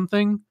recall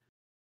something,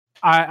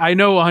 I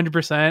know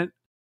 100%.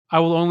 I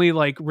will only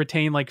like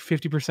retain like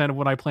 50% of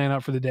what I plan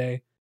out for the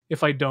day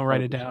if I don't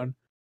write it down.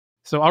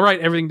 So I'll write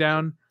everything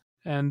down,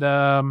 and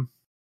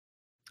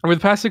over the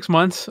past 6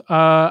 months,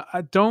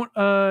 I don't.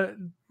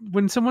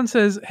 When someone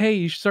says, "Hey,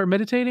 you should start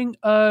meditating,"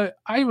 I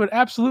would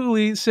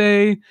absolutely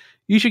say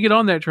you should get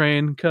on that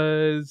train,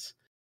 because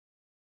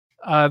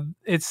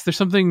there's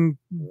something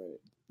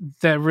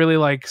that really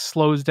like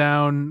slows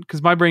down,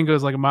 because my brain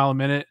goes like a mile a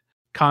minute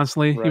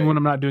constantly, even when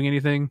I'm not doing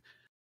anything.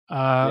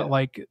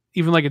 Like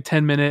even like a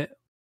 10-minute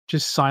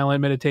just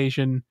silent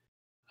meditation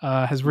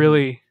has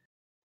really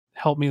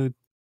helped me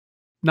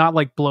not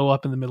like blow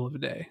up in the middle of the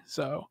day.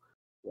 So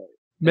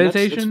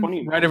meditation,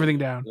 write everything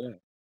down.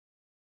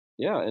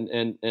 Yeah,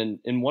 and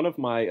in one of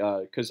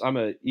my, because I'm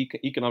a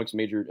economics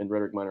major and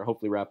rhetoric minor,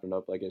 hopefully wrapping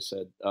up, like I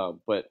said,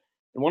 but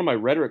in one of my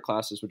rhetoric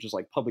classes, which is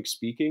like public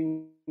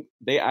speaking,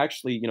 they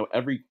actually,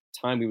 every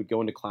time we would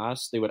go into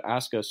class, they would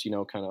ask us, kind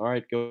of, all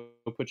right, go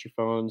put your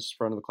phones in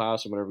front of the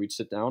class, and whenever we'd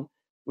sit down,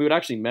 we would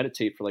actually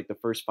meditate for like the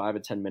first 5 to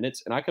 10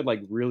 minutes, and I could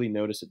like really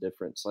notice a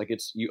difference. Like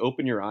you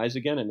open your eyes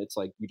again, and it's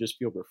like you just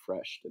feel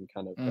refreshed and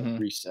kind of like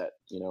reset,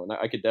 and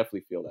I could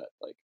definitely feel that.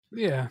 Like,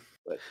 yeah.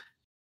 But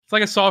it's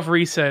like a soft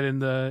reset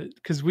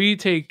because we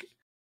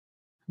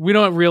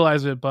don't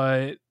realize it,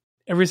 but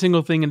every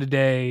single thing in the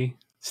day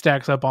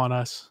stacks up on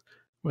us.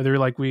 Whether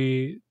like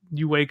you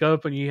wake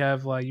up and you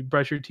have like, you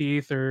brush your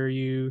teeth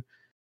and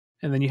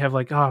then you have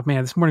like, oh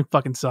man, this morning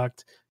fucking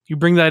sucked. you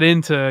bring that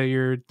into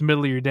the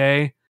middle of your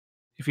day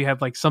if you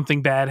have like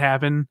something bad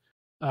happen.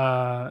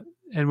 And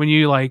when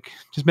you like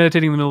just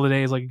meditating in the middle of the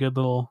day is like a good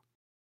little,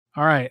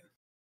 all right,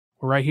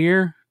 we're right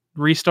here,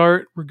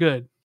 restart, we're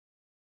good.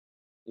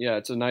 Yeah,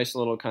 it's a nice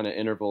little kind of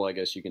interval, I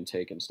guess you can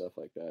take and stuff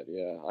like that.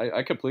 Yeah,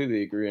 I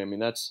completely agree. I mean,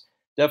 that's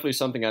definitely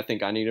something I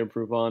think I need to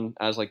improve on.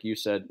 As like you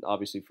said,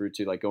 obviously Fruit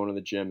too, like going to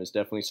the gym is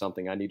definitely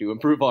something I need to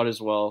improve on as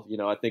well. You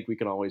know, I think we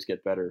can always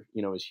get better,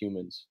 you know, as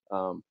humans.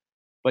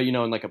 But, you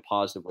know, in like a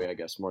positive way, I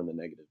guess, more in the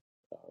negative.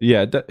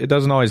 Yeah, it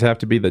doesn't always have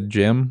to be the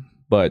gym,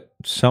 but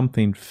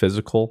something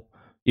physical,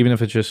 even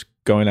if it's just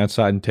going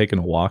outside and taking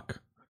a walk.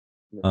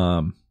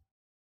 Yeah.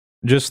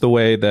 Just the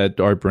way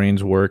that our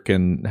brains work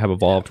and have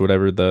evolved,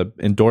 whatever the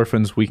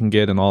endorphins we can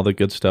get and all the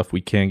good stuff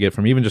we can get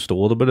from even just a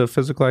little bit of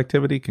physical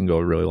activity can go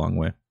a really long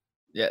way.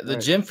 Yeah, the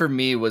gym for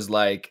me was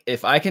like,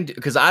 if I can do,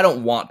 because I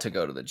don't want to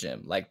go to the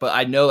gym, like, but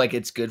I know like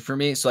it's good for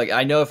me. So like,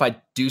 I know if I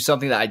do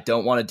something that I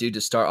don't want to do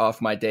to start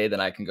off my day, then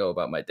I can go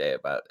about my day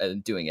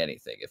and doing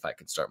anything if I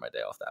can start my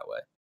day off that way.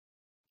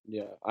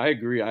 Yeah, I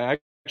agree. I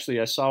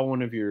saw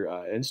one of your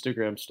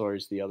Instagram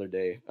stories the other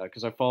day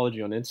because I followed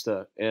you on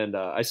Insta, and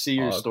I see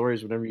your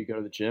stories whenever you go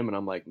to the gym, and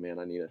I'm like, man,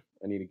 I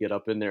need to get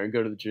up in there and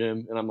go to the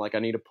gym, and I'm like, I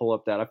need to pull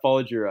up that. I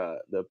followed your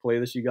the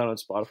playlist you got on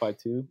Spotify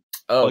too.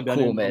 Oh,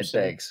 cool, man!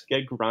 Thanks.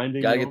 Get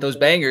grinding. Gotta get those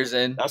bangers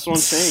in. That's what I'm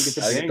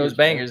saying. Get those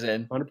bangers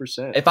in.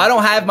 100%. If I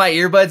don't have my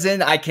earbuds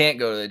in, I can't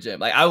go to the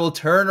gym. Like I will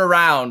turn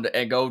around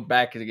and go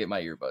back to get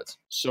my earbuds.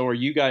 So, are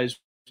you guys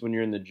when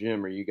you're in the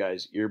gym? Are you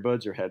guys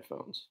earbuds or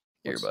headphones?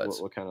 Earbuds.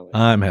 What kind of? Like,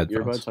 I'm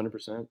headphones. Earbuds,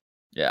 100%.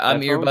 Yeah,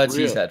 I'm headphones? Earbuds.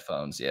 Really? He's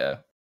headphones. Yeah.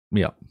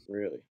 Yeah.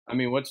 Really? I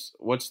mean, what's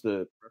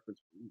the preference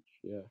for each?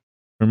 Yeah.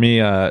 For me,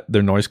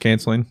 they're noise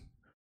canceling.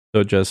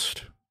 So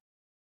just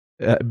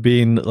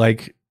being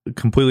like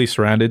completely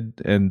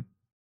surrounded and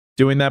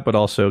doing that, but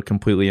also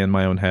completely in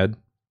my own head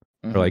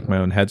or like my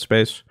own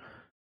headspace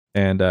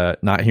and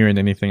not hearing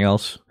anything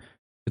else.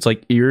 It's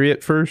like eerie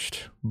at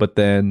first, but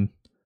then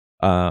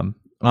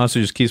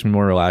honestly just keeps me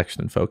more relaxed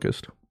and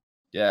focused.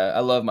 Yeah, I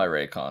love my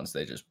Raycons.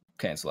 They just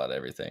cancel out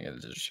everything. It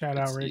just shout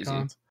out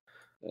Raycons.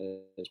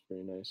 That's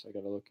pretty nice. I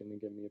gotta look in and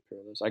get me a pair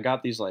of those. I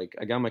got these I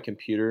got my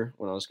computer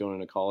when I was going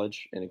into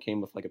college, and it came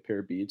with like a pair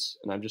of Beats,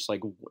 and I'm just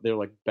like they're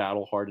like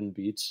battle hardened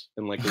Beats,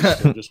 and like they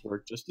still just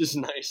work just as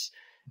nice.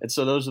 And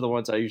so those are the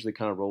ones I usually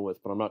kind of roll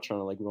with, but I'm not trying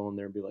to like roll in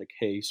there and be like,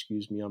 hey,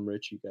 excuse me, I'm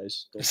rich. You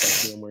guys don't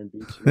touch me. I'm wearing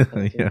Beats.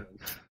 Yeah. I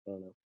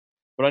don't know.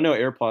 But I know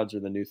AirPods are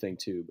the new thing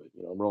too, but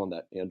you know, I'm rolling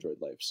that Android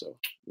life. So,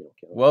 you know,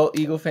 well,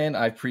 Eagle fan,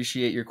 I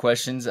appreciate your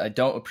questions. I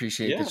don't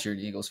appreciate that you're an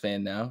Eagles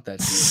fan now.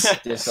 That's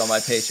just on my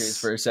Patriots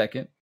for a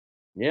second.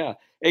 Yeah.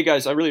 Hey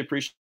guys, I really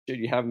appreciate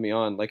you having me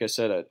on. Like I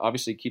said,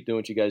 obviously keep doing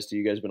what you guys do.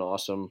 You guys have been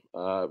awesome.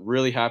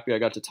 Really happy I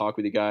got to talk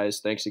with you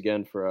guys. Thanks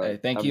again for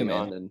thank you, man.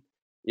 On. And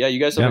yeah, you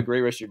guys have a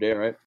great rest of your day,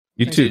 all right?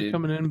 You thanks too. for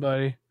coming in,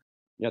 buddy.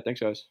 Yeah,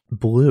 thanks guys.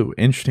 Blue,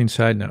 interesting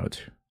side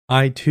note.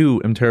 I too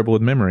am terrible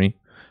with memory.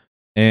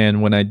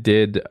 And when I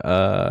did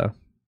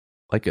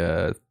like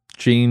a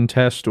gene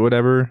test or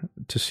whatever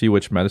to see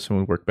which medicine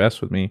would work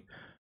best with me,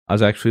 I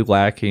was actually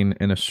lacking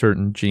in a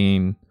certain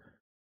gene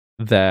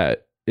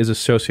that is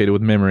associated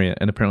with memory,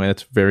 and apparently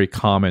that's very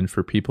common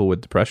for people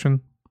with depression.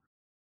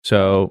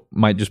 So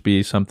might just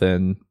be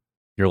something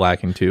you're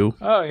lacking too.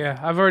 Oh yeah,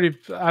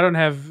 I don't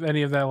have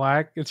any of that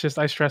lack. It's just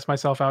I stress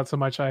myself out so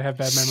much I have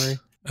bad memory.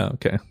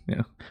 Okay,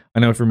 yeah.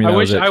 I know for me, I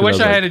wish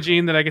I had a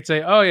gene that I could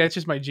say, oh yeah, it's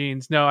just my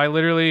genes. No, I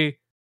literally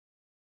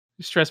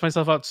stress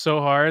myself out so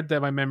hard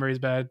that my memory is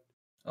bad.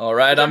 All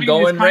right, I'm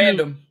going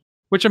random.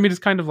 Which I mean is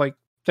kind of like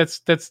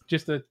that's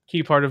just a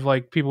key part of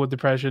like people with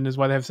depression is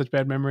why they have such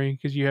bad memory,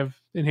 because you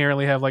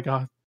inherently have like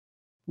a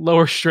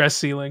lower stress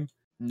ceiling.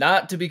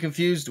 Not to be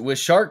confused with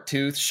Shark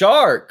Tooth.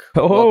 Shark!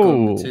 Oh!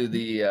 Welcome to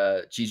the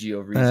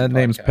GGO Reason That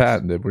name's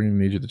patented. We're going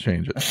to need you to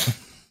change it.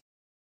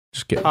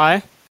 Just kidding.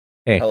 Hi.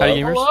 Hey. Hello. Hi,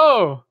 gamers.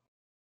 Hello!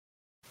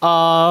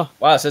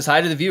 Wow, it says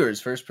hi to the viewers.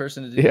 First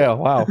person to do Yeah,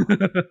 wow.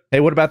 Hey,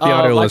 what about the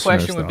audio listeners? My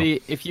question would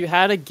be, if you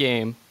had a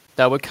game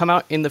that would come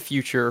out in the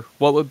future,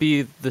 what would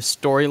be the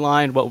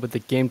storyline? What would the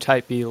game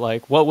type be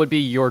like? What would be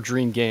your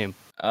dream game?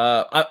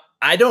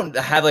 I don't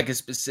have like a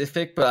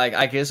specific, but like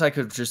I guess I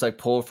could just like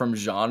pull from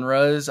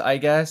genres, I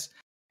guess.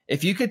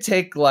 If you could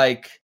take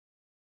like,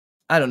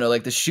 I don't know,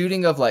 like the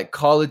shooting of like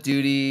Call of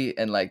Duty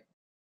and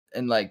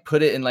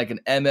put it in like an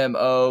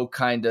MMO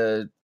kind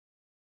of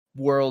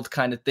world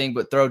kind of thing,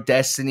 but throw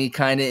Destiny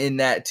kind of in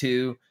that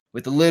too,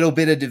 with a little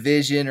bit of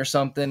Division or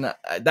something.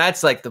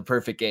 That's like the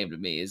perfect game to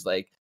me, is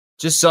like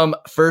just some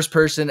first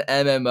person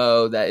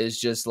MMO that is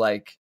just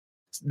like,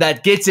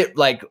 that gets it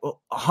like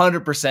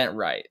 100%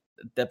 right.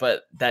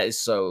 But that is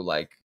so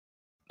like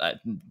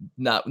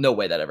no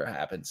way that ever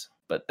happens.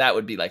 But that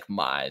would be like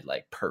my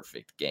like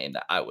perfect game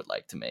that I would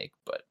like to make.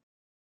 But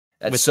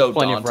that's with so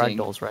plenty daunting.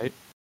 of ragdolls, right?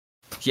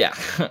 Yeah.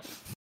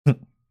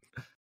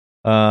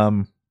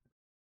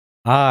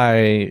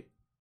 I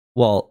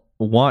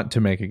want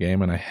to make a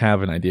game, and I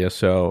have an idea,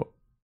 so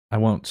I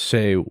won't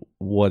say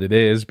what it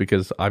is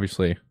because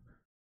obviously I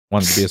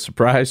want it to be a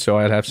surprise. So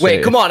I'd have to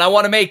wait. Come on, I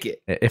want to make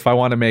it. If I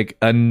want to make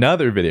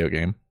another video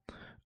game,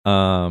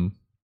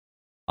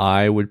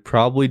 I would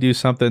probably do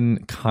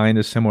something kind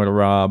of similar to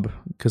Rob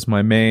because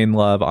my main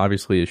love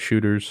obviously is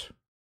shooters.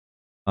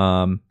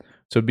 So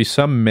it'd be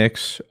some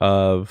mix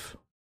of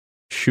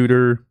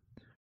shooter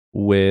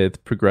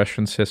with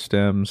progression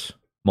systems,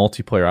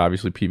 multiplayer,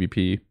 obviously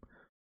PvP.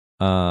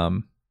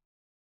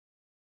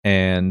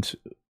 And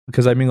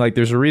because I mean, like,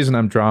 there's a reason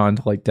I'm drawn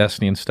to like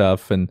Destiny and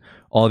stuff and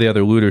all the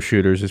other looter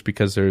shooters is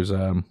because there's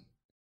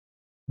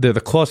they're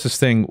the closest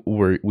thing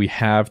we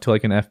have to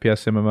like an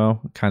FPS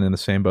MMO, kind of in the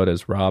same boat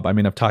as Rob. I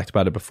mean, I've talked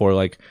about it before.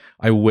 Like,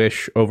 I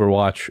wish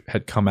Overwatch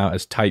had come out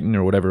as Titan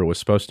or whatever it was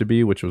supposed to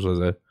be, which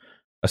was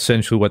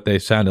essentially what they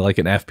sounded like,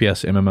 an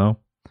FPS MMO.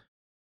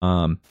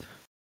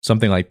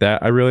 Something like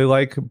that I really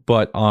like,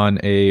 but on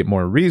a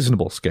more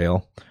reasonable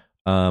scale,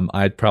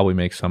 I'd probably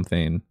make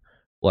something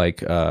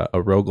like a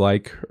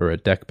roguelike or a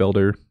deck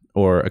builder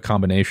or a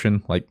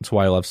combination. Like, that's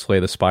why I love Slay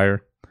the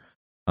Spire.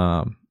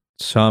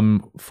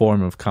 Some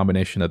form of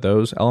combination of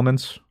those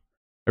elements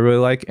I really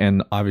like,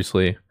 and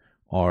obviously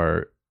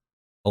are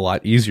a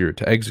lot easier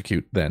to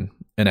execute than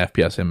an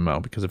FPS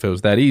MMO, because if it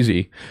was that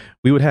easy,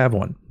 we would have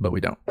one, but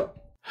we don't.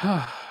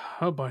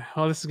 Oh boy.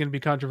 Oh, this is going to be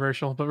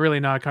controversial, but really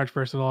not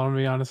controversial at all, I'm going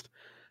to be honest.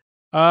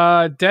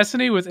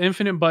 Destiny with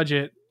infinite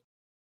budget.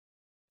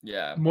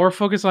 Yeah. More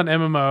focus on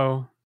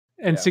MMO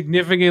and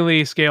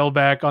significantly scale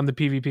back on the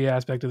PvP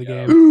aspect of the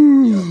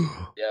game.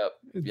 Yep.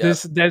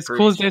 This, as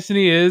cool as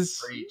Destiny is,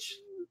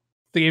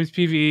 the game's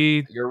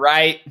PvE. You're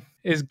right.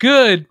 Is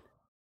good.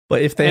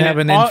 But if they have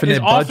an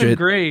infinite budget,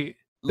 great.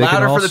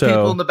 Louder for the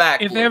people in the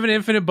back. If they have an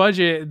infinite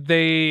budget,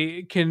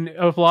 they can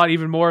allot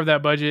even more of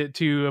that budget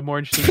to a more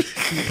interesting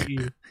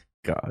PvE.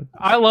 God,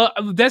 I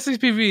love Destiny's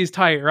PvE is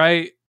tight,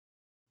 right?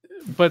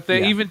 But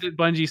even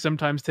Bungie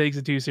sometimes takes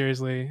it too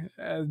seriously.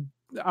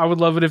 I would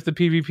love it if the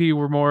PvP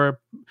were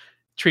more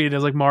treated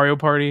as like Mario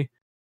Party,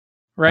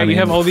 right? I mean,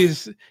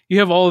 you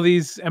have all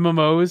these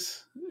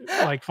MMOs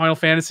like Final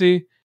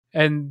Fantasy,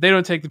 and they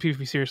don't take the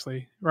PvP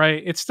seriously,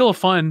 right? It's still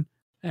fun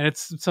and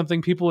it's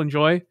something people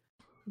enjoy.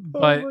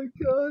 But oh my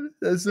god,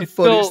 that's the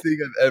funniest thing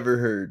I've ever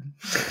heard.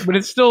 But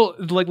it's still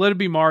like, let it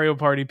be Mario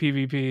Party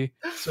PvP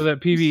so that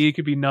PvE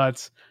could be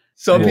nuts.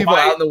 Some people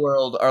out in the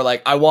world are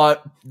like, I want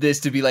this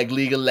to be like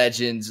League of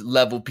Legends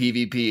level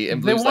PvP, and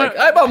Blue's like,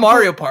 I'm a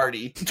Mario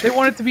Party. They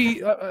want it to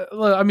be.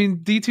 I mean,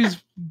 Destiny's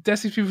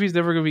PvP is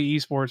never going to be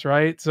esports,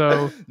 right?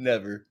 So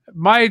never.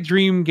 My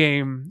dream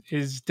game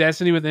is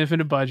Destiny with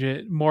infinite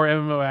budget, more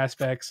MMO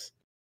aspects,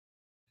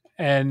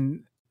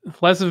 and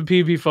less of a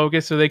PvP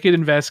focus, so they could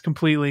invest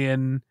completely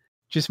in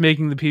just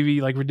making the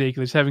PvE like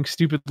ridiculous, having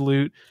stupid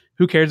loot.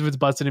 Who cares if it's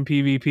busted in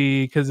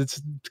PvP because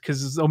it's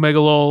Omega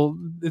LOL,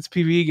 it's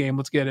PvE game.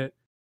 Let's get it.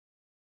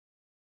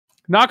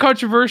 Not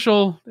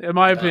controversial, in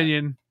my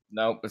opinion.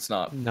 Nope, it's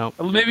not. No,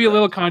 maybe a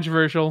little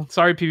controversial.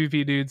 Sorry,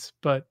 PvP dudes,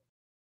 but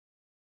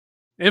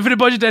infinite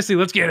budget Destiny.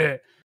 Let's get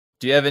it.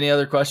 Do you have any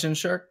other questions,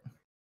 Shark?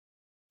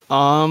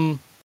 Not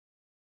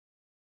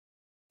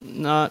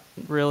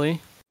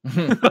really.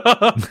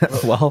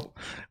 Well,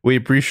 we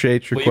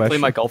appreciate your question. Will you play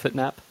my Golf It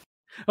map?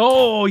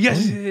 Oh,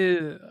 yes.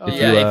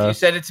 If you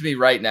send it to me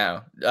right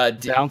now.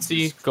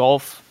 Bouncy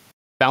golf,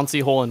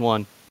 bouncy hole in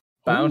one.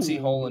 Bouncy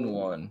hole in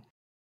one.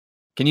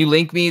 Can you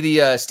link me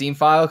the Steam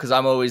file? Because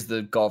I'm always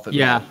the Golf It.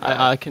 Yeah,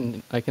 I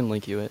can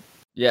link you it.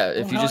 Yeah,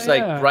 if you just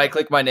like right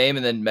click my name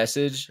and then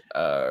message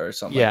or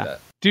something like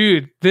that.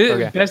 Dude,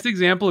 the best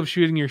example of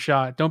shooting your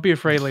shot. Don't be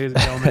afraid, ladies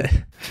and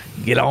gentlemen.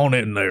 Get on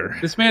in there.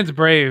 This man's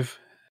brave.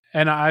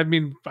 And I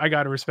mean, I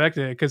got to respect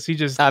it because he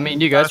just. I mean,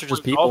 you guys are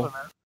just people.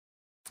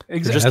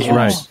 Exactly. That's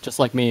right. Just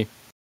like me.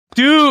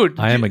 Dude.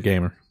 I am a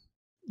gamer.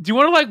 Do you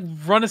want to like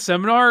run a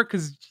seminar?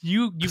 Because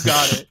you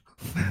got it.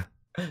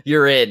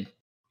 You're in.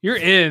 You're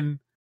in.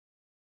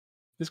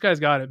 This guy's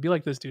got it. Be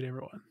like this dude,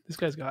 everyone. This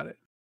guy's got it.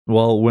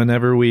 Well,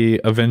 whenever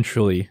we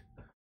eventually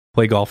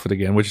play Golf It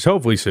again, which is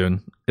hopefully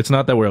soon, it's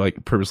not that we're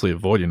like purposely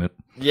avoiding it.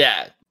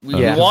 Yeah. We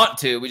want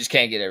to. We just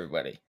can't get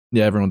everybody.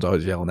 Yeah, everyone's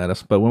always yelling at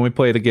us. But when we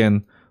play it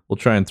again, we'll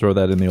try and throw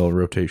that in the old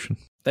rotation.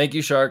 Thank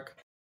you, Shark.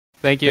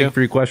 Thank you. Thank you for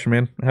your question,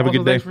 man. Have a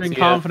good day. Thanks for being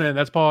confident.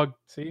 That's Pog.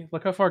 See?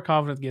 Look how far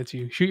confidence gets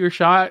you. Shoot your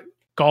shot.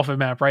 Golf It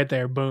map right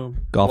there.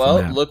 Boom.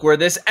 Map. Look where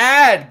this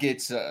ad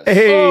gets us.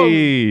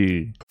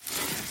 Hey.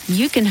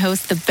 You can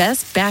host the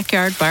best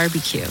backyard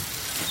barbecue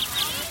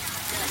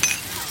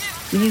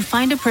when you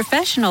find a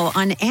professional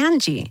on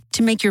Angie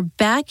to make your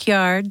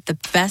backyard the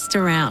best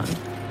around.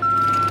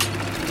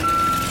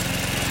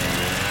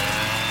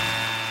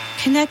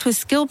 Connect with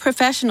skilled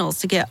professionals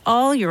to get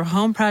all your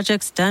home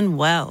projects done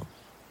well.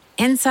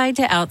 Inside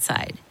to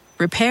outside,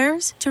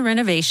 repairs to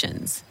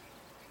renovations.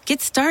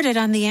 Get started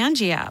on the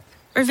Angie app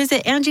or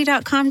visit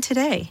Angie.com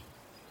today.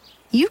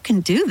 You can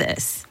do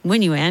this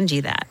when you Angie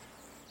that.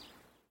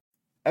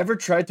 Ever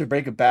tried to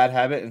break a bad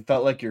habit and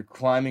felt like you're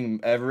climbing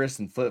Everest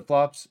in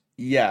flip-flops?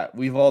 Yeah,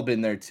 we've all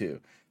been there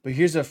too. But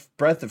here's a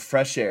breath of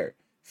fresh air.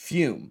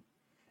 Fume.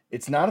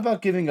 It's not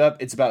about giving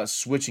up, it's about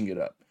switching it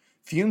up.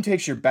 Fume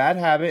takes your bad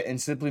habit and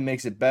simply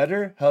makes it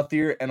better,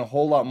 healthier, and a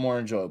whole lot more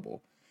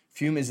enjoyable.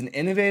 Fume is an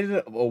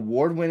innovative,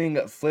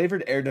 award-winning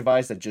flavored air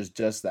device that does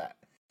just that.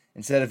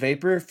 Instead of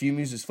vapor, Fume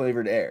uses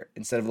flavored air.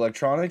 Instead of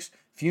electronics,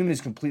 Fume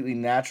is completely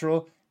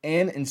natural.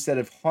 And instead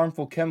of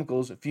harmful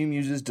chemicals, Fume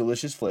uses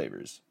delicious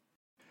flavors.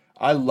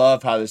 I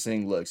love how this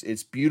thing looks.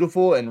 It's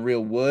beautiful and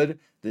real wood.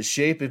 The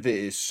shape of it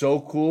is so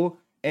cool,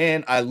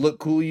 and I look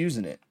cool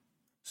using it.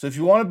 So if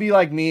you want to be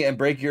like me and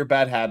break your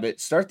bad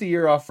habit, start the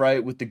year off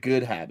right with the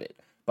good habit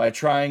by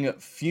trying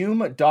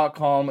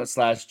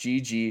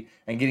fume.com/GG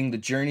and getting the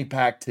Journey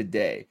Pack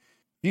today.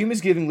 Fume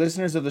is giving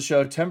listeners of the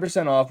show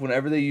 10% off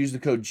whenever they use the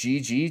code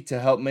GG to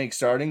help make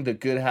starting the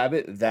good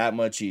habit that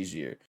much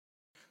easier.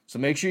 So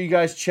make sure you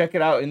guys check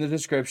it out in the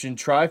description.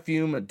 Try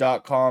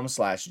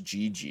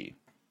fume.com/GG.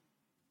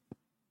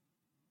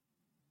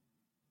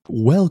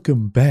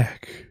 Welcome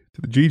back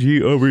to the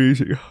GG Over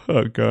Easy.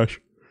 Oh, gosh.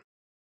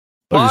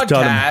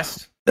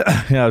 Podcast.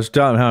 I was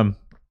telling him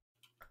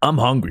I'm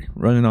hungry,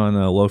 running on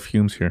low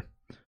fumes here.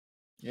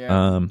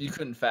 Yeah, you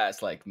couldn't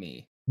fast like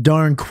me.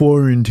 Darn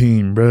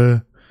quarantine,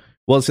 bruh.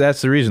 Well,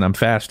 that's the reason I'm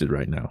fasted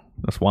right now.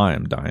 That's why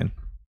I'm dying.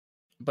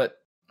 But,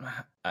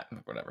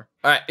 whatever.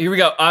 All right, here we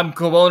go. I'm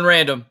Cobone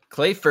Random.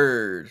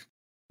 Clayford.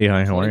 Hey,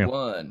 hi, how are you?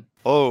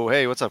 Oh,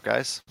 hey, what's up,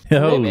 guys?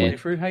 Yo. Hey,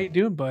 Clayford, how you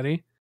doing,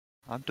 buddy?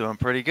 I'm doing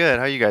pretty good.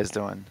 How you guys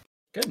doing?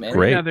 Good, man.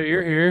 Great. Now that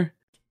you're here.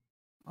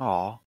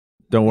 Aw.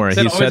 Don't worry,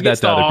 he said that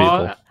to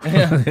other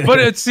people. But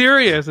it's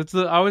serious. I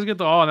always get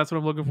the awe, and that's what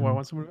I'm looking for. I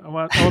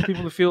want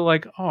people to feel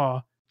like,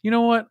 oh, you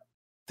know what?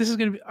 This is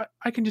gonna be.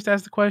 I can just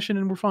ask the question,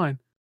 and we're fine.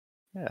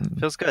 Yeah,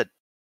 feels good.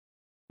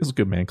 Feels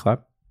good, man.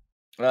 Clap.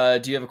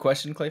 Do you have a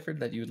question, Clayford,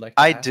 that you would like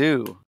to ask? I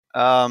do.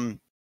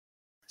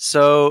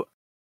 So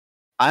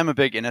I'm a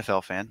big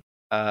NFL fan.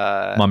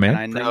 My man. And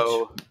I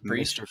know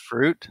Mr.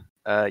 Fruit.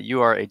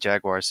 You are a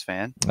Jaguars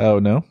fan. Oh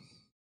no.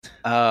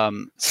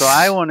 So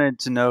I wanted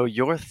to know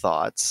your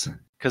thoughts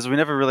because we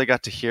never really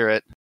got to hear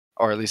it,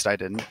 or at least I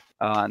didn't,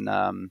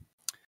 on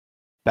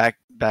back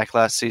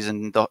last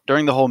season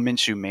during the whole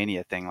Minshew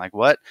mania thing. Like,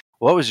 what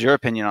was your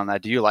opinion on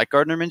that? Do you like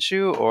Gardner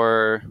Minshew,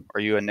 or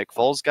are you a Nick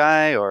Foles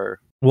guy, or?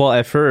 Well,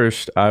 at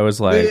first I was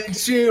like,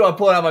 Minshew. I'm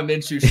pulling out my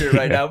Minshew shirt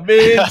right now.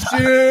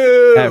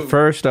 Minshew. At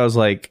first I was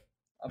like,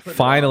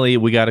 finally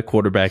we got a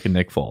quarterback in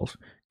Nick Foles.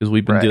 Because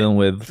we've been dealing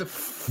with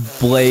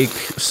Blake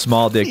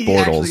Small Dick Bortles.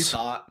 Actually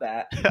thought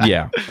that.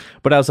 Yeah.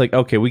 But I was like,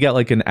 okay, we got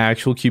like an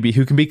actual QB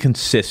who can be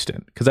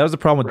consistent. Because that was the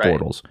problem with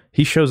Bortles.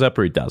 He shows up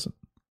or he doesn't.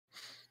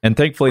 And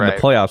thankfully in the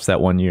playoffs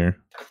that one year,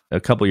 a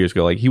couple of years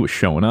ago, like he was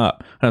showing up.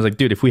 And I was like,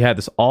 dude, if we had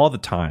this all the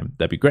time,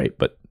 that'd be great.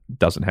 But it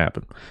doesn't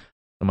happen.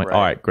 I'm like, all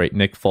right, great.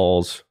 Nick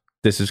Foles.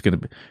 This is going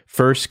to be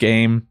first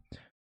game.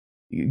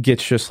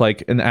 Gets just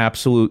like an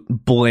absolute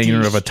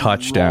blinger of a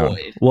touchdown.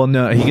 Well,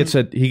 no, he gets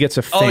a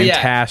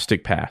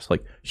fantastic pass,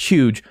 like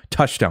huge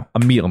touchdown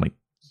immediately. I'm like,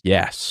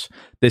 yes,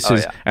 this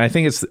is, and I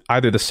think it's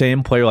either the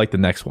same player like the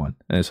next one,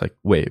 and it's like,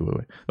 wait,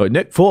 oh,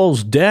 Nick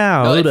Foles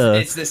down. No,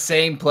 it's the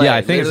same play. Yeah,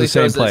 I think it's the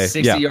same play.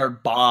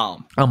 60-yard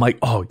bomb. I'm like,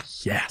 oh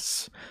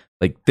yes,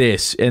 like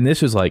this, and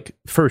this is like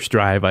first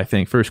drive. I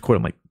think first quarter.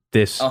 I'm like,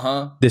 this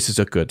is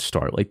a good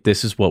start. Like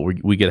this is what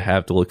we get to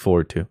have to look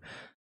forward to,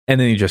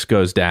 and then he just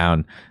goes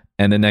down.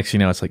 And the next thing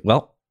you know, it's like,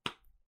 well,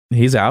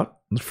 he's out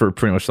for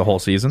pretty much the whole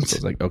season. So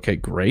it's like, okay,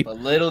 great. But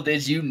little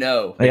did you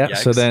know. Yeah. Yikes.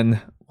 So then,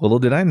 little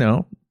did I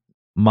know,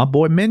 my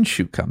boy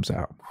Minshew comes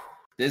out.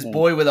 This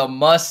boy with a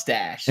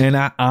mustache. And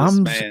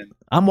I'm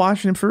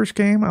watching him first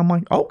game. I'm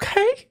like,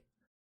 okay.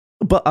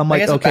 But I'm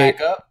like, okay.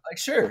 Backup. Like,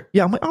 sure.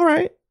 Yeah, I'm like, all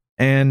right.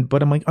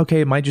 But I'm like, okay,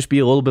 it might just be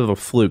a little bit of a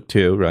fluke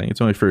too, right? It's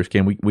only first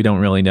game. We don't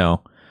really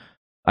know.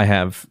 I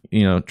have,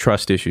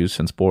 trust issues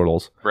since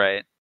Bortles.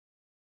 Right.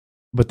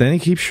 But then he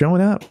keeps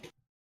showing up.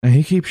 And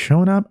he keeps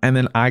showing up. And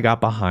then I got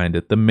behind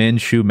it. The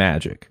Minshew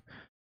magic.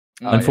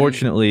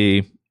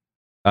 Unfortunately,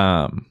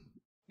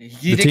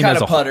 he did kind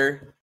of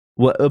putter.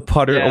 Well, a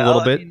putter a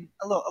little bit.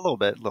 A little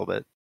bit.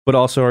 But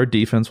also our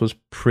defense was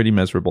pretty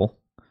miserable.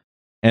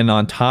 And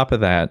on top of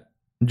that,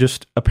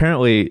 just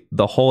apparently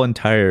the whole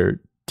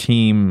entire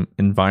team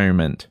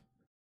environment,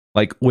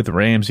 like with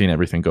Ramsey and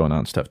everything going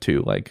on stuff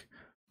too. Like,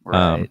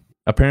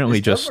 apparently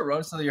is just. Trevor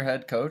Rosen your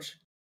head coach?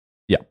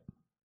 Yeah.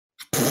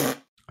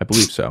 I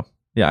believe so.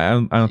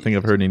 Yeah, I don't think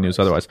I've heard any news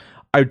otherwise.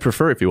 I would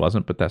prefer if he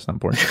wasn't, but that's not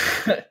important.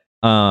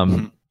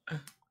 So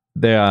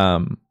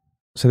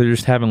they're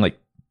just having like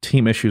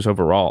team issues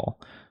overall,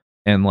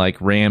 and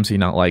like Ramsey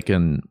not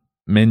liking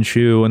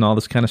Minshew and all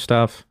this kind of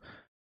stuff.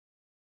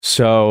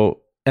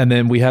 So, and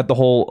then we had the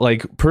whole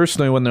like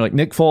personally when they're like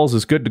Nick Foles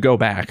is good to go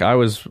back. I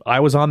was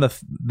on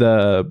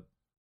the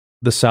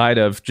side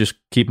of just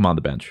keep him on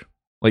the bench.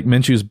 Like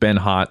Minshew's been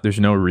hot. There's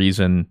no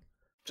reason.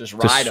 Just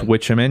ride him.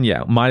 Switch him in.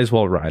 Yeah, might as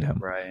well ride him.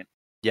 Right.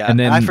 Yeah, and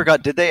then I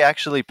forgot. Did they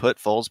actually put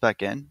Foles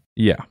back in?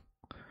 Yeah.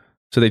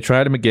 So they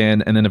tried him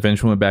again, and then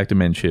eventually went back to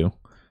Minshew.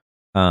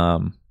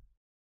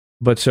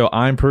 But so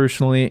I'm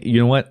personally, you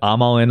know what?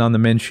 I'm all in on the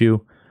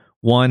Minshew.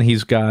 One,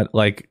 he's got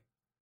like,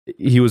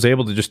 he was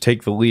able to just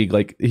take the league.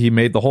 Like he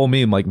made the whole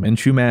meme like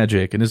Minshew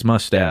magic and his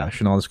mustache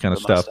and all this kind of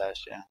stuff.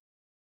 Mustache, yeah.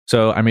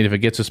 So I mean, if it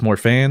gets us more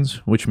fans,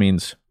 which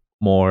means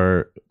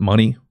more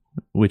money,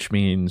 which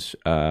means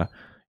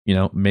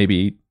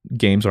maybe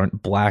games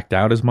aren't blacked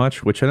out as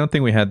much, which I don't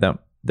think we had that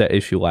that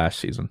issue last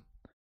season.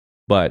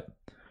 But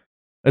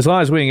as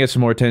long as we can get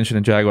some more attention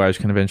and Jaguars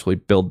can eventually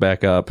build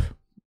back up,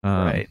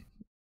 right.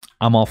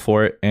 I'm all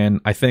for it. And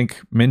I think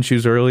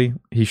Minshew's early.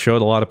 He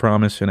showed a lot of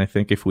promise, and I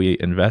think if we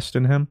invest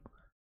in him,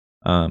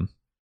 I'm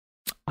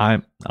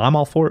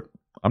all for it.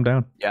 I'm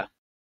down.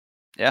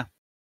 Yeah.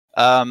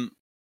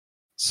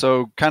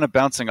 So kind of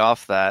bouncing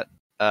off that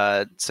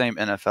same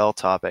NFL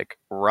topic,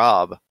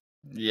 Rob.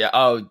 Yeah.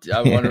 Oh,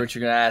 I wonder what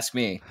you're going to ask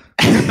me.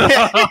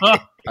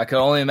 I can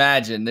only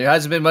imagine. There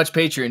hasn't been much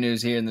Patriot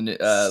news here in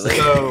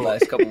the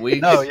last couple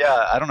weeks. No,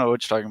 yeah, I don't know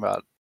what you're talking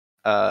about.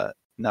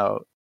 No,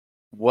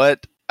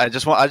 what? I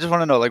just want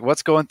to know, like,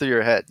 what's going through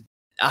your head?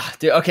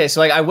 Dude, okay,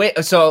 so like I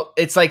wait. So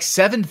it's like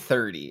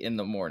 7:30 in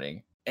the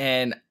morning,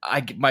 and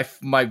my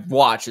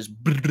watch is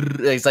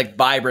it's like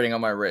vibrating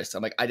on my wrist.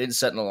 I'm like, I didn't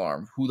set an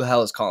alarm. Who the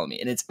hell is calling me?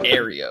 And it's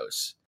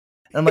Arios.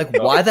 And I'm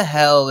like, why the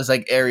hell is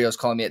like Arios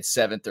calling me at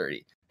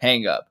 7:30?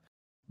 Hang up.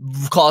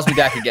 Calls me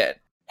back again.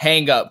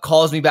 Hang up.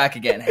 Calls me back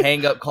again.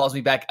 Hang up. Calls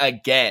me back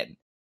again.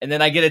 And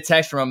then I get a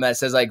text from him that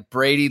says like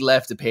Brady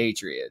left the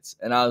Patriots.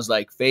 And I was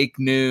like, fake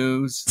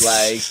news.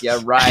 Like, yeah,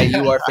 right.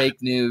 You are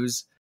fake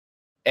news.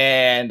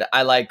 And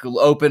I like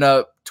open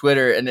up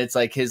Twitter and it's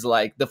like his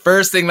like the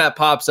first thing that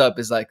pops up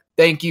is like,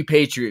 thank you,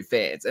 Patriot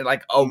fans. And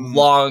like a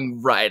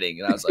long writing.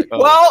 And I was like,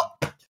 well,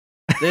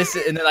 this,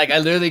 and then like I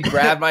literally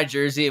grabbed my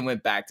jersey and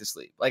went back to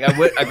sleep. Like I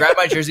grabbed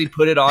my jersey,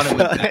 put it on, and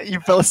went back. You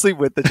fell asleep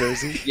with the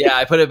jersey? Yeah,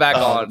 I put it back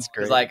on. That's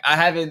great. Like I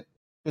haven't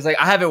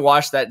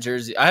washed that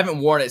jersey. I haven't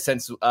worn it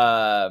since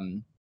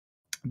the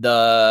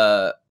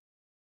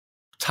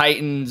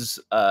Titans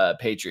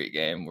Patriot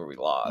game where we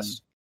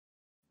lost.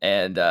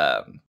 And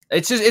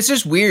it's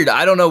just weird.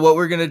 I don't know what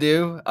we're gonna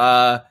do.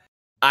 I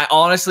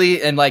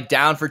honestly am like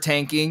down for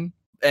tanking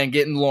and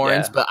getting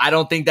Lawrence, but I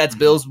don't think that's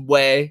Bill's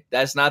way.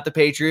 That's not the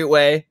Patriot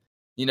way.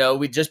 You know,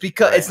 we just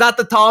because it's not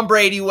the Tom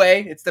Brady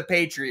way, it's the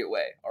Patriot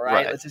way. All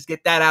right, let's just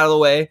get that out of the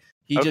way.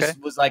 He just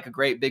was like a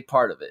great big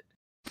part of it.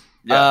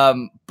 Yeah.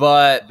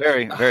 But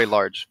very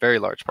large part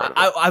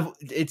of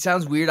it. It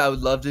sounds weird. I would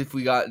love to if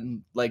we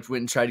went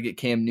and tried to get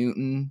Cam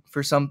Newton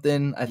for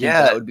something. I think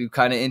that would be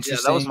kind of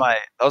interesting. Yeah,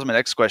 that was my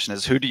next question.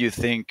 Is who do you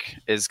think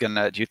is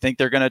gonna? Do you think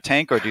they're gonna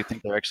tank, or do you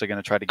think they're actually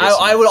gonna try to get?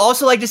 I would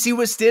also like to see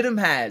what Stidham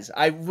has.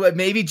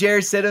 Maybe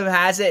Jarrett Stidham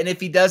has it, and if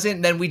he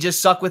doesn't, then we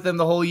just suck with him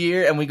the whole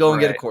year and we go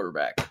and get a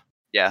quarterback.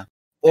 Yeah,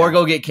 or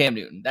go get Cam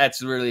Newton.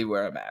 That's really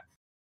where I'm at.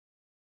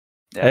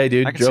 Yeah, hey,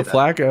 dude, Joe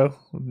Flacco.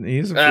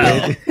 He's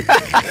I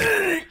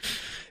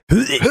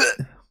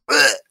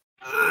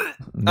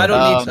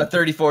don't need a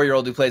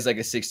 34-year-old who plays like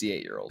a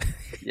 68-year-old.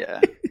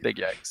 Yeah, big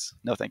yikes.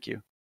 No, thank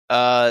you.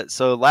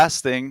 So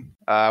last thing,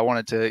 I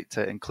wanted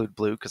to include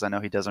Blue because I know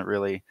he doesn't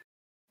really.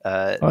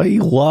 He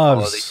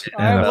loves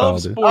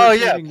NFL. Oh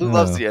yeah, Blue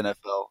loves the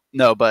NFL.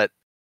 No, but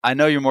I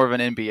know you're more of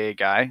an NBA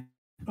guy.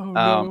 Oh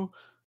no.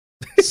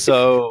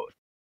 So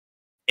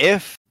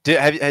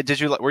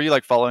were you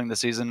like following the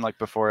season like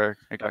before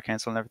it got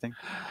canceled and everything?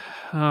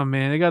 Oh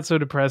man, it got so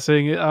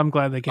depressing. I'm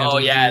glad they canceled. Oh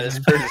yeah, this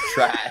Spurs is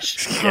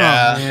trash.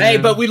 Yeah. Hey,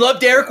 but we love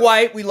Derek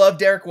White. We do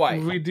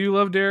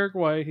love Derek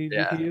White. He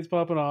is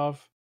popping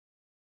off.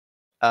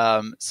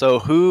 So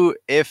who,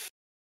 if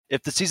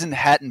the season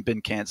hadn't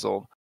been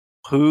canceled,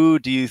 who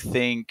do you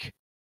think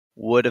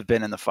would have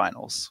been in the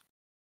finals?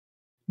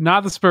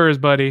 Not the Spurs,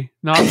 buddy.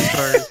 Not the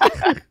Spurs.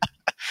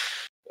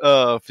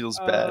 Oh, feels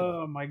bad.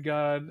 Oh my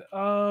god.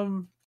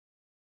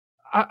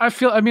 I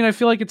feel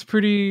like it's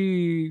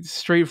pretty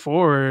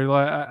straightforward.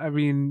 Like, I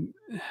mean,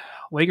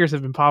 Lakers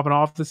have been popping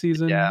off this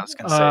season. Yeah, I was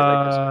gonna say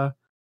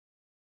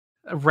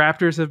Lakers.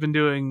 Raptors have been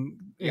doing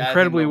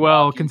incredibly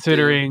well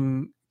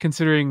considering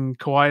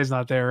Kawhi is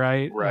not there,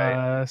 right?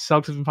 Right.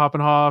 Celtics have been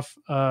popping off.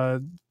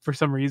 For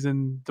some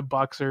reason, the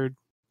Bucks are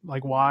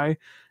like, why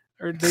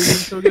are they doing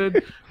so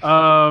good?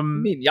 I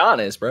mean,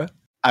 Giannis, bro.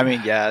 I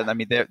mean, yeah. I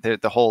mean, they're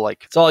the whole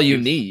like. It's all you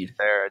need.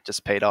 There, it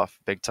just paid off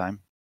big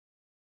time.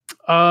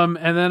 And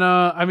then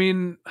I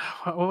mean,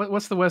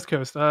 what's the West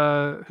Coast?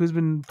 Who's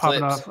been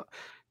popping off?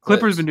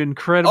 Clippers been doing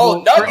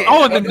incredible.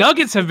 And the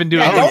Nuggets have been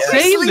doing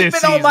insane this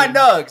season. On my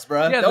Nugs,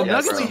 bro. Yeah, the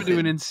Nuggets have been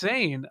doing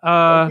insane.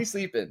 Don't be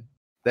sleeping.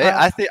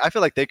 I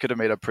feel like they could have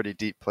made a pretty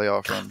deep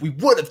playoff run. We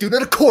would have, dude.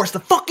 Of course, the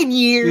fucking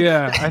year.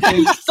 Yeah, I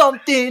think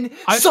something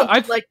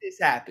like this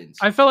happens.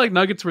 I felt like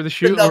Nuggets were the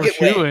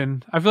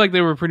shoe-in. I feel like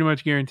they were pretty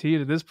much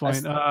guaranteed at this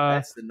point.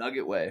 That's the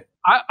Nugget way.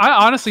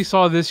 I honestly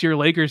saw this year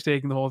Lakers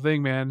taking the whole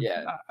thing, man.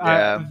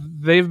 Yeah.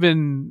 They've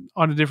been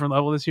on a different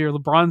level this year.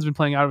 LeBron's been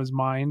playing out of his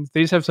mind.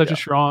 They just have such a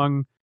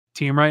strong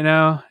team right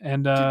now,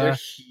 and dude, they're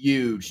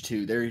huge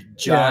too. They're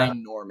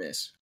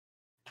ginormous.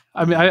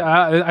 I mean,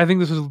 I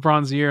think this was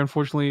LeBron's year.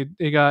 Unfortunately,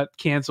 it got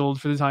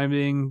canceled for the time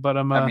being. But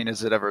I mean,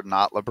 is it ever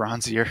not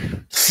LeBron's year?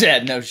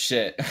 Yeah, no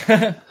shit.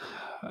 Yeah,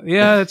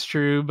 that's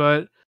true.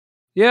 But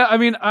yeah, I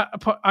mean,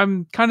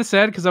 I'm kind of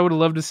sad because I would have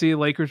loved to see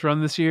Lakers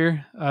run this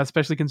year,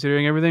 especially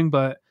considering everything.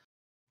 But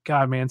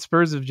God, man,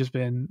 Spurs have just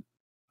been.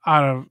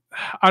 I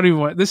don't even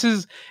want.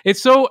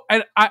 It's so.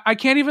 I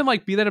can't even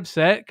like be that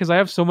upset because I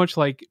have so much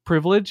like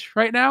privilege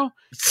right now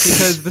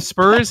because the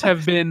Spurs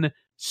have been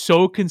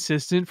so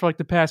consistent for like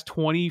the past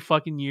 20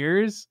 fucking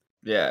years.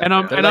 Yeah, and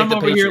I'm over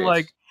Patriots. here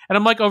like. And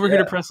I'm like over here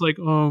depressed, like,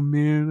 oh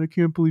man, I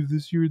can't believe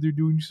this year they're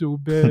doing so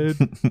bad.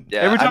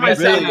 Every time I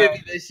say that,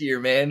 this year,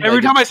 man.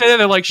 Every time I say that,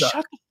 they're like,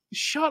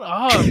 shut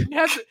up.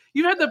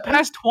 You've had the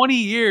past 20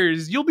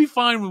 years. You'll be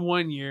fine with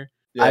 1 year.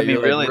 Yeah, I mean,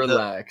 really,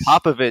 relax.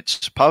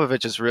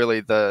 Popovich is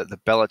really the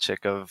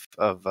Belichick of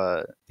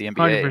the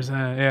NBA.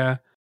 100%, yeah.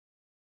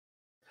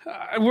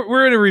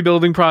 We're in a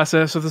rebuilding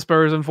process with the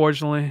Spurs,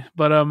 unfortunately,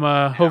 but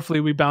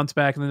hopefully we bounce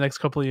back in the next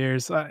couple of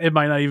years. It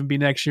might not even be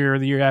next year or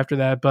the year after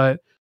that,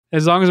 but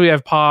as long as we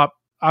have Pop,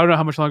 I don't know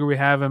how much longer we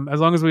have him. As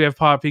long as we have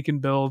Pop, he can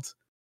build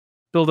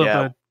up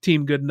a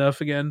team good enough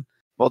again.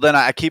 Well, then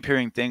I keep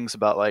hearing things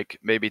about like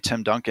maybe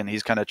Tim Duncan.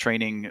 He's kind of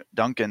training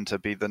Duncan to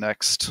be the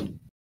next.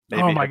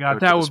 Maybe oh my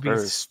god, that would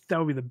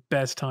be the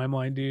best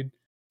timeline, dude.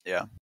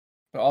 Yeah.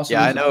 But also,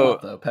 I know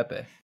though,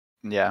 Pepe.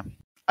 Yeah,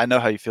 I know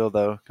how you feel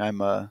though.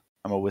 I'm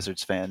a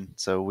Wizards fan,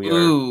 so we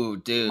are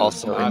dude,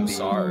 also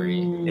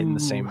in the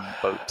same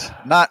boat.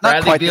 Not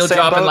Bradley quite Beal the same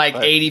dropping boat, like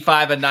but...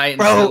 85 a night.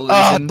 Bro,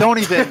 don't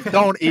even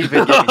get me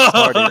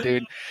started,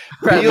 dude.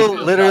 Beal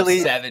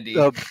literally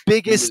the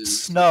biggest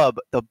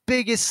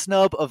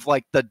snub of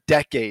like the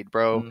decade,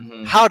 bro.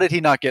 Mm-hmm. How did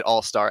he not get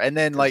All-Star? And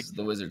then like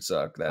the Wizards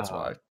suck. That's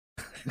why.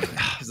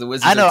 Because the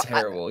Wizards are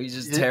terrible. He's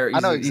just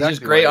terrible. He's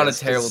just great on a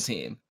terrible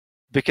team.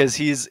 Because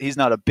he's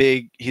not a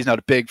big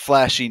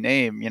flashy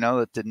name, you know,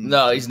 that didn't.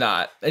 No, he's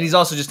not, and he's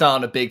also just not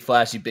on a big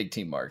flashy big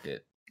team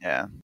market.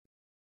 Yeah.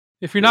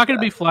 If you're not going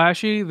to be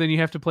flashy, then you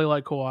have to play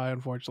like Kawhi,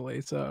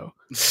 unfortunately. So.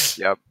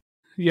 Yep.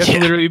 You have to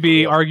literally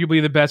be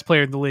arguably the best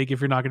player in the league if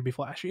you're not going to be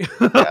flashy.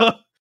 Yeah,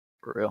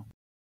 for real.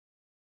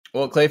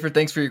 Well, Clayford,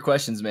 thanks for your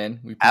questions, man.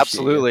 We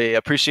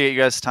appreciate you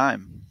guys'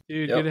 time.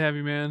 Dude, good to have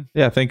you, man.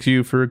 Yeah, thanks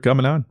you for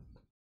coming on.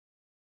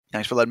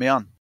 Thanks for letting me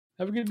on.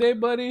 Have a good day,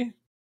 buddy.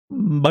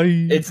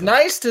 Bye. It's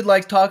nice to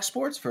like talk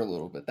sports for a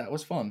little bit. That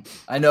was fun.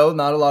 I know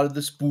not a lot of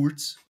the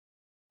sports.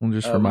 Well,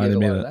 just reminded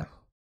me that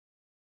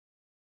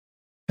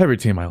every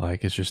team I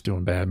like is just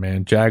doing bad,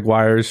 man.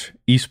 Jaguars,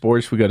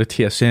 esports, we go to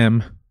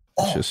TSM.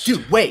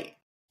 Dude, wait.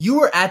 You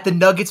were at the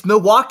Nuggets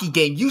Milwaukee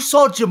game. You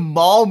saw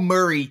Jamal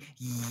Murray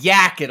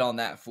yak it on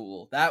that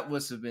fool. That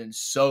must have been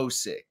so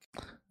sick.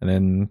 And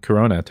then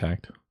Corona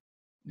attacked.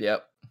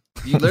 Yep.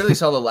 You literally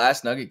saw the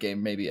last Nugget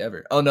game maybe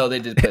ever. Oh, no, they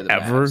did play the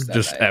Mavs that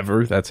just night.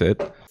 Ever. That's it.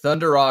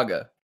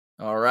 Thunderaga.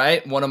 All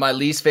right. One of my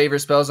least favorite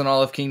spells in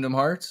all of Kingdom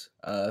Hearts.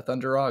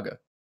 Thunderaga.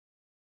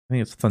 I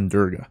think it's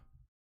Thundurga.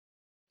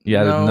 You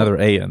added another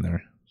A in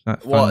there. It's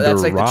not Thunderaga,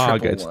 that's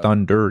like the it's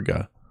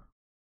Thundurga.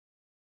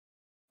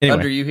 Anyway.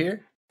 Thunder, you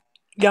here?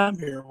 Yeah, I'm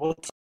here.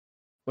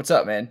 What's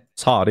up, man?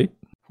 It's Hottie.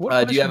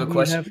 Do you have a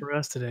question have for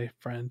us today,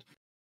 friend?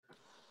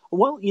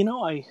 Well, you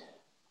know, I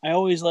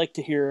always like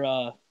to hear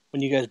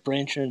when you guys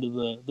branch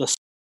into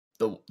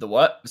the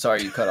what?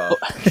 Sorry, you cut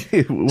off.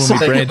 When we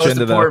branch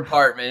into the important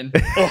part, man.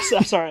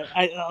 I'm sorry.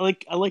 I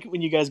like it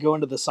when you guys go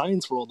into the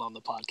science world on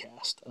the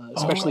podcast,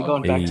 especially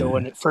going back to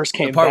when it first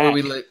came. The part back.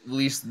 where we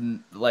least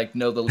like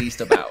know the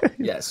least about.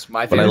 Yes,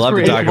 my favorite. But I love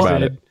to talk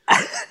about it.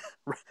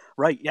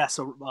 Right. Yeah.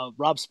 So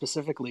Rob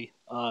specifically,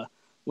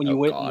 when you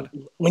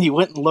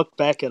went and looked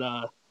back at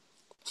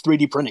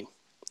 3D printing.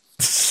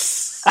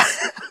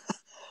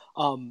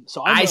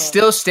 So I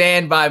still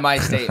stand by my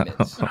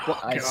statements.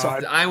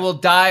 I will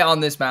die on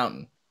this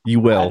mountain. You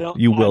will.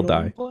 You will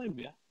die.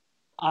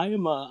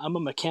 I'm a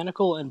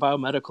mechanical and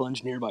biomedical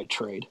engineer by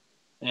trade,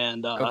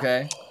 and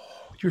okay,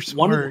 you're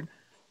smart.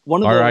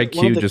 Our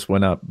IQ just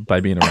went up by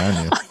being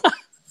around you.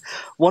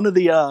 One of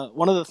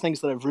the things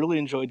that I've really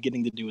enjoyed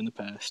getting to do in the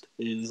past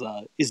is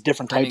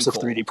different types of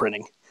 3D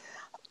printing.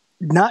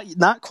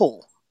 Not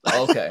coal.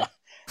 Okay.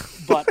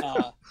 But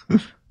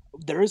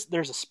there's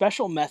a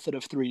special method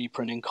of 3D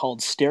printing called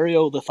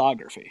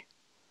stereolithography.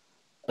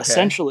 Okay.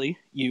 Essentially,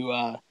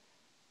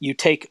 you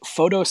take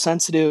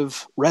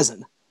photosensitive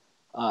resin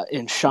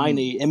and shine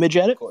a image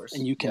at it,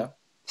 and you can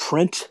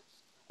print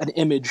an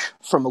image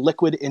from a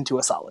liquid into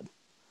a solid.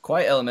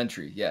 Quite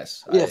elementary,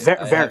 yes. Yeah,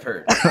 I've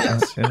heard.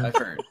 Yes, I've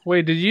heard.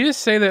 Wait, did you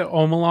just say that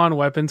Omelon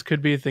weapons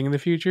could be a thing in the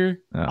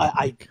future?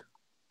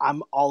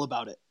 I'm all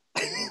about it.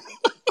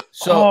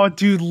 So,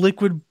 dude,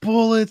 liquid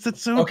bullets.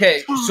 That's so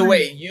okay. fun. So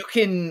wait, you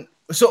can.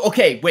 So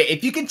okay, wait.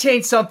 If you can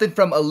change something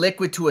from a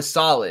liquid to a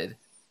solid,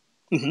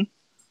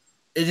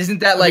 isn't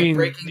that like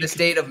breaking the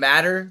state of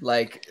matter?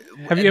 Like,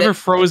 have you ever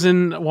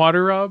frozen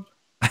water, Rob?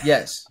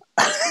 Yes.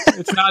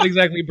 It's not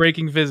exactly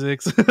breaking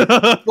physics.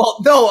 Well,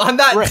 no, I'm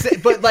not.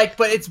 Right. But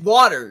it's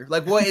water.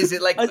 Like, what is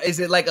it like? Is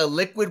it like a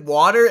liquid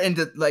water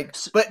into like?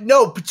 But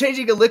no,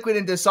 changing a liquid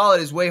into solid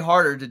is way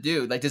harder to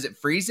do. Like, does it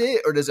freeze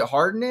it or does it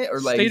harden it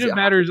or like? State of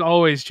matter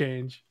always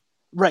change.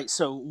 Right.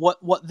 So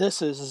what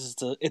this is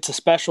it's a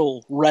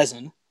special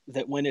resin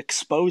that when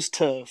exposed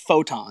to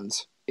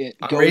photons, it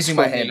goes from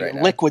a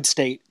liquid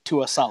state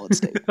to a solid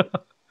state.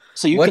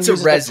 So you what's a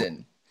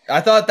resin? I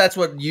thought that's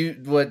what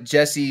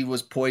Jesse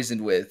was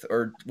poisoned with,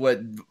 or what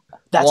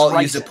Walt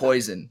used to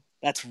poison.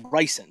 That's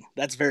ricin.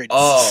 That's very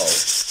different.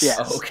 Yes.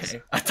 Oh,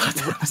 okay. I thought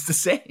that was the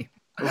same.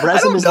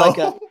 Resin is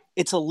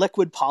it's a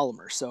liquid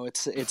polymer, so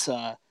it's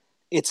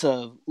it's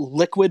a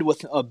liquid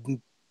with a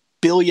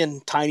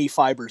billion tiny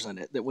fibers in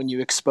it that when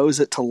you expose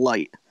it to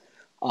light,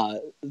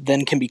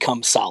 then can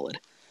become solid.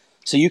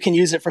 So you can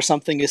use it for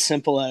something as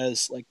simple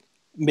as like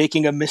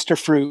making a Mr.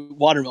 Fruit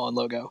watermelon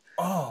logo,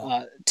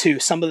 to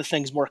some of the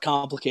things more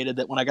complicated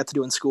that when I got to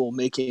do in school,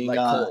 making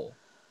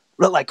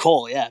like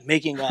coal,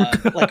 making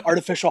like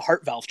artificial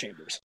heart valve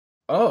chambers.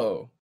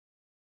 Oh.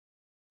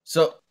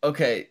 So,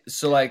 okay,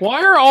 so like...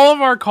 Why are all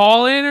of our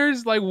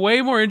call-inners like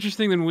way more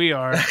interesting than we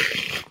are?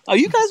 Oh,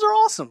 you guys are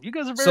awesome. You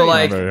guys are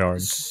very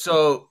hard.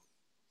 So,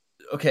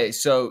 okay,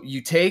 so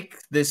you take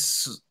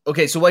this...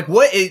 Okay, so like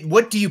what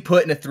do you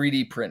put in a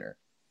 3D printer?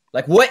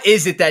 Like, what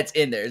is it that's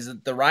in there? Is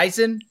it the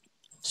resin?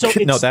 So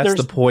no, that's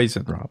the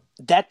poison, Rob.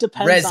 That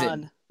depends resin.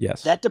 On...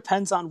 Yes. That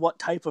depends on what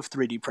type of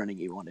 3D printing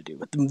you want to do.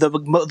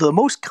 The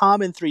most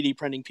common 3D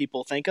printing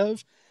people think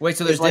of... Wait,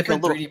 so there's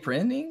different 3D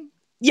printing?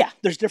 Yeah,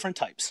 there's different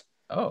types.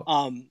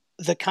 Oh.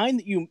 The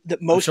kind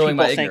that most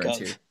people think of.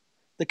 Here.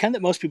 The kind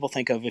that most people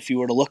think of, if you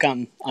were to look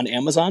on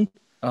Amazon,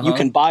 you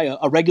can buy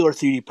a regular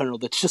 3D printer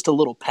that's just a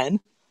little pen,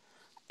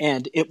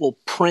 and it will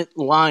print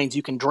lines.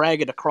 You can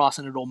drag it across,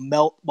 and it'll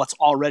melt what's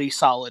already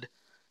solid,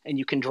 and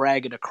you can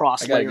drag it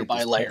across layer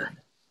by layer.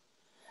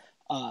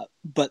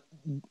 But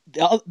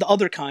the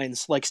other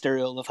kinds, like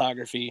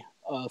stereolithography,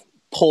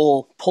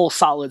 pull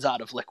solids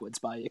out of liquids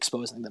by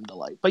exposing them to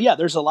light. But yeah,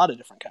 there's a lot of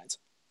different kinds.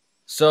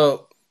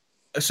 So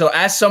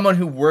as someone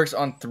who works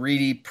on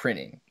 3D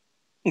printing,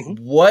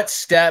 what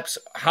steps,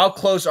 how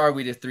close are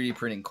we to 3D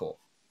printing coal?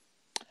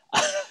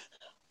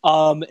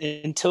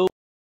 Until...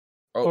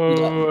 hold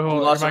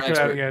on, back to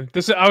that again.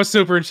 I was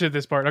super interested in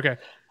this part. Okay,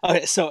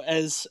 so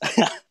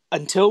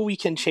until we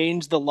can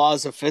change the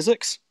laws of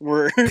physics,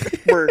 we're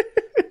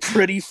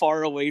pretty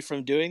far away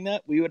from doing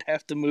that. We would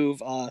have to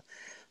move...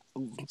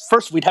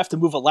 first, we'd have to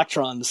move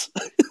electrons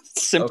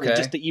simply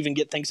just to even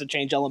get things to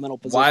change elemental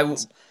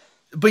positions. Why...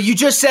 But you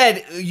just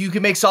said you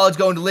can make solids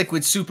go into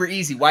liquid super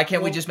easy. Why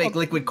can't we just make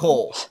liquid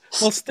coal?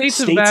 Well, states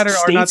of matter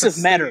are not the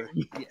matter.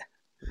 Yeah,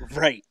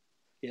 right.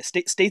 Yeah,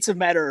 states of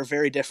matter are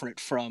very different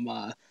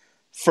from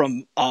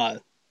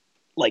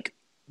like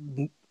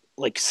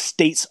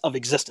states of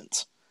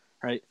existence,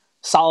 right?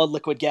 Solid,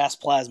 liquid, gas,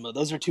 plasma.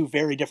 Those are two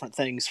very different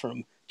things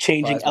from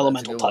changing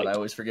elemental type. I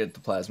always forget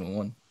the plasma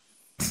one.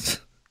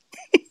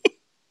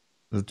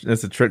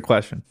 That's a trick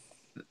question.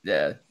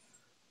 Yeah.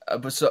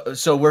 But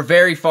so we're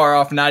very far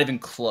off, not even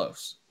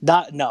close.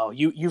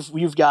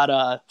 You've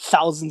got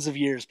thousands of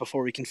years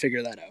before we can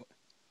figure that out.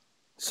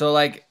 So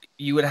like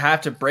you would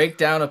have to break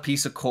down a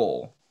piece of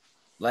coal,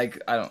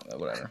 like I don't know,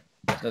 whatever.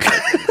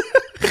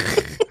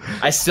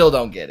 I still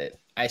don't get it.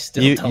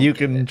 You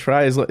can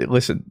try as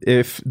listen.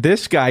 If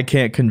this guy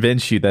can't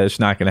convince you that it's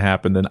not going to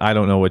happen, then I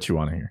don't know what you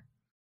want to hear.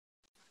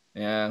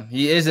 Yeah,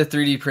 he is a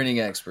 3D printing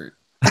expert.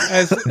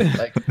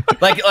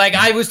 like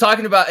I was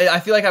talking about, I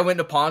feel like I went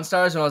to Pawn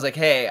Stars and I was like,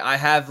 hey, I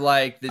have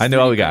like this. I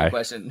know a guy.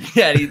 Question.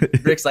 Yeah,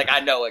 Rick's like,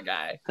 I know a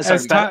guy.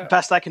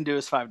 Best I can do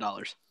is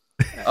 $5.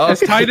 As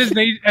tight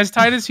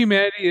as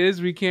humanity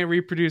is, we can't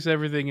reproduce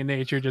everything in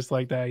nature just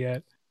like that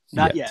yet.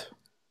 Not yet.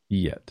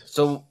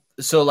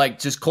 So like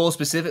just coal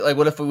specific. Like,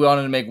 what if we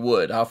wanted to make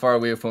wood? How far are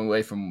we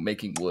away from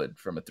making wood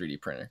from a 3D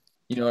printer?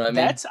 You know what I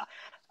mean?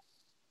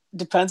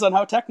 Depends on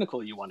how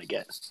technical you want to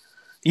get.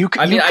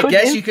 I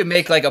guess you could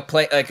make like a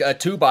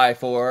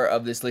 2x4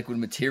 of this liquid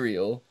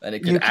material, and it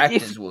could act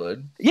as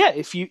wood. Yeah,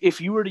 if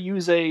you were to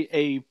use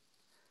a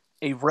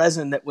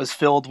resin that was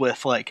filled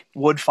with like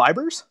wood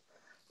fibers,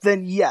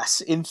 then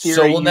yes, in theory.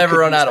 So we'll never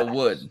run out of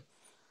wood.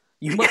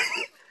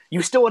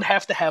 You still would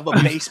have to have a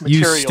base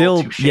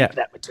material to shape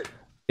that material.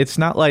 It's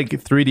not like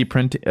 3D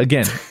printing.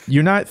 Again,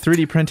 you're not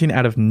 3D printing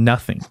out of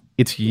nothing.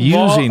 It's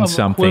using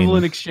something.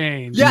 Equivalent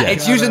exchange. Yeah,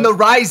 it's using the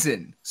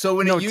resin. So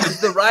when it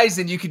uses the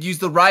resin, you could use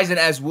the resin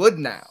as wood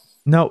now.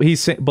 No, he's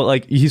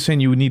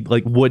saying you need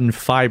like wooden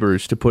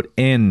fibers to put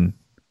in,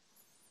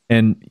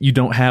 and you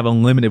don't have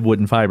unlimited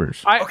wooden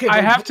fibers.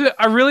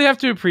 I really have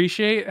to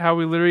appreciate how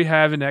we literally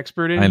have an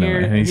expert in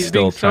here. And he's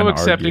still being so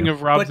accepting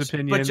of Rob's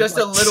opinion. But just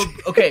a little.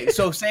 Okay,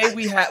 so say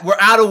we're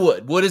out of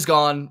wood. Wood is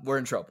gone. We're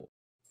in trouble.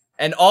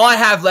 And all I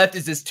have left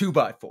is this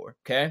 2x4,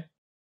 okay?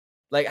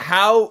 Like,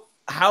 how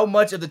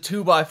much of the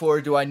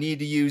 2x4 do I need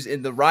to use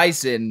in the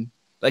resin?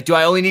 Like, do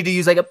I only need to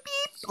use, like, a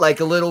beep,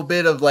 like a little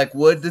bit of, like,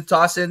 wood to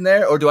toss in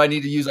there? Or do I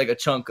need to use, like, a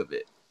chunk of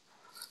it?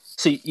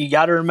 So you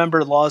got to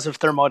remember laws of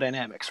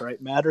thermodynamics,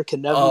 right? Matter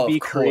can never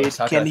be created,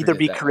 can neither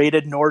be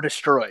created nor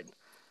destroyed.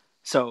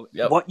 So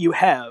what you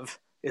have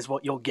is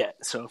what you'll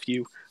get. So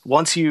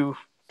once you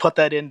put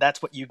that in,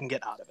 that's what you can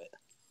get out of it.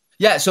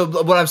 Yeah, so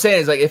what I'm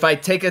saying is, like, if I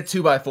take a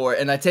 2x4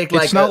 and I take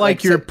like... It's not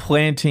like you're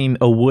planting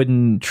a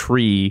wooden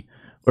tree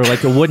or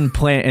like a wooden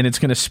plant and it's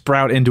going to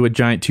sprout into a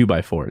giant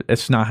 2x4.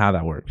 That's not how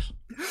that works.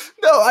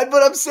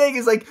 what I'm saying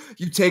is like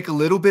you take a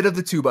little bit of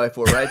the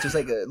 2x4, right? Just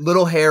like a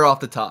little hair off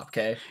the top,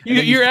 okay?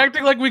 You're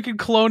acting like we could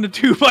clone a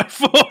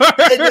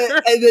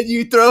 2x4. and then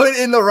you throw it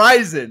in the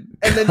Ryzen.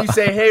 And then you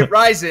say, hey,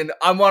 Ryzen,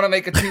 I want to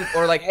make a 2,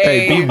 or like,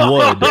 hey, be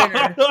wood.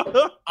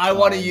 I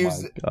want to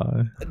use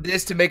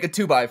this to make a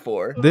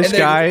 2x4. This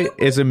guy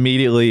is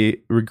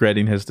immediately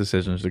regretting his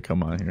decisions to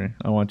come on here.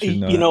 I want you to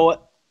know. You know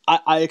what?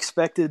 I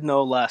expected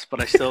no less,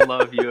 but I still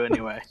love you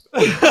anyway.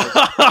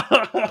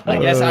 I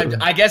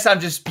guess I'm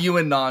just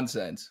spewing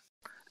nonsense.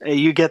 Hey,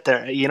 you get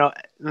there. You know,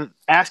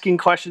 asking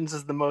questions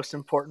is the most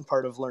important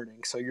part of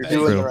learning. So you're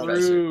doing the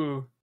right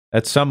thing.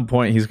 At some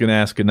point, he's going to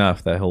ask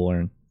enough that he'll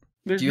learn.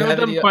 There's no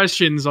dumb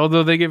questions,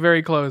 although they get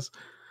very close.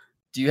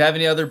 Do you have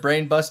any other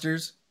brain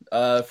busters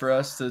for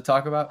us to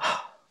talk about?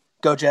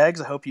 Go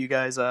Jags! I hope you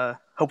guys.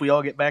 Hope we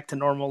all get back to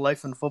normal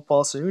life in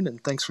football soon.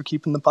 And thanks for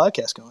keeping the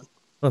podcast going.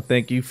 Well,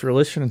 thank you for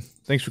listening.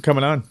 Thanks for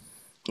coming on.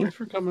 Thanks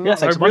for coming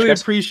on. I really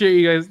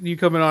appreciate you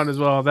coming on as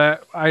well.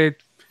 That I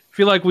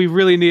feel like we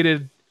really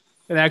needed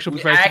an actual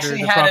professor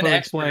to properly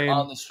explain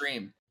on the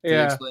stream.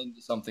 To explain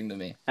something to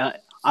me.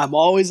 I'm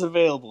always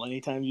available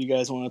anytime you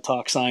guys want to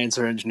talk science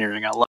or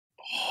engineering. I love.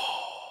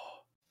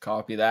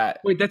 Copy that.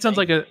 Wait, that sounds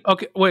like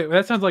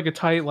that sounds like a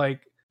tight like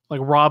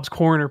Rob's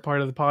Corner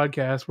part of the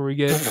podcast where we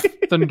get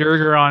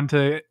Thunderger on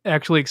to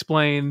actually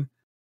explain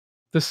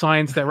the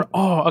science that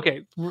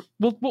okay.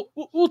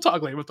 We'll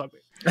talk later.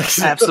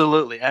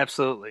 Absolutely.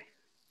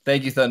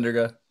 Thank you,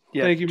 Thunderga.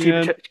 Yeah, thank you,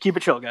 man. Keep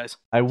it chill, guys.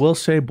 I will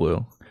say,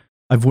 Blue,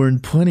 I've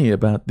learned plenty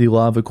about the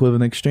law of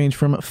equivalent exchange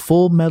from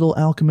Full Metal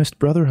Alchemist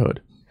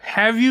Brotherhood.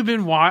 Have you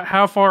been?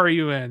 How far are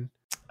you in?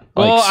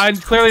 Well, I'm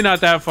clearly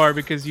not that far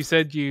because you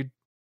said you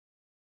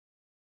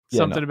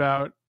something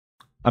about.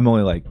 I'm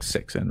only like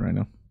 6 in right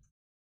now.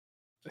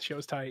 The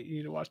show's tight. You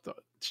need to watch the.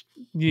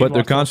 But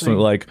they're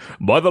constantly like,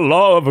 by the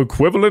law of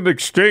equivalent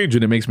exchange,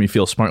 and it makes me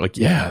feel smart. Like,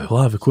 yeah, the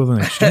law of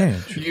equivalent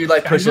exchange. You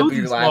like push up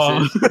your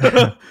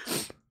glasses.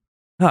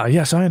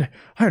 Yes, I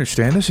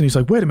understand this. And he's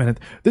like, wait a minute,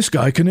 this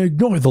guy can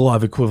ignore the law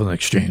of equivalent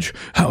exchange.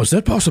 How is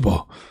that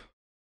possible?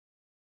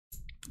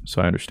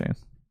 So I understand.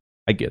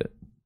 I get it.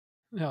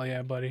 Hell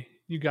yeah, buddy.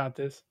 You got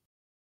this.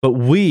 But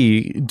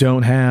we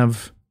don't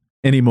have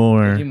any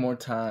more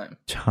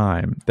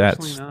time.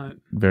 That's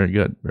very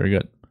good. Very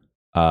good.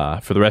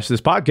 For the rest of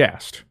this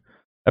podcast,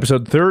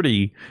 episode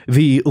 30,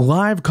 the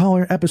live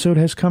caller episode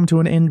has come to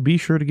an end. Be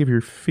sure to give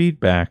your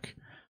feedback.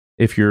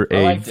 If you're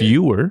a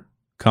viewer,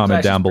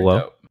 comment down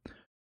below.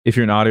 If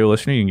you're an audio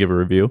listener, you can give a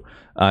review.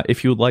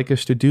 If you would like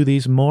us to do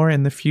these more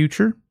in the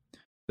future,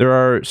 there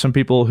are some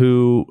people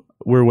who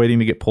we're waiting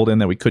to get pulled in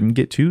that we couldn't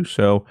get to,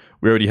 so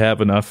we already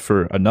have enough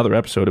for another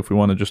episode if we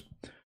want to just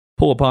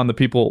pull upon the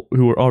people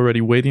who were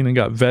already waiting and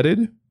got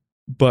vetted.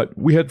 But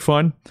we had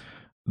fun.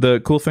 The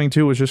cool thing,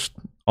 too, was just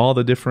all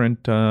the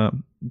different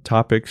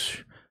topics.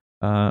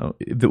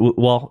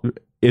 Well,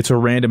 it's a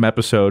random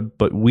episode,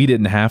 but we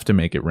didn't have to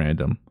make it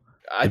random.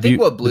 I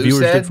think what Blue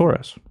said did for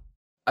us.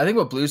 I think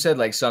what Blue said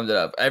like summed it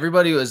up.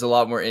 Everybody was a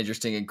lot more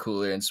interesting and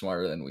cooler and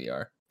smarter than we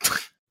are.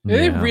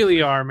 They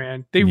really are,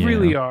 man. They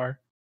really are.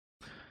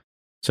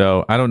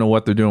 So I don't know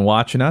what they're doing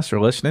watching us or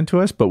listening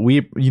to us, but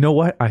you know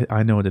what?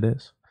 I know what it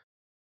is.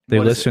 They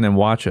listen and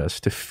watch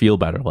us to feel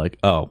better. Like,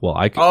 oh, well,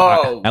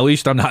 at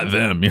least I'm not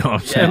them. You know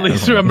what I'm saying? At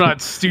least I'm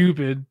not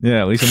stupid.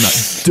 Yeah, at least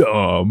I'm not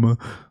dumb.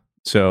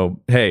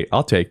 So, hey,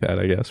 I'll take that,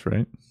 I guess,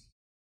 right?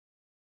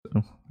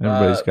 So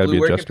everybody's got to be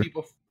adjusted. Where can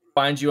people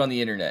find you on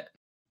the internet?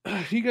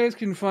 You guys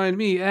can find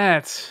me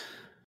at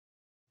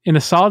In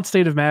a Solid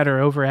State of Matter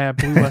over at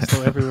Blue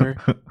Westo everywhere.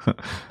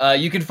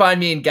 You can find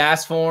me in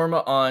gas form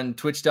on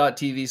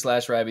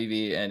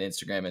twitch.tv/RabbyV and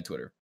Instagram and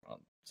Twitter.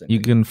 You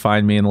can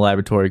find me in the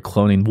laboratory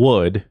cloning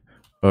wood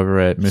over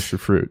at Mr.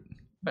 Fruit.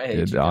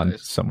 On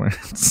somewhere.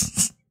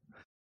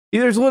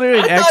 There's literally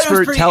an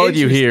expert telling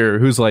you here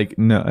who's like,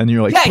 no, and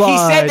you're like, yeah, he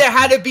said there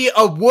had to be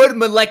a wood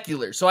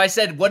molecular. So I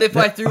said, what if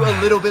I threw a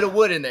little bit of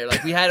wood in there?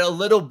 Like we had a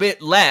little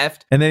bit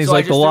left. And then he's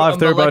like, the law of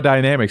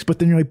thermodynamics. But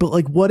then you're like, but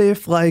like, what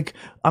if like,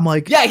 I'm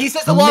like, yeah, he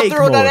says the law of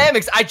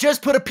thermodynamics. I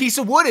just put a piece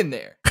of wood in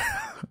there.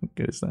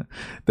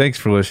 Thanks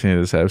for listening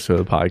to this episode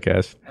of the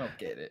podcast. I don't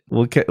get it.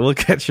 We'll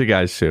catch you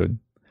guys soon.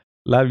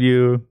 Love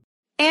you.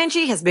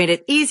 Angie has made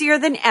it easier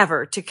than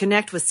ever to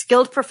connect with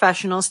skilled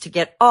professionals to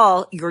get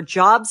all your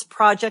jobs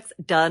projects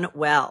done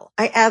well.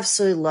 I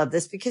absolutely love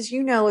this because,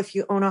 you know, if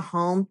you own a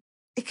home,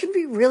 it can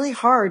be really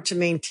hard to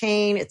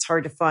maintain. It's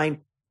hard to find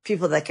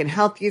people that can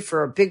help you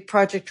for a big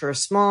project or a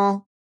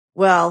small.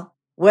 Well,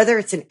 whether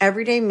it's in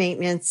everyday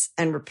maintenance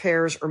and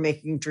repairs or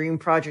making dream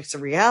projects a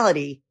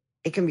reality,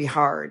 it can be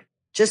hard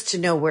just to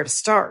know where to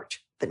start.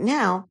 But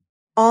now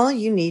all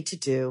you need to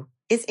do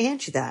is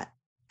Angie that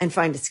and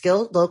find a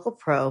skilled local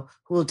pro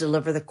who will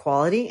deliver the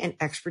quality and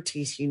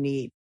expertise you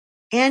need.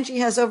 Angie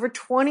has over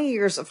 20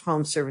 years of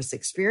home service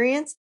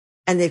experience,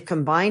 and they've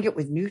combined it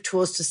with new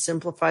tools to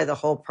simplify the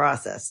whole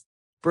process.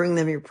 Bring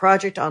them your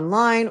project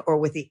online or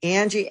with the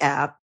Angie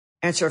app,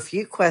 answer a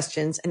few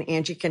questions, and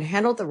Angie can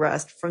handle the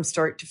rest from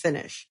start to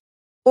finish.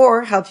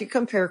 Or help you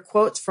compare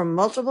quotes from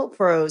multiple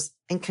pros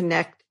and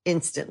connect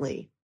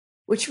instantly.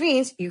 which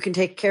means you can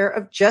take care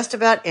of just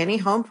about any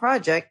home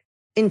project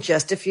in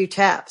just a few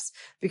taps.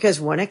 Because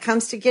when it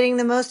comes to getting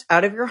the most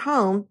out of your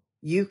home,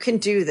 you can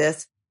do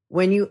this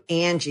when you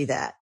Angie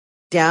that.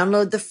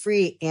 Download the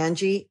free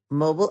Angie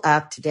mobile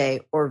app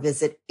today or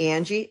visit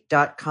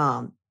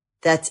Angie.com.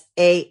 That's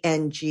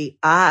ANGI.com.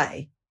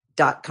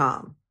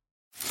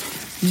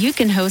 You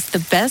can host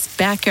the best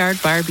backyard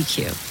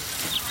barbecue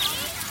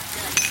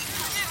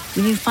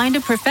when you find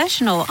a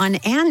professional on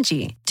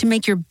Angie to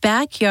make your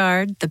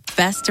backyard the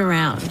best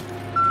around.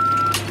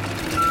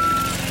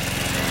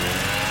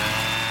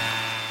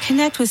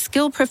 Connect with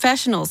skilled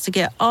professionals to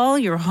get all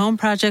your home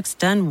projects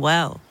done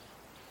well.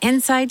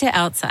 Inside to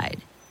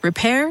outside,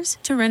 repairs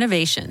to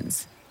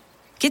renovations.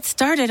 Get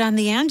started on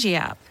the Angie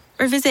app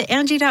or visit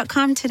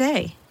Angie.com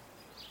today.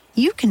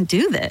 You can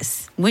do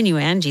this when you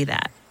Angie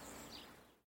that.